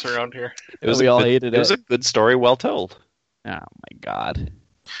unanimous around here. We all hated it. It was a good story, well told. Oh my god.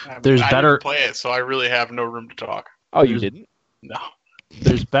 I better- didn't play it, so I really have no room to talk. Oh, you didn't? No.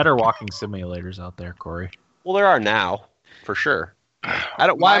 There's better walking simulators out there, Corey. Well, there are now, for sure. I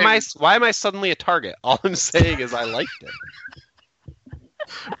don't. Why am I suddenly a target? All I'm saying is I liked it.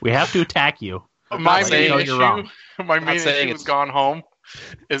 We have to attack you. My saying main you're wrong. issue, my main saying issue with Gone Home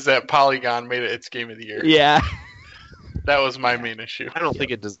is that Polygon made it its game of the year. Yeah. That was my main issue. I don't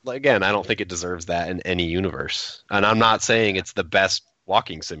think it does. Again, I don't think it deserves that in any universe. And I'm not saying it's the best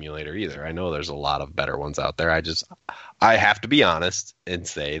walking simulator either. I know there's a lot of better ones out there. I have to be honest and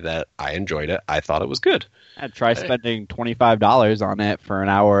say that I enjoyed it. I thought it was good. I'd try spending $25 on it for an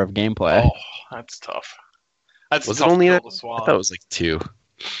hour of gameplay. Oh, that's tough. That's Was it tough only pill that? to I swallow. thought it was like 2.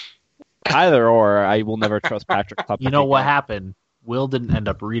 Either or, I will never trust Patrick Klepek You know what again. happened? Will didn't end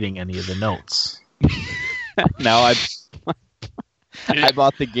up reading any of the notes. No, I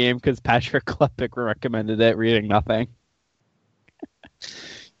bought the game because Patrick Klepek recommended it, reading nothing.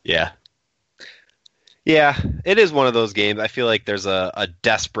 Yeah. Yeah, it is one of those games. I feel like there's a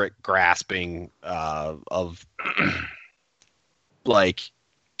desperate grasping of like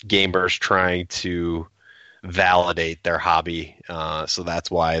gamers trying to validate their hobby. So that's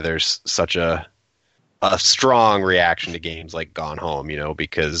why there's such a strong reaction to games like Gone Home,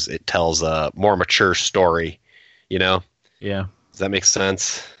 because it tells a more mature story, Yeah. Does that make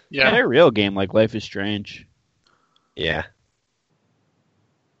sense? Yeah. And a real game like Life is Strange. Yeah.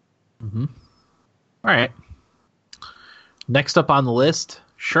 Mm-hmm. All right. Next up on the list,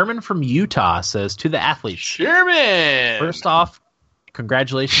 Sherman from Utah says, to the athletes. Sherman! First off,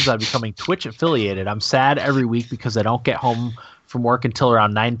 congratulations on becoming Twitch affiliated. I'm sad every week because I don't get home from work until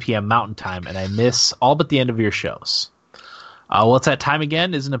around 9 p.m. Mountain Time, and I miss all but the end of your shows. Well, it's that time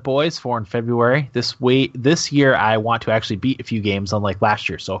again, isn't it, boys? 4 in February. This year, I want to actually beat a few games, unlike last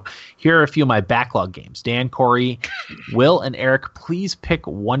year. So here are a few of my backlog games. Dan, Corey, Will, and Eric, please pick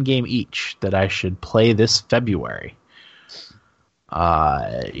one game each that I should play this February.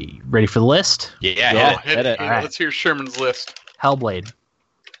 Ready for the list? Yeah. Hit it. Right. Let's hear Sherman's list. Hellblade,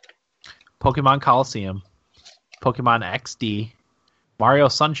 Pokemon Coliseum, Pokemon XD, Mario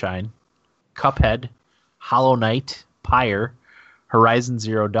Sunshine, Cuphead, Hollow Knight, Pyre, Horizon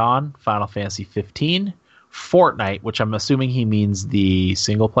Zero Dawn, Final Fantasy 15, Fortnite, which I'm assuming he means the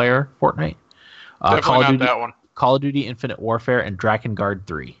single-player Fortnite. Definitely not that one. Call of Duty Infinite Warfare, and Drakengard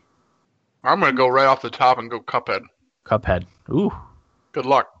 3. I'm going to go right off the top and go Cuphead. Cuphead. Ooh. Good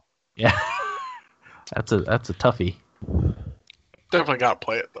luck. Yeah. That's a toughie. Definitely got to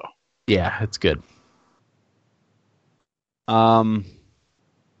play it, though. Yeah, it's good.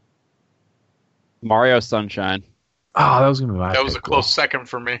 Mario Sunshine. Oh, that was gonna be my pick. That was a close second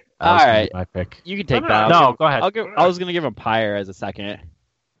for me. All right, my pick. You can take No, that. No, go ahead. I was gonna give him Pyre as a second.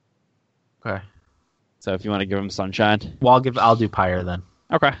 Okay. So if you want to give him Sunshine, Well, I'll do Pyre then.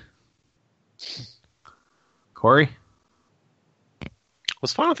 okay. Corey?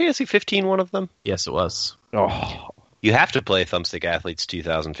 Was Final Fantasy 15 one of them? Yes, it was. Oh, You have to play Thumbstick Athletes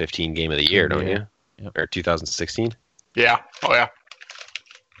 2015 Game of the Year, don't you? Yep. Or 2016? Yeah. Oh, yeah.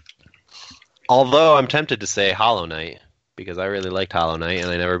 Although I'm tempted to say Hollow Knight, because I really liked Hollow Knight and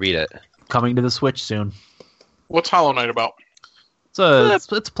I never beat it. Coming to the Switch soon. What's Hollow Knight about? It's a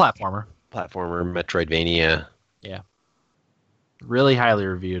platformer. Platformer, Metroidvania. Yeah. Really highly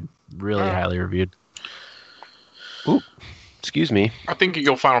reviewed. Really highly reviewed. Ooh, excuse me. I think you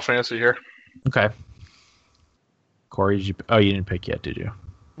go Final Fantasy here. Okay. Corey, you didn't pick yet, did you?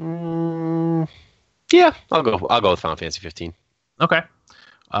 Yeah, I'll go with Final Fantasy 15. Okay.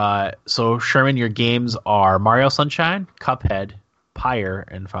 So Sherman, your games are Mario Sunshine, Cuphead, Pyre,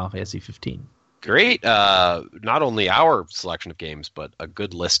 and Final Fantasy 15. Great. Not only our selection of games, but a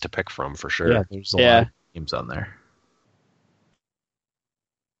good list to pick from for sure. Yeah, there's a lot of games on there.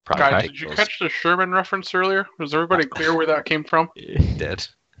 Guys, did you catch the Sherman reference earlier? Was everybody clear where that came from? It did.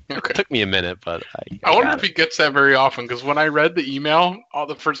 Okay. It took me a minute, but I wonder if he gets that very often, because when I read the email,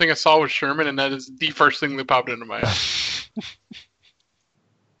 the first thing I saw was Sherman, and that is the first thing that popped into my head.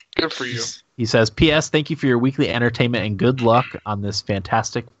 Good for you. He says, P.S. Thank you for your weekly entertainment and good luck on this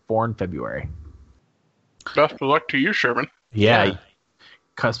fantastic 4 in February. Best of luck to you, Sherman. Yeah.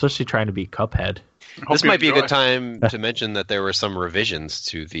 Especially trying to beat Cuphead. This might be a good time to mention that there were some revisions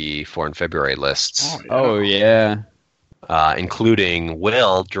to the 4 in February lists. Oh yeah. Including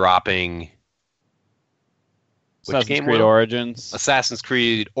Will dropping Assassin's Creed Origins. Assassin's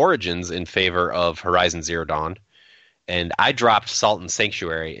Creed Origins in favor of Horizon Zero Dawn. And I dropped Salt and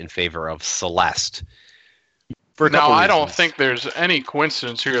Sanctuary in favor of Celeste. Now, I don't think there's any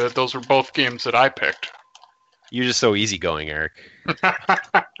coincidence here that those were both games that I picked. You're just so easygoing, Eric.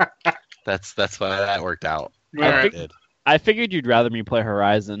 That's why that worked out. I figured you'd rather me play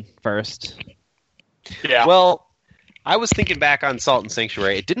Horizon first. Yeah. Well, I was thinking back on Salt and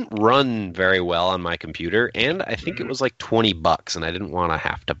Sanctuary. It didn't run very well on my computer, and I think it was like $20, and I didn't want to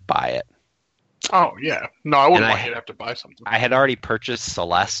have to buy it. Oh, yeah. No, I wouldn't want you to have to buy something. I had already purchased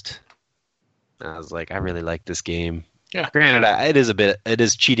Celeste. I was like, I really like this game. Yeah. Granted, it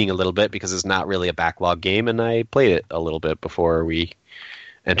is cheating a little bit because it's not really a backlog game, and I played it a little bit before we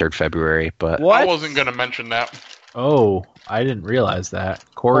entered February. But I wasn't going to mention that. Oh, I didn't realize that.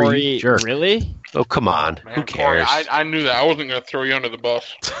 Corey jerk. Really? Oh, come on. Man, who cares? Corey, I knew that. I wasn't going to throw you under the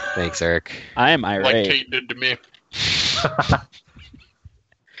bus. Thanks, Eric. I am irate. Like Kate did to me.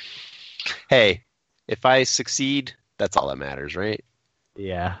 Hey, if I succeed, that's all that matters, right?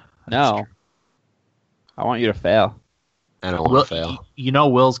 Yeah. No. I want you to fail. I don't want to fail. You know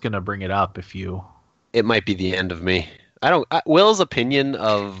Will's going to bring it up if you it might be the end of me. Will's opinion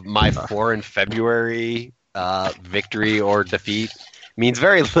of my 4 in February victory or defeat means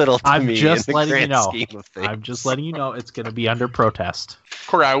very little to I'm me just in the letting you grand know. scheme of things. I'm just letting you know it's going to be under protest.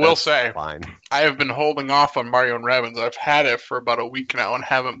 Corey, I will That's say, fine. I have been holding off on Mario and Rabbids. I've had it for about a week now and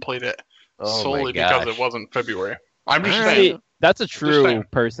haven't played it Oh solely my because gosh. it wasn't February. I'm just All saying. right. That's a saying. true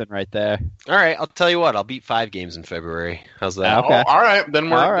person right there. All right, I'll tell you what. I'll beat 5 games in February. How's that? Okay. Oh, all right,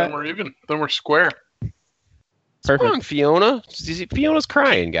 then All right. we're even. Then we're square. Come Perfect. on, Fiona. Fiona's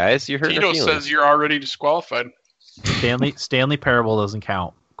crying, guys. You heard her Tito feelings. says you're already disqualified. Stanley Parable doesn't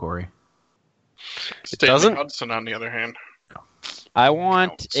count, Corey. Stanley doesn't? Hudson, on the other hand. I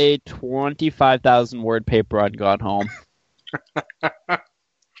want a 25,000 word paper on Gone Home.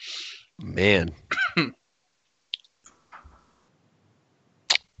 Man. I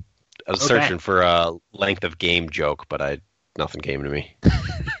was Okay. searching for a length of game joke, but nothing came to me.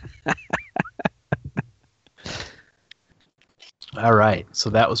 All right, so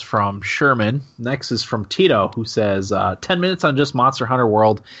that was from Sherman. Next is from Tito, who says 10 minutes on just Monster Hunter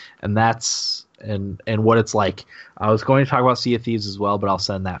World, and that's and what it's like. I was going to talk about Sea of Thieves as well, but I'll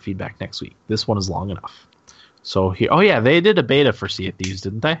send that feedback next week. This one is long enough. So here, oh yeah, they did a beta for Sea of Thieves,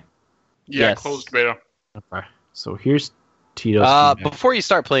 didn't they? Yeah, Yes. closed beta. Okay. So here's Tito's feedback. Before you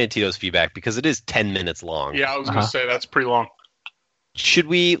start playing Tito's feedback, because it is 10 minutes long, Yeah, I was gonna say that's pretty long. should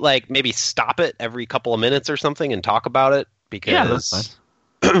we maybe stop it every couple of minutes or something and talk about it? Because Yeah, that's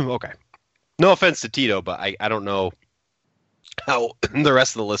fine. okay. No offense to Tito, but I don't know how the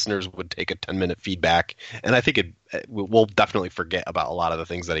rest of the listeners would take a 10-minute feedback, and I think we'll definitely forget about a lot of the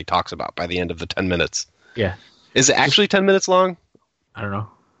things that he talks about by the end of the 10 minutes. Yeah, Is it actually 10 minutes long? I don't know.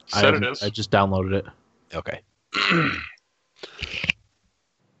 Said it is. I just downloaded it. Okay.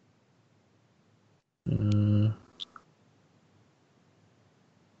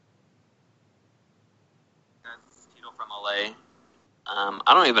 That's Tito from LA.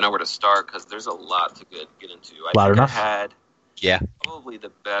 I don't even know where to start because there's a lot to get into. I Loud think enough? I had Yeah. probably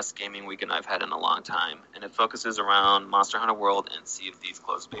the best gaming weekend I've had in a long time, and it focuses around Monster Hunter World and Sea of Thieves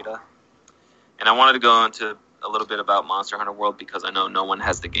closed beta. And I wanted to go into a little bit about Monster Hunter World because I know no one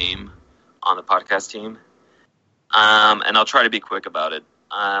has the game on the podcast team, and I'll try to be quick about it.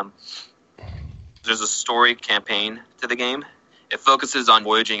 There's a story campaign to the game. It focuses on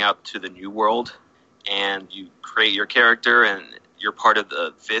voyaging out to the new world, and you create your character, and you're part of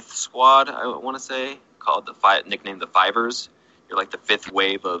the 5th squad, I want to say, called nicknamed the Fivers. You're like the 5th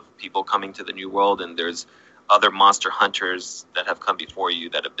wave of people coming to the new world, and there's other monster hunters that have come before you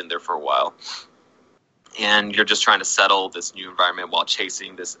that have been there for a while. And you're just trying to settle this new environment while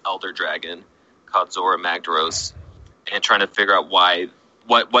chasing this elder dragon called Zora Magdaros, and trying to figure out what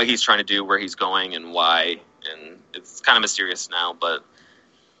he's trying to do, where he's going, and why. And it's kind of mysterious now, but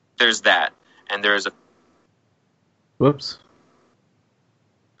there's that. And there's a Whoops.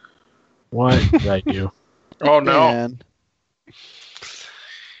 What did I do? Oh no! Man.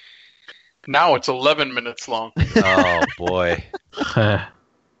 Now it's 11 minutes long. Oh, boy.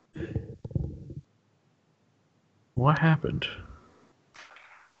 What happened?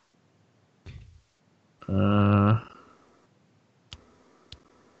 I'm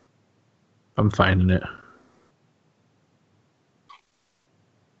finding it.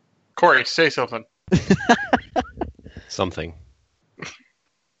 Corey, say something. Something.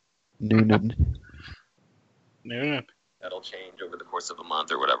 Noonan. No. that'll change over the course of a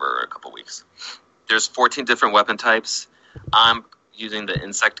month or whatever, or a couple weeks. There's 14 different weapon types. I'm using the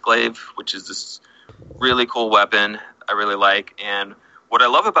Insect Glaive, which is this really cool weapon I really like. And what I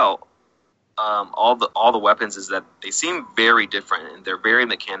love about all the weapons is that they seem very different, and they're very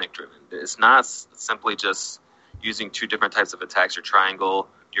mechanic driven. It's not simply just using 2 different types of attacks: your triangle,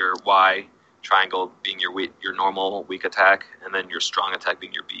 your Y, triangle being your normal weak attack, and then your strong attack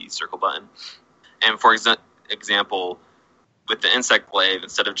being your B circle button. And for example, with the Insect Glaive,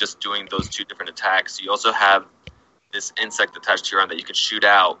 instead of just doing those 2 different attacks, you also have this insect attached to your arm that you can shoot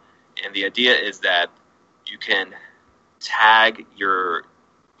out. And the idea is that you can tag your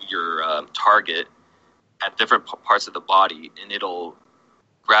target at different parts of the body, and it'll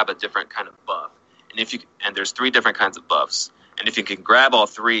grab a different kind of buff. And there's 3 different kinds of buffs. And if you can grab all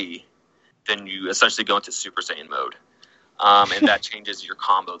 3, then you essentially go into Super Saiyan mode, and that changes your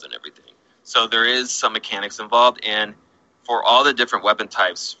combos and everything. So there is some mechanics involved, and for all the different weapon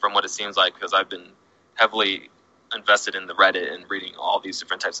types, from what it seems like, because I've been heavily invested in the Reddit and reading all these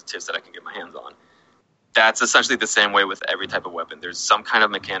different types of tips that I can get my hands on, that's essentially the same way with every type of weapon. There's some kind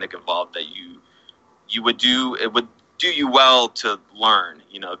of mechanic involved that you would do. It would do you well to learn,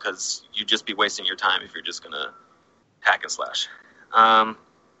 because you'd just be wasting your time if you're just gonna hack and slash.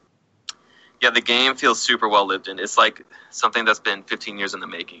 Yeah, the game feels super well lived in. It's like something that's been 15 years in the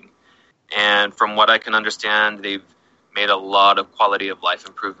making. And from what I can understand, they've made a lot of quality of life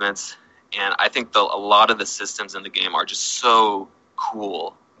improvements. And I think a lot of the systems in the game are just so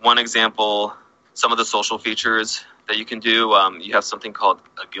cool. One example, some of the social features that you can do, you have something called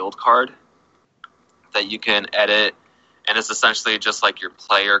a guild card that you can edit. And it's essentially just like your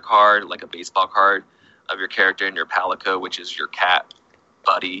player card, like a baseball card of your character and your Palico, which is your cat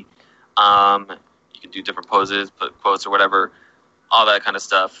buddy. You can do different poses, put quotes or whatever, all that kind of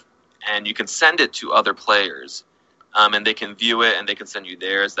stuff. And you can send it to other players, and they can view it and they can send you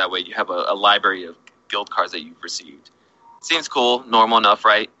theirs. That way you have a library of guild cards that you've received. Seems cool, normal enough,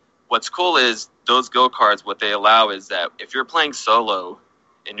 right? What's cool is those guild cards, what they allow is that if you're playing solo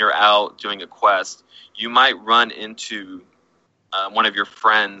and you're out doing a quest, you might run into one of your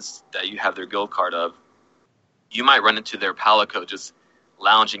friends that you have their guild card of. You might run into their Palico just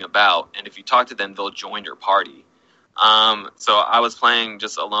lounging about, and if you talk to them, they'll join your party. So I was playing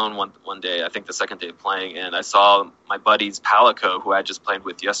just alone one day, I think the second day of playing, and I saw my buddy's Palico, who I just played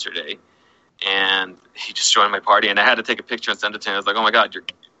with yesterday, and he just joined my party, and I had to take a picture and send it to him. I was like, oh my god,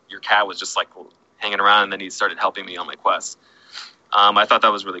 your cat was just like hanging around, and then he started helping me on my quest. I thought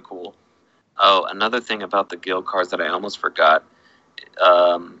that was really cool. Oh, another thing about the guild cards that I almost forgot,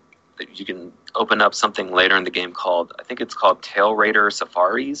 that you can open up something later in the game called, I think it's called Tail Raider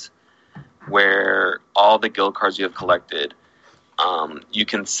Safaris, where all the guild cards you have collected, you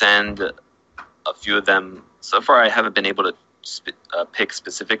can send a few of them. So far I haven't been able to pick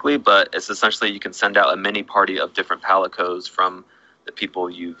specifically, but it's essentially you can send out a mini party of different Palicos from the people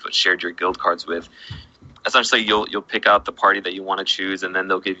you've shared your guild cards with. Essentially you'll pick out the party that you want to choose, and then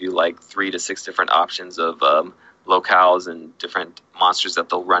they'll give you like 3 to 6 different options of locales and different monsters that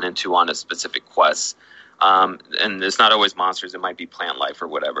they'll run into on a specific quest. And it's not always monsters, it might be plant life or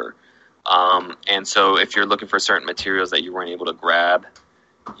whatever. And so if you're looking for certain materials that you weren't able to grab,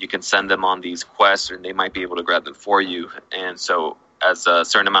 you can send them on these quests, and they might be able to grab them for you. And so as a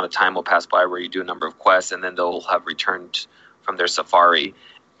certain amount of time will pass by where you do a number of quests, and then they'll have returned from their safari.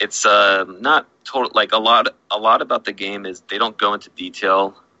 It's not total, like a lot about the game is they don't go into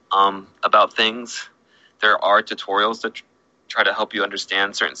detail about things. There are tutorials that try to help you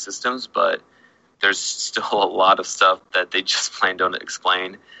understand certain systems, but there's still a lot of stuff that they just plain don't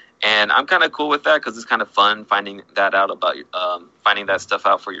explain. And I'm kind of cool with that because it's kind of fun finding that out about finding that stuff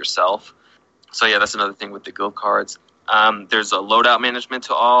out for yourself. So yeah, that's another thing with the guild cards. There's a loadout management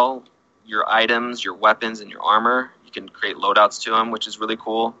to all your items, your weapons, and your armor. You can create loadouts to them, which is really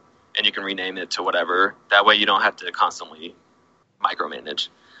cool, and you can rename it to whatever. That way, you don't have to constantly micromanage.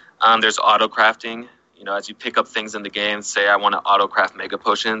 There's auto crafting. You know, as you pick up things in the game, say I want to auto craft mega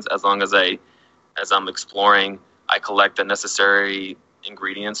potions. As long as I'm exploring, I collect the necessary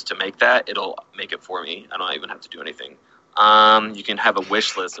ingredients to make that, it'll make it for me. I don't even have to do anything. You can have a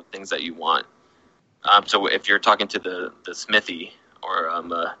wish list of things that you want. So if you're talking to the smithy or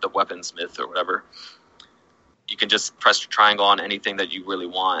the weaponsmith or whatever, you can just press triangle on anything that you really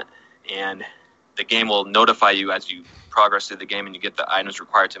want, and the game will notify you as you progress through the game and you get the items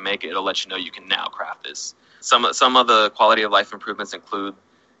required to make it. It'll let you know you can now craft this. Some of the quality of life improvements include,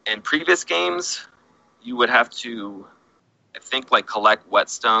 in previous games, you would have to, I think, like collect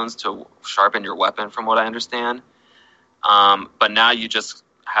whetstones to sharpen your weapon, from what I understand. But now you just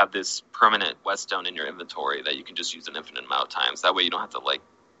have this permanent whetstone in your inventory that you can just use an infinite amount of times. That way you don't have to like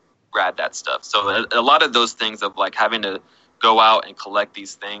grab that stuff. So a lot of those things of like having to go out and collect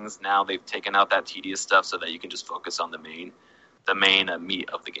these things, now they've taken out that tedious stuff so that you can just focus on the main meat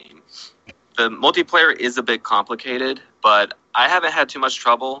of the game. The multiplayer is a bit complicated, but I haven't had too much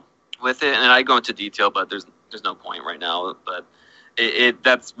trouble with it, and I go into detail, but there's no point right now. But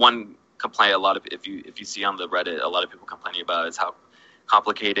that's one complaint. A lot of if you see on the Reddit, a lot of people complaining about is how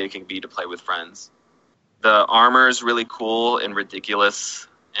complicated it can be to play with friends. The armor is really cool and ridiculous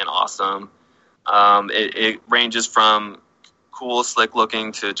and awesome. It ranges from cool, slick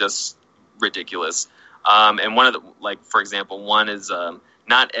looking to just ridiculous. And one of the, like, for example, one is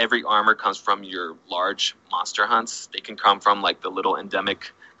not every armor comes from your large monster hunts. They can come from like the little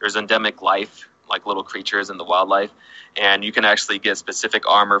there's endemic life, like little creatures in the wildlife, and you can actually get specific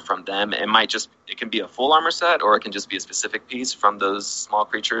armor from them. It can be a full armor set, or it can just be a specific piece from those small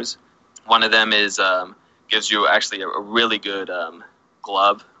creatures. One of them is gives you actually a really good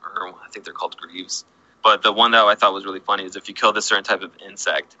glove, or I think they're called greaves. But the one that I thought was really funny is if you kill this certain type of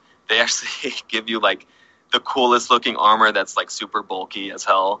insect, they actually give you like the coolest looking armor that's like super bulky as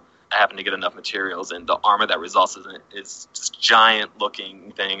hell. I happen to get enough materials, and the armor that results in it is just giant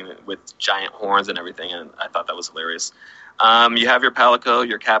looking thing with giant horns and everything, and I thought that was hilarious. You have your Palico,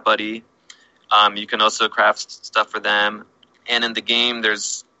 your cat buddy. You can also craft stuff for them. And in the game,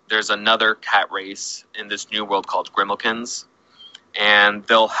 there's another cat race in this new world called Grimalkins, and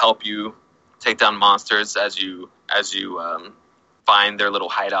they'll help you take down monsters as you find their little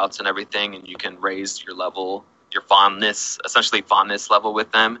hideouts and everything, and you can raise your level, your fondness level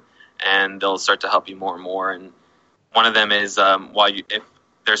with them, and they'll start to help you more and more. And one of them is if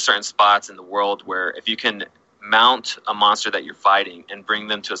there's certain spots in the world where if you can mount a monster that you're fighting and bring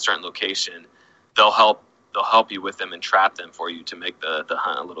them to a certain location, they'll help you with them and trap them for you to make the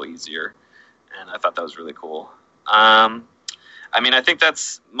hunt a little easier. And I thought that was really cool. I think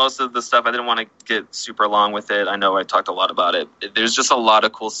that's most of the stuff. I didn't want to get super long with it. I know I talked a lot about it. There's just a lot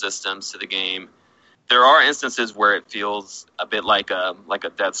of cool systems to the game. There are instances where it feels a bit like a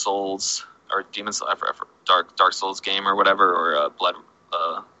Dead Souls or Demon Souls, Dark Souls game or whatever, or a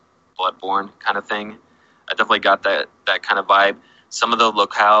Bloodborne kind of thing. I definitely got that kind of vibe. Some of the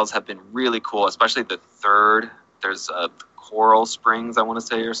locales have been really cool, especially the third. There's Coral Springs, I want to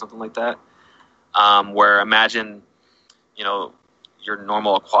say, or something like that, where imagine, your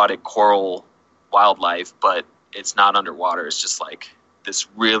normal aquatic coral wildlife, but it's not underwater. It's just like this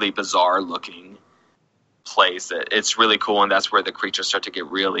really bizarre looking place. It's really cool, and that's where the creatures start to get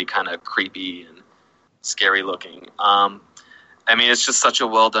really kind of creepy and scary looking. It's just such a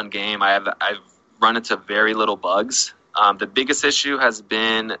well done game. I've run into very little bugs. The biggest issue has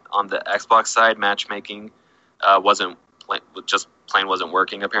been on the Xbox side. Matchmaking wasn't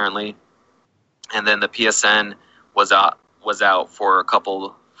working apparently, and then the PSN was out for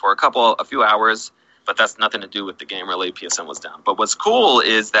a few hours, but that's nothing to do with the game really. PSN was down. But what's cool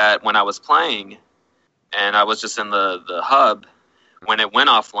is that when I was playing and I was just in the hub, when it went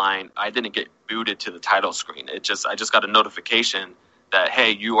offline, I didn't get booted to the title screen. I just got a notification that,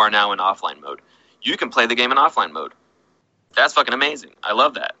 hey, you are now in offline mode. You can play the game in offline mode. That's fucking amazing. I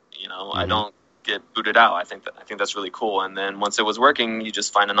love that. Mm-hmm. I don't get booted out. I think that's really cool. And then once it was working, you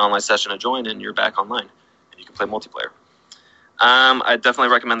just find an online session to join and you're back online and you can play multiplayer. I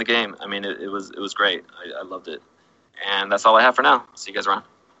definitely recommend the game. It was great. I loved it. And that's all I have for now. See you guys around.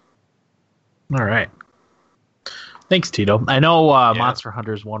 All right. Thanks, Tito. I know Monster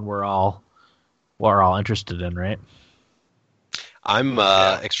Hunter's one we're all interested in, right? I'm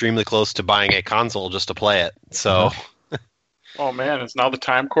extremely close to buying a console just to play it. So, oh man, is now the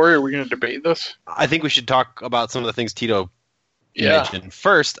time, Corey? Are we going to debate this? I think we should talk about some of the things Tito mentioned.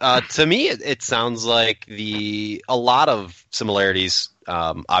 First, to me, it sounds like a lot of similarities.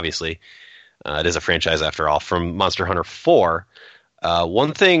 Obviously, it is a franchise after all, from Monster Hunter 4.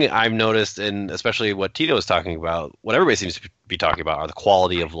 One thing I've noticed, and especially what Tito was talking about, what everybody seems to be talking about, are the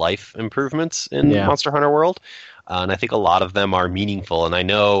quality of life improvements in Monster Hunter World. And I think a lot of them are meaningful. And I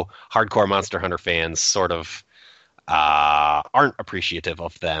know hardcore Monster Hunter fans sort of aren't appreciative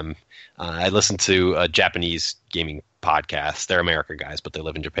of them. I listen to a Japanese gaming podcast. They're American guys, but they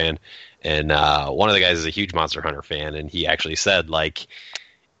live in Japan. And one of the guys is a huge Monster Hunter fan, and he actually said,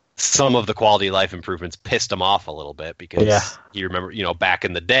 some of the quality of life improvements pissed him off a little bit because he remember, back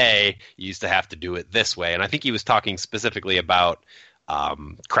in the day, you used to have to do it this way. And I think he was talking specifically about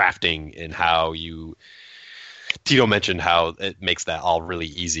crafting and how Tito mentioned how it makes that all really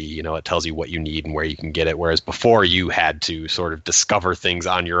easy. It tells you what you need and where you can get it. Whereas before you had to sort of discover things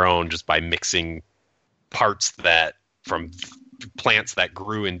on your own just by mixing parts from plants that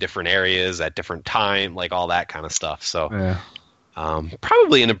grew in different areas at different time, all that kind of stuff. So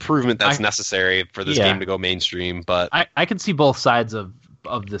probably an improvement that's necessary for this game to go mainstream. But I can see both sides of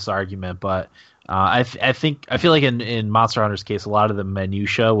this argument, but I feel like in Monster Hunter's case, a lot of the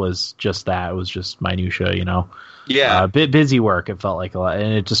minutia was just that. It was just minutia, busy work. It felt like a lot,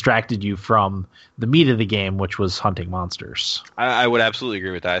 and it distracted you from the meat of the game, which was hunting monsters. I would absolutely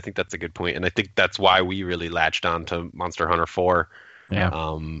agree with that. I think that's a good point, and I think that's why we really latched on to Monster Hunter 4.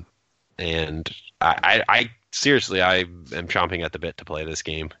 Yeah. And I seriously, I am chomping at the bit to play this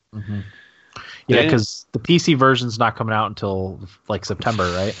game. Mm-hmm. Yeah, because the PC version's not coming out until September,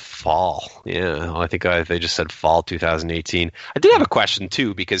 right? Fall. Yeah, I think they just said fall 2018. I did have a question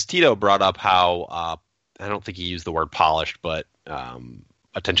too, because Tito brought up how I don't think he used the word polished, but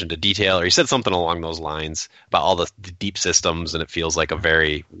attention to detail, or he said something along those lines about all the deep systems, and it feels like a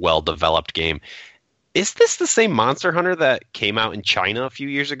very well developed game. Is this the same Monster Hunter that came out in China a few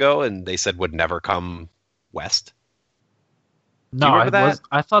years ago, and they said would never come west? No,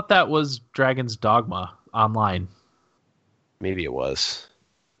 I thought that was Dragon's Dogma Online. Maybe it was.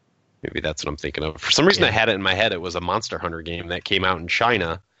 Maybe that's what I'm thinking of. For some reason, I had it in my head. It was a Monster Hunter game that came out in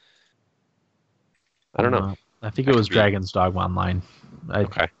China. I don't know. I think it was Dragon's Dogma Online.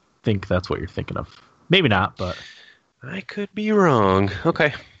 I think that's what you're thinking of. Maybe not, but I could be wrong.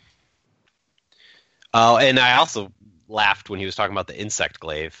 Okay. Oh, and I also laughed when he was talking about the insect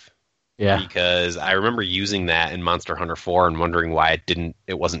glaive. Yeah. Because I remember using that in Monster Hunter 4 and wondering why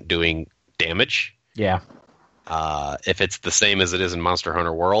it wasn't doing damage. Yeah. If it's the same as it is in Monster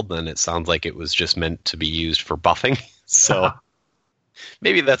Hunter World, then it sounds like it was just meant to be used for buffing. So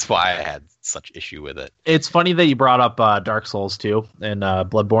maybe that's why I had such issue with it. It's funny that you brought up Dark Souls 2 and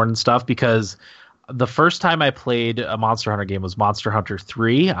Bloodborne and stuff, because the first time I played a Monster Hunter game was Monster Hunter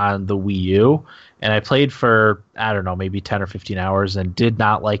 3 on the Wii U, and I played for, I don't know, maybe 10 or 15 hours and did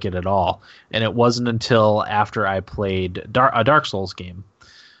not like it at all. And it wasn't until after I played a Dark Souls game,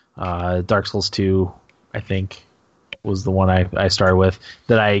 Dark Souls 2, I think, was the one I started with,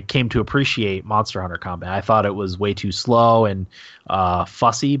 that I came to appreciate Monster Hunter combat. I thought it was way too slow and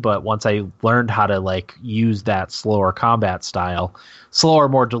fussy, but once I learned how to like use that slower,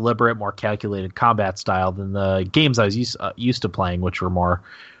 more deliberate, more calculated combat style than the games I was used to playing, which were more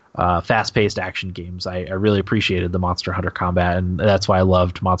fast-paced action games, I really appreciated the Monster Hunter combat, and that's why I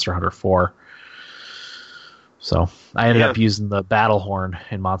loved Monster Hunter 4. So I ended up using the Battle Horn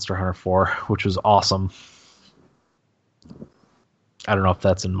in Monster Hunter 4, which was awesome. I don't know if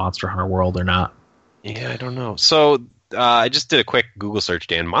that's in Monster Hunter World or not. Yeah, I don't know. So I just did a quick Google search,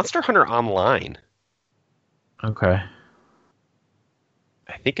 Dan. Monster Hunter Online. Okay.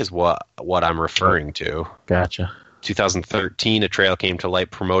 I think is what I'm referring to. Gotcha. 2013, a trail came to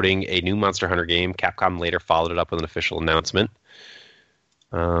light promoting a new Monster Hunter game. Capcom later followed it up with an official announcement.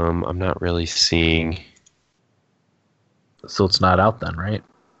 I'm not really seeing... So it's not out then, right?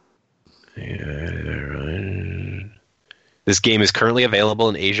 Yeah, this game is currently available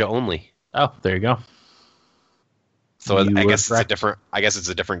in Asia only. Oh, there you go. So I guess it's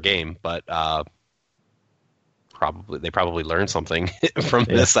a different game, but they probably learned something from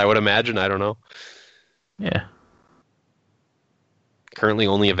this, I would imagine. I don't know. Yeah. Currently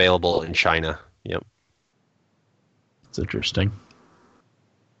only available in China. Yep. That's interesting.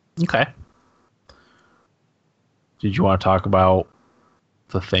 Okay. Did you want to talk about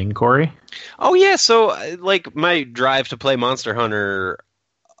the thing, Corey? Oh, yeah. So, like, my drive to play Monster Hunter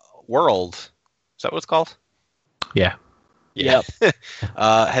World, is that what it's called? Yeah. Yep.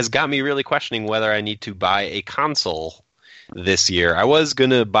 Has got me really questioning whether I need to buy a console this year. I was going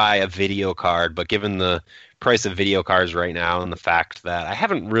to buy a video card, but given the price of video cards right now and the fact that I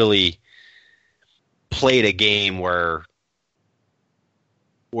haven't really played a game where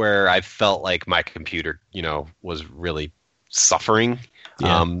I felt like my computer, was really suffering.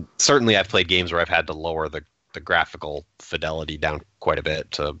 Yeah. Certainly I've played games where I've had to lower the graphical fidelity down quite a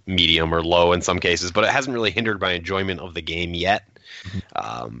bit to medium or low in some cases, but it hasn't really hindered my enjoyment of the game yet.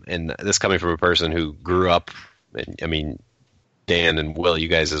 Mm-hmm. And this coming from a person who grew up, I mean, Dan and Will, you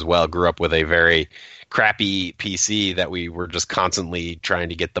guys as well, grew up with a very crappy PC that we were just constantly trying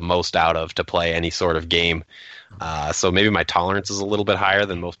to get the most out of to play any sort of game. So maybe my tolerance is a little bit higher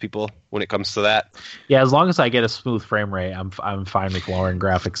than most people when it comes to that. Yeah, as long as I get a smooth frame rate, I'm fine with lowering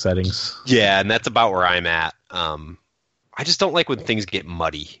graphic settings. Yeah, and that's about where I'm at. I just don't like when things get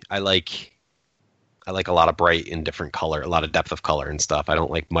muddy. I like a lot of bright and different color, a lot of depth of color and stuff. I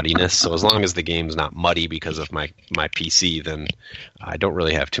don't like muddiness. So as long as the game's not muddy because of my PC, then I don't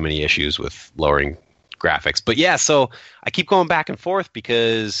really have too many issues with lowering graphics. But yeah, so I keep going back and forth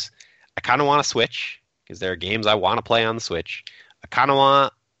because I kind of want to switch because there are games I want to play on the Switch. I kind of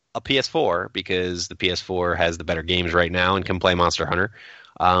want a PS4 because the PS4 has the better games right now and can play Monster Hunter.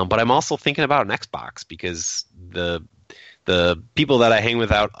 But I'm also thinking about an Xbox because the people that I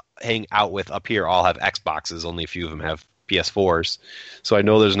hang out with up here all have Xboxes. Only a few of them have PS4s. So I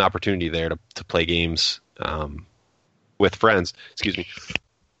know there's an opportunity there to play games with friends. Excuse me.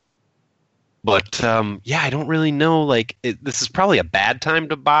 But I don't really know. This is probably a bad time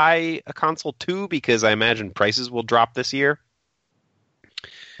to buy a console too because I imagine prices will drop this year.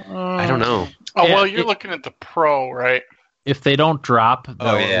 I don't know. Oh, well, you're looking at the Pro, right? If they don't drop, they'll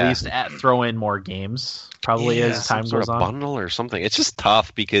at least throw in more games, probably as time goes on. Bundle or something. It's just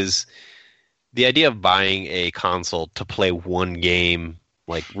tough because the idea of buying a console to play one game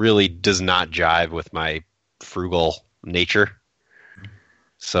really does not jive with my frugal nature.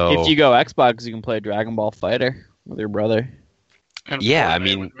 So if you go Xbox, you can play Dragon Ball Fighter with your brother. And yeah, Fortnite I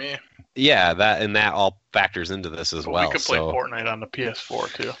mean, with me. Yeah, that all factors into this as well. We could play Fortnite on the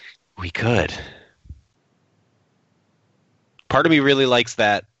PS4 too. We could. Part of me really likes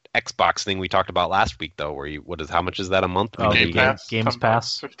that Xbox thing we talked about last week, though. Where how much is that a month? Game Pass. Games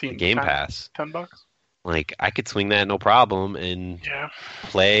Pass. 15. Game Pass. $10. I could swing that no problem and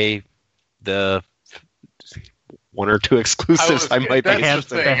play the one or two exclusives I might be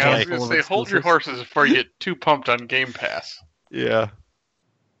interested in. I was going to say, hold your horses before you get too pumped on Game Pass. Yeah.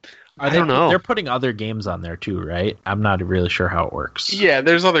 I don't know. They're putting other games on there too, right? I'm not really sure how it works. Yeah,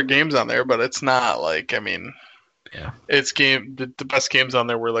 there's other games on there, but it's not like, I mean, Yeah. it's the best games on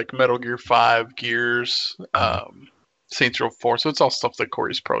there were like Metal Gear 5, Gears, Saints Row 4. So it's all stuff that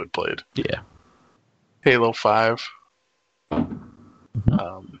Corey's probably played. Yeah. Halo 5.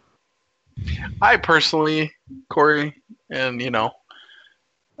 I personally, Corey, and in a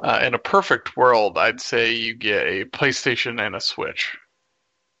perfect world, I'd say you get a PlayStation and a Switch,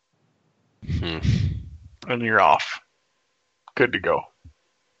 and you're off, good to go.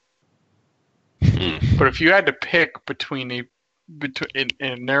 But if you had to pick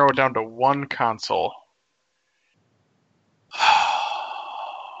and narrow it down to one console,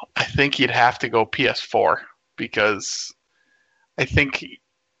 I think you'd have to go PS4, because I think,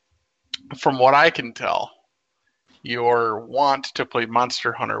 from what I can tell, your want to play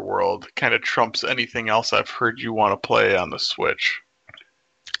Monster Hunter World kind of trumps anything else I've heard you want to play on the Switch.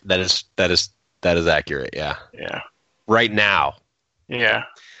 That is accurate. Yeah. Yeah. Right now. Yeah.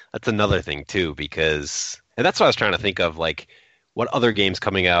 That's another thing too, because, and that's what I was trying to think of, like, what other games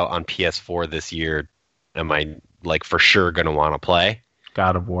coming out on PS4 this year am I like for sure going to want to play?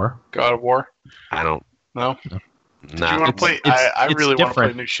 God of War. God of War? I don't. No. Nah, Do you want to play? I really want to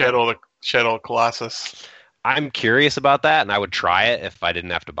play new Shadow of the Colossus. I'm curious about that, and I would try it if I didn't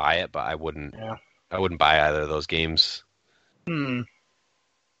have to buy it, but I wouldn't. Yeah. I wouldn't buy either of those games. I mean,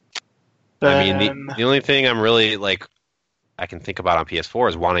 the only thing I'm really like I can think about on PS4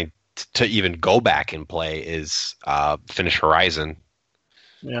 is wanting to even go back and play is finish Horizon.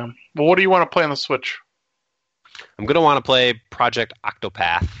 Yeah. Well, what do you want to play on the Switch? I'm going to want to play Project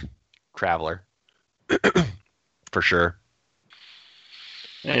Octopath Traveler. For sure.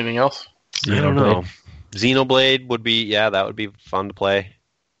 Anything else? I don't know. Xenoblade would be, that would be fun to play.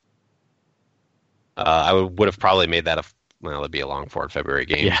 I would have probably made that it'd be a long forward February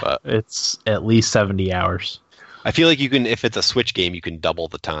game, but it's at least 70 hours. I feel like you can, if it's a Switch game, you can double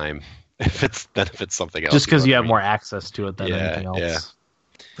the time. If it's something else, just because you have more access to it than anything else.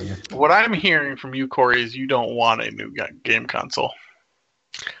 Yeah. What I'm hearing from you, Corey, is you don't want a new game console.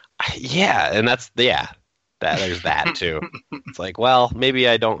 Yeah, and there's that too. It's like, well, maybe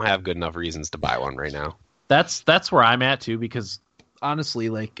I don't have good enough reasons to buy one right now. That's where I'm at too, because honestly,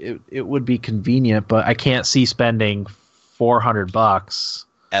 like it would be convenient, but I can't see spending $400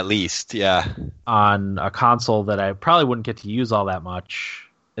 at least, on a console that I probably wouldn't get to use all that much.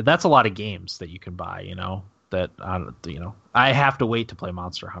 That's a lot of games that you can buy, I have to wait to play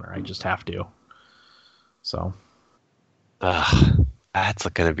Monster Hunter. I just have to. So, that's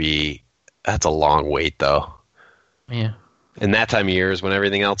a long wait though. Yeah. And that time of year is when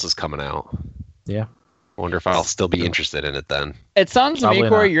everything else is coming out. Yeah. I wonder if I'll still be interested in it then. It sounds to me,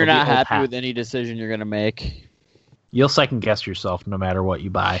 Corey, you're not happy hat. with any decision you're going to make. You'll second guess yourself no matter what you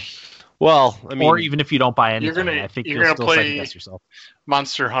buy. Well, I mean, or even if you don't buy anything, I think you'll still second guess yourself.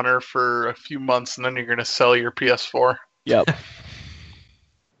 Monster Hunter for a few months, and then you're going to sell your PS4. Yep.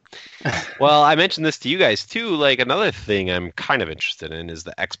 Well, I mentioned this to you guys too. Like, another thing I'm kind of interested in is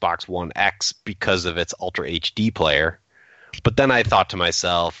the Xbox One X because of its Ultra HD player. But then I thought to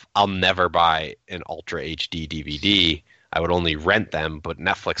myself, I'll never buy an Ultra HD DVD. I would only rent them, but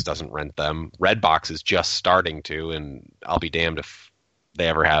Netflix doesn't rent them. Redbox is just starting to, and I'll be damned if they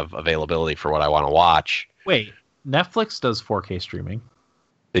ever have availability for what I want to watch. Wait, Netflix does 4K streaming?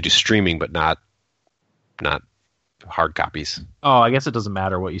 They do streaming, but not hard copies. Oh, I guess it doesn't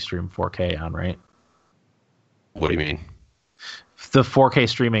matter what you stream 4K on, right? What do you mean? The 4K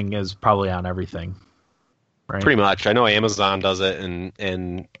streaming is probably on everything, right? Pretty much. I know Amazon does it,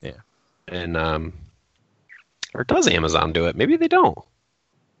 and or does Amazon do it? Maybe they don't.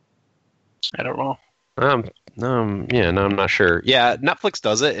 I don't know. I'm not sure. Yeah, Netflix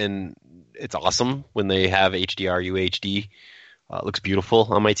does it, and it's awesome when they have HDR UHD. It looks beautiful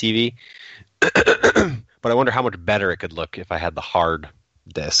on my TV. But I wonder how much better it could look if I had the hard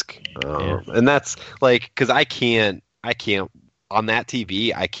disc. And that's like, because I can't on that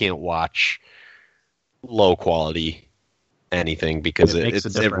TV. I can't watch low quality anything because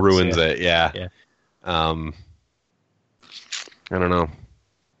it ruins it. Yeah. I don't know,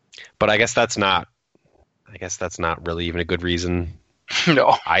 but I guess that's not really even a good reason.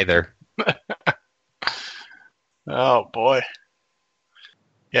 No, either. Oh boy.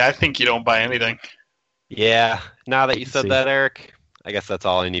 Yeah, I think you don't buy anything. Yeah, now that you said that, Eric, I guess that's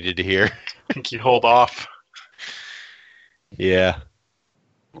all I needed to hear. I think you hold off. Yeah.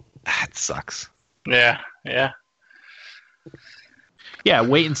 That sucks. Yeah. Yeah,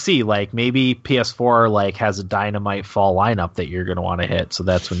 wait and see. Like, maybe PS4 has a dynamite fall lineup that you're going to want to hit, so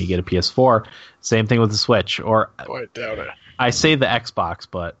that's when you get a PS4. Same thing with the Switch. Or I doubt it. I say the Xbox,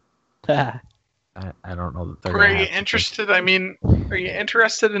 but I don't know that they're. Are you interested? I mean, are you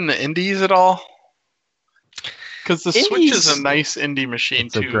interested in the indies at all? Because the Switch is a nice indie machine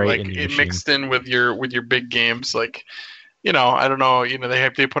It's a too. great Like indie it machine. mixed in with your big games. Like, I don't know.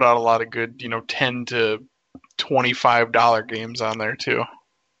 They put out a lot of good, $10 to $25 games on there too.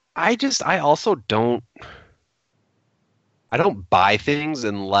 I also don't buy things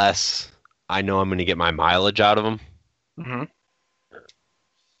unless I know I'm going to get my mileage out of them. Mm-hmm.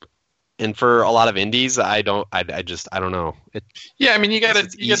 And for a lot of indies, I don't know. Yeah, I mean, you gotta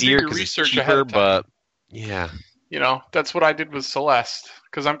It's do easier your 'cause it's research cheaper, ahead of time. but yeah. That's what I did with Celeste,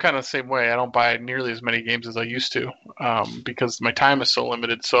 because I'm kind of the same way. I don't buy nearly as many games as I used to, because my time is so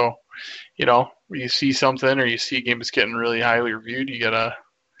limited. So, you see something or you see a game that's getting really highly reviewed, you gotta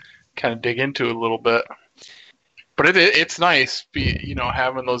kind of dig into it a little bit. But it's nice,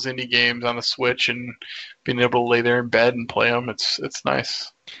 having those indie games on the Switch and being able to lay there in bed and play them. It's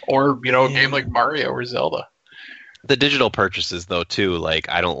nice. Or a game like Mario or Zelda. The digital purchases, though, too. Like,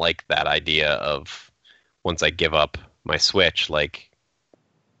 I don't like that idea of once I give up my Switch, like,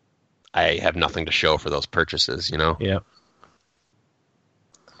 I have nothing to show for those purchases. Yep.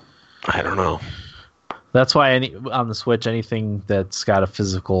 I don't know. That's why on the Switch, anything that's got a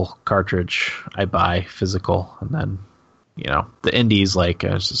physical cartridge, I buy physical, and then the indies, like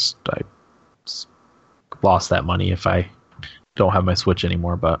I just lost that money if I don't have my Switch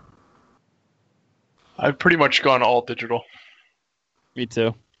anymore. But I've pretty much gone all digital. Me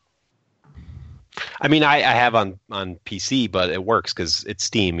too. I mean, I have on PC, but it works because it's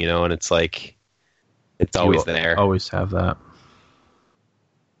Steam, and it's like it's always there. Always have that.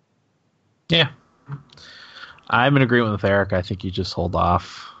 Yeah. I'm in agreement with Eric. I think you just hold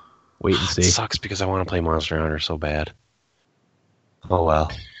off, wait and see. It sucks because I want to play Monster Hunter so bad. Oh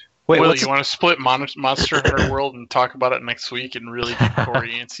well. Wait, Will, you want to split Monster Hunter World and talk about it next week and really get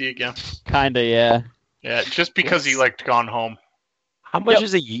Corey antsy again? Kinda, yeah. Yeah, just because he liked Gone Home. How much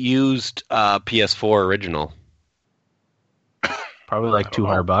is a used PS4 original? Probably like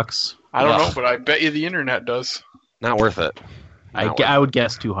 $200. I don't know, but I bet you the internet does. Not worth it. I would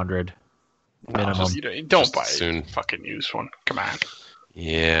guess 200 minimum. Don't buy soon. a fucking used one. Come on.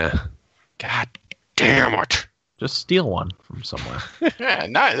 Yeah. God damn it. Just steal one from somewhere.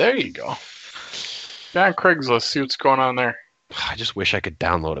 Yeah, there you go. Down Craigslist, see what's going on there. I just wish I could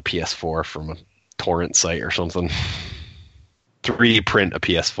download a PS4 from a torrent site or something. 3D print a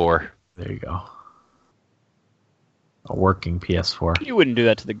PS4. There you go. A working PS4. You wouldn't do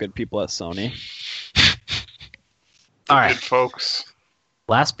that to the good people at Sony. All right, Good folks.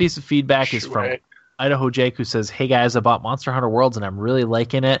 last piece of feedback is from Idaho Jake, who says, "Hey guys, I bought Monster Hunter Worlds and I'm really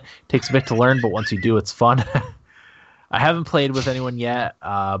liking it. Takes a bit to learn, but once you do, it's fun." I haven't played with anyone yet,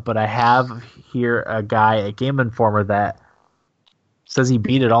 but I have here a guy at Game Informer that says he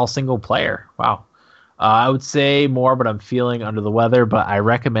beat it all single player. Wow. I would say more, but I'm feeling under the weather, but I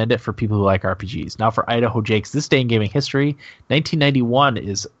recommend it for people who like RPGs. Now for Idaho Jake's This Day in Gaming History, 1991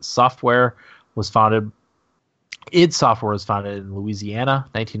 id Software was founded in Louisiana.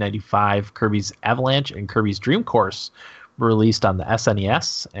 1995, Kirby's Avalanche and Kirby's Dream Course were released on the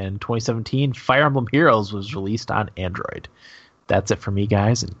SNES, and 2017, Fire Emblem Heroes was released on Android. That's it for me,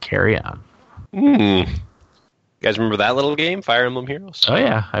 guys, and carry on. You guys remember that little game, Fire Emblem Heroes? Oh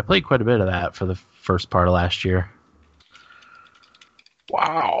yeah, I played quite a bit of that for the first part of last year.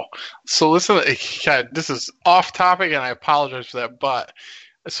 Wow. So listen, God, this is off topic, and I apologize for that. But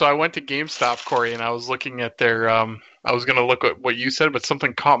so I went to GameStop, Corey, and I was looking at their. I was going to look at what you said, but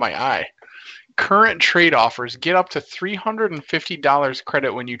something caught my eye. Current trade offers get up to $350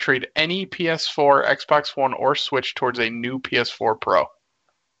 credit when you trade any PS4, Xbox One, or Switch towards a new PS4 Pro.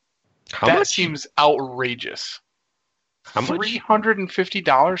 How that much? seems outrageous. How much?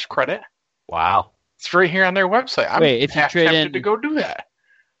 $350 credit? Wow. It's right here on their website. I'm Wait, if you half trade tempted in- to go do that.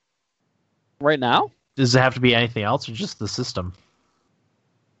 Right now? Does it have to be anything else or just the system?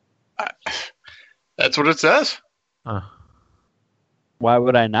 That's what it says. Why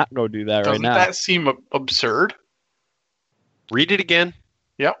would I not go do that right Doesn't now? that seem absurd? Read it again.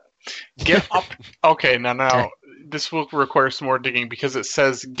 Yep. Get up. Okay, now this will require some more digging because it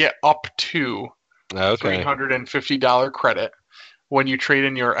says get up to Okay. $350 credit when you trade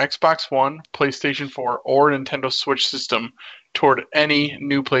in your Xbox One, PlayStation 4, or Nintendo Switch system toward any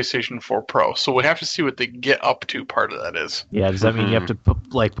new PlayStation 4 Pro. So we have to see what the get up to part of that is. Yeah, does that mean you have to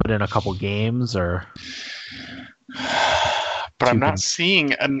put in a couple games or? But I'm not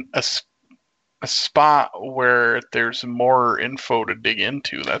seeing a spot where there's more info to dig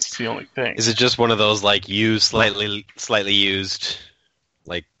into. That's the only thing. Is it just one of those like used, slightly used,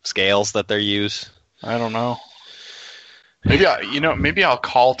 like scales that they're used? I don't know. Maybe I'll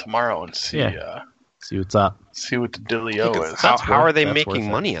call tomorrow and see. Yeah. See what's up. See what the dealio is. How are they That's making worth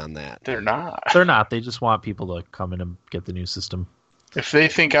it. money on that? They're not. They're not. They just want people to come in and get the new system. If they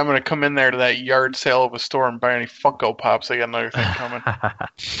think I'm going to come in there to that yard sale of a store and buy any Funko Pops, they got another thing coming. I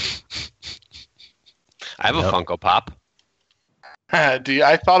have a Funko Pop. Dude,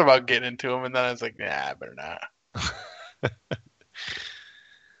 I thought about getting into them, and then I was like, nah, I better not.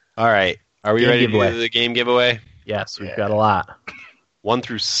 All right. Are we Game ready giveaway. to do the game giveaway? Yes, we've got a lot. 1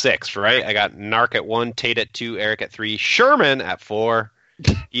 through 6, right? I got Narc at 1, Tate at 2, Eric at 3, Sherman at 4,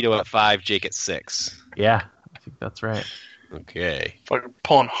 Ito at 5, Jake at 6. Yeah, I think that's right. Okay. Fucking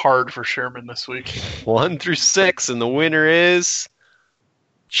pulling hard for Sherman this week. 1 through 6, and the winner is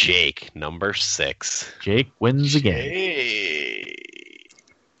Jake, number 6. Jake wins again. Hey.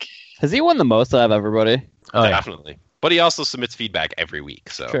 Has he won the most out of everybody? Oh, yeah. Definitely. But he also submits feedback every week.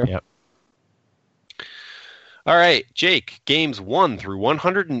 So. Sure. Yep. All right, Jake, games 1 through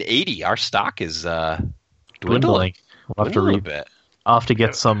 180. Our stock is Dwindling. We'll have to a bit. I'll have to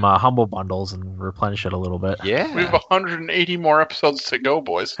get some humble bundles and replenish it a little bit. Yeah. We have 180 more episodes to go,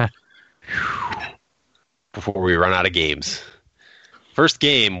 boys. Before we run out of games. First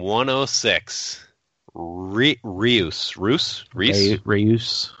game, 106. Reus.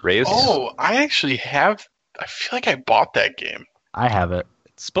 Oh, I actually have. I feel like I bought that game. I have it.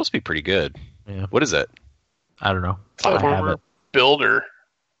 It's supposed to be pretty good. Yeah. What is it? I don't know. It's a I have horror it. builder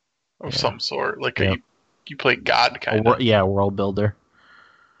of Yeah. some sort. Like Yep. you play God kind of. Yeah, world builder.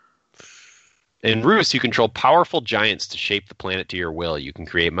 In Rus, you control powerful giants to shape the planet to your will. You can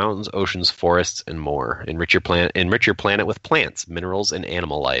create mountains, oceans, forests, and more. Enrich your planet with plants, minerals, and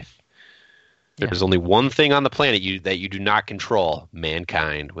animal life. There's only one thing on the planet that you do not control: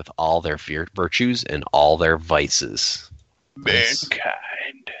 mankind, with all their virtues and all their vices.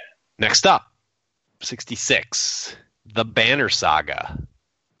 Mankind. Next up, 66, The Banner Saga.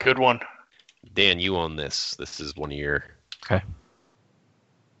 Good one. Dan, you own this. This is one of your... Okay.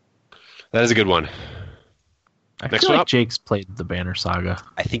 That is a good one. I Next feel one like up. Jake's played the Banner Saga.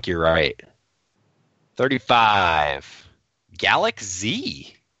 I think you're right. 35, Galax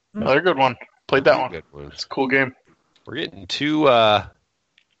Z. Another good one. Played that one. Good one. It's a cool game. We're getting two in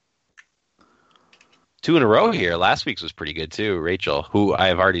a row here. Last week's was pretty good too. Rachel, who I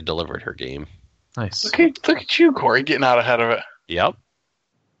have already delivered her game. Nice. Look at you, Corey, getting out ahead of it. Yep.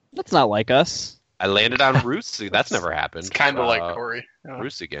 That's not like us. I landed on Roost. That's never happened. It's kind of like Corey. Yeah.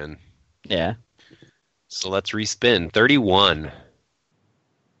 Roost again. Yeah. So let's respin. 31.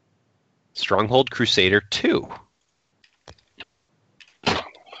 Stronghold Crusader 2.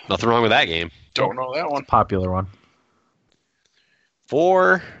 Nothing wrong with that game. Don't know that one. Popular one.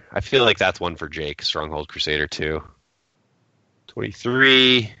 4. I feel like that's one for Jake. Stronghold Crusader 2.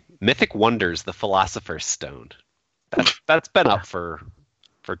 23. Mythic Wonders, the Philosopher's Stone. That's been up for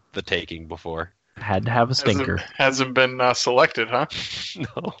the taking before. Had to have a stinker. Hasn't been selected, huh?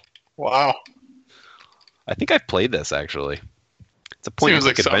 No. Wow. I think I've played this, actually. It's a Seems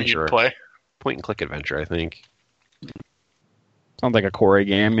point-and-click like something adventure. you'd play. Point-and-click adventure, I think. Sounds like a Corey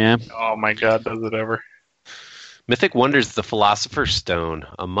game, yeah. Oh my god, does it ever? Mythic Wonders, the Philosopher's Stone,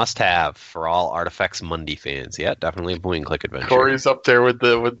 a must-have for all Artifacts Mundi fans. Yeah, definitely a point-and-click adventure. Corey's up there with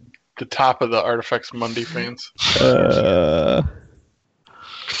the top of the Artifacts Mundi fans.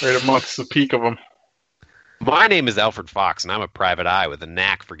 Right amongst the peak of them. My name is Alfred Fox, and I'm a private eye with a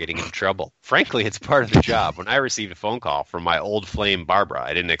knack for getting into trouble. Frankly, it's part of the job. When I received a phone call from my old flame, Barbara,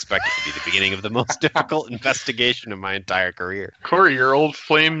 I didn't expect it to be the beginning of the most difficult investigation of my entire career. Corey, your old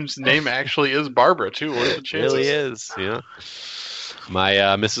flame's name actually is Barbara, too. What are the It chances? really is, yeah. My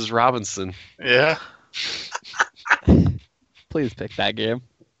Mrs. Robinson. Yeah. Please pick that game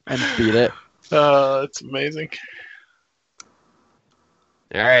and beat it. It's amazing.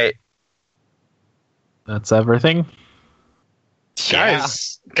 All right. That's everything.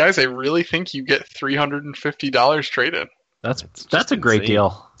 Guys, I really think you get $350 trade-in. That's just a great insane.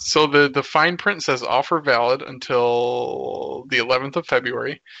 deal. So the fine print says offer valid until the 11th of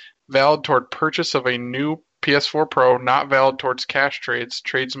February. Valid toward purchase of a new PS4 Pro, not valid towards cash trades.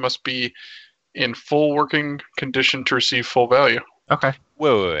 Trades must be in full working condition to receive full value. Okay.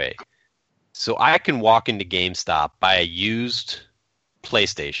 Wait. So I can walk into GameStop, buy a used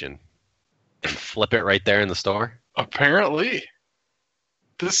PlayStation, and flip it right there in the store? Apparently.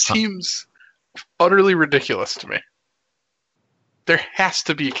 This seems utterly ridiculous to me. There has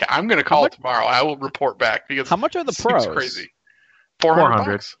to be I'm going to call it tomorrow. I will report back because How much are the it seems pros? crazy. 400 $400.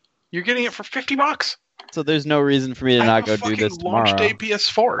 bucks. You're getting it for $50. So there's no reason for me to I not have go a do this fucking launch tomorrow. day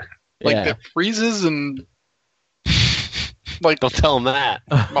PS4. Like Yeah. that freezes and Like, Don't tell him that.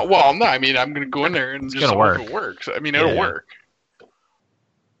 well, no, I mean, I'm going to go in there and It's just gonna hope work. it works. I mean, it'll Yeah. work.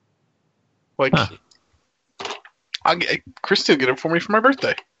 Like, Huh. Christy will get it for me for my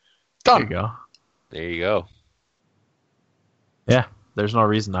birthday. There Done. you go. There you go. Yeah, there's no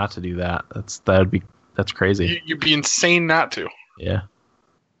reason not to do that. That's crazy. You'd be insane not to. Yeah.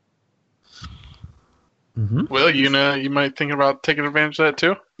 Mm-hmm. Will, you might think about taking advantage of that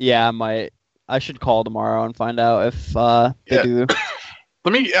too? Yeah, I might. I should call tomorrow and find out if they Yeah. do.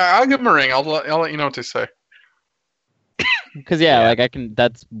 I'll give them a ring. I'll let you know what they say. Because like I can.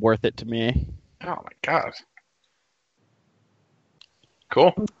 That's worth it to me. Oh my god.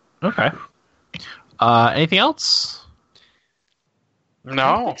 Cool. Okay. Anything else?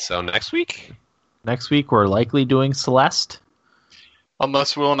 No, So next week? Next week we're likely doing Celeste,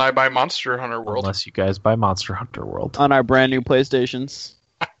 unless Will and I buy Monster Hunter World. unless you guys buy Monster Hunter World. On our brand new PlayStations.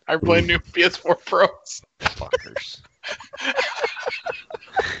 I play new PS4 Pros. Fuckers.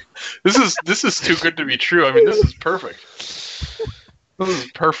 This is too good to be true. I mean, this is perfect. This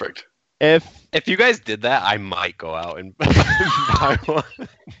is perfect. If you guys did that, I might go out and buy one.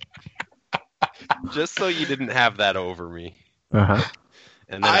 Just so you didn't have that over me. Uh-huh.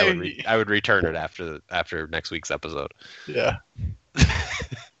 And then I would return it after next week's episode. Yeah.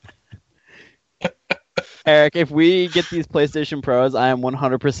 Eric, if we get these PlayStation Pros, I am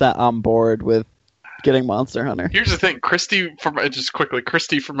 100% on board with getting Monster Hunter. Here's the thing, Christy for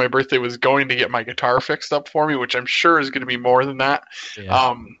my birthday was going to get my guitar fixed up for me, which I'm sure is going to be more than that.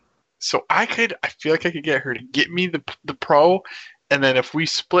 Yeah. So I feel like I could get her to get me the Pro, and then if we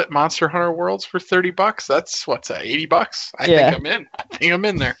split Monster Hunter Worlds for $30, that's what's that, $80? I think I'm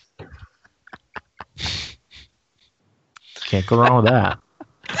in there. Can't go wrong with that.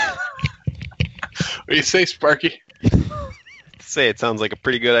 What do you say, Sparky? Say it sounds like a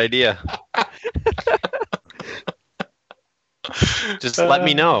pretty good idea. Just let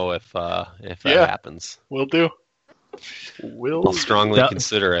me know if that happens. Will do. I'll strongly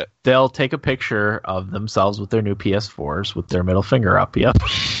consider it. They'll take a picture of themselves with their new PS4s with their middle finger up. Yep,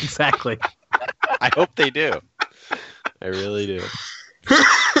 exactly. I hope they do. I really do.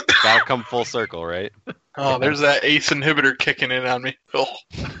 Gotta come full circle, right? Oh, there's that ACE inhibitor kicking in on me. Oh.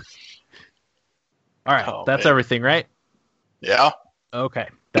 All right, Oh, that's man. everything, right? Yeah. Okay,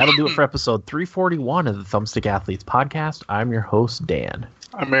 that'll do it for episode 341 of the Thumbstick Athletes podcast. I'm your host, Dan.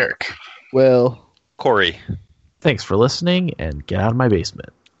 I'm Eric. Well, Corey. Thanks for listening, and get out of my basement.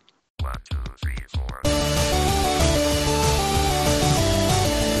 1, 2, 3, 4.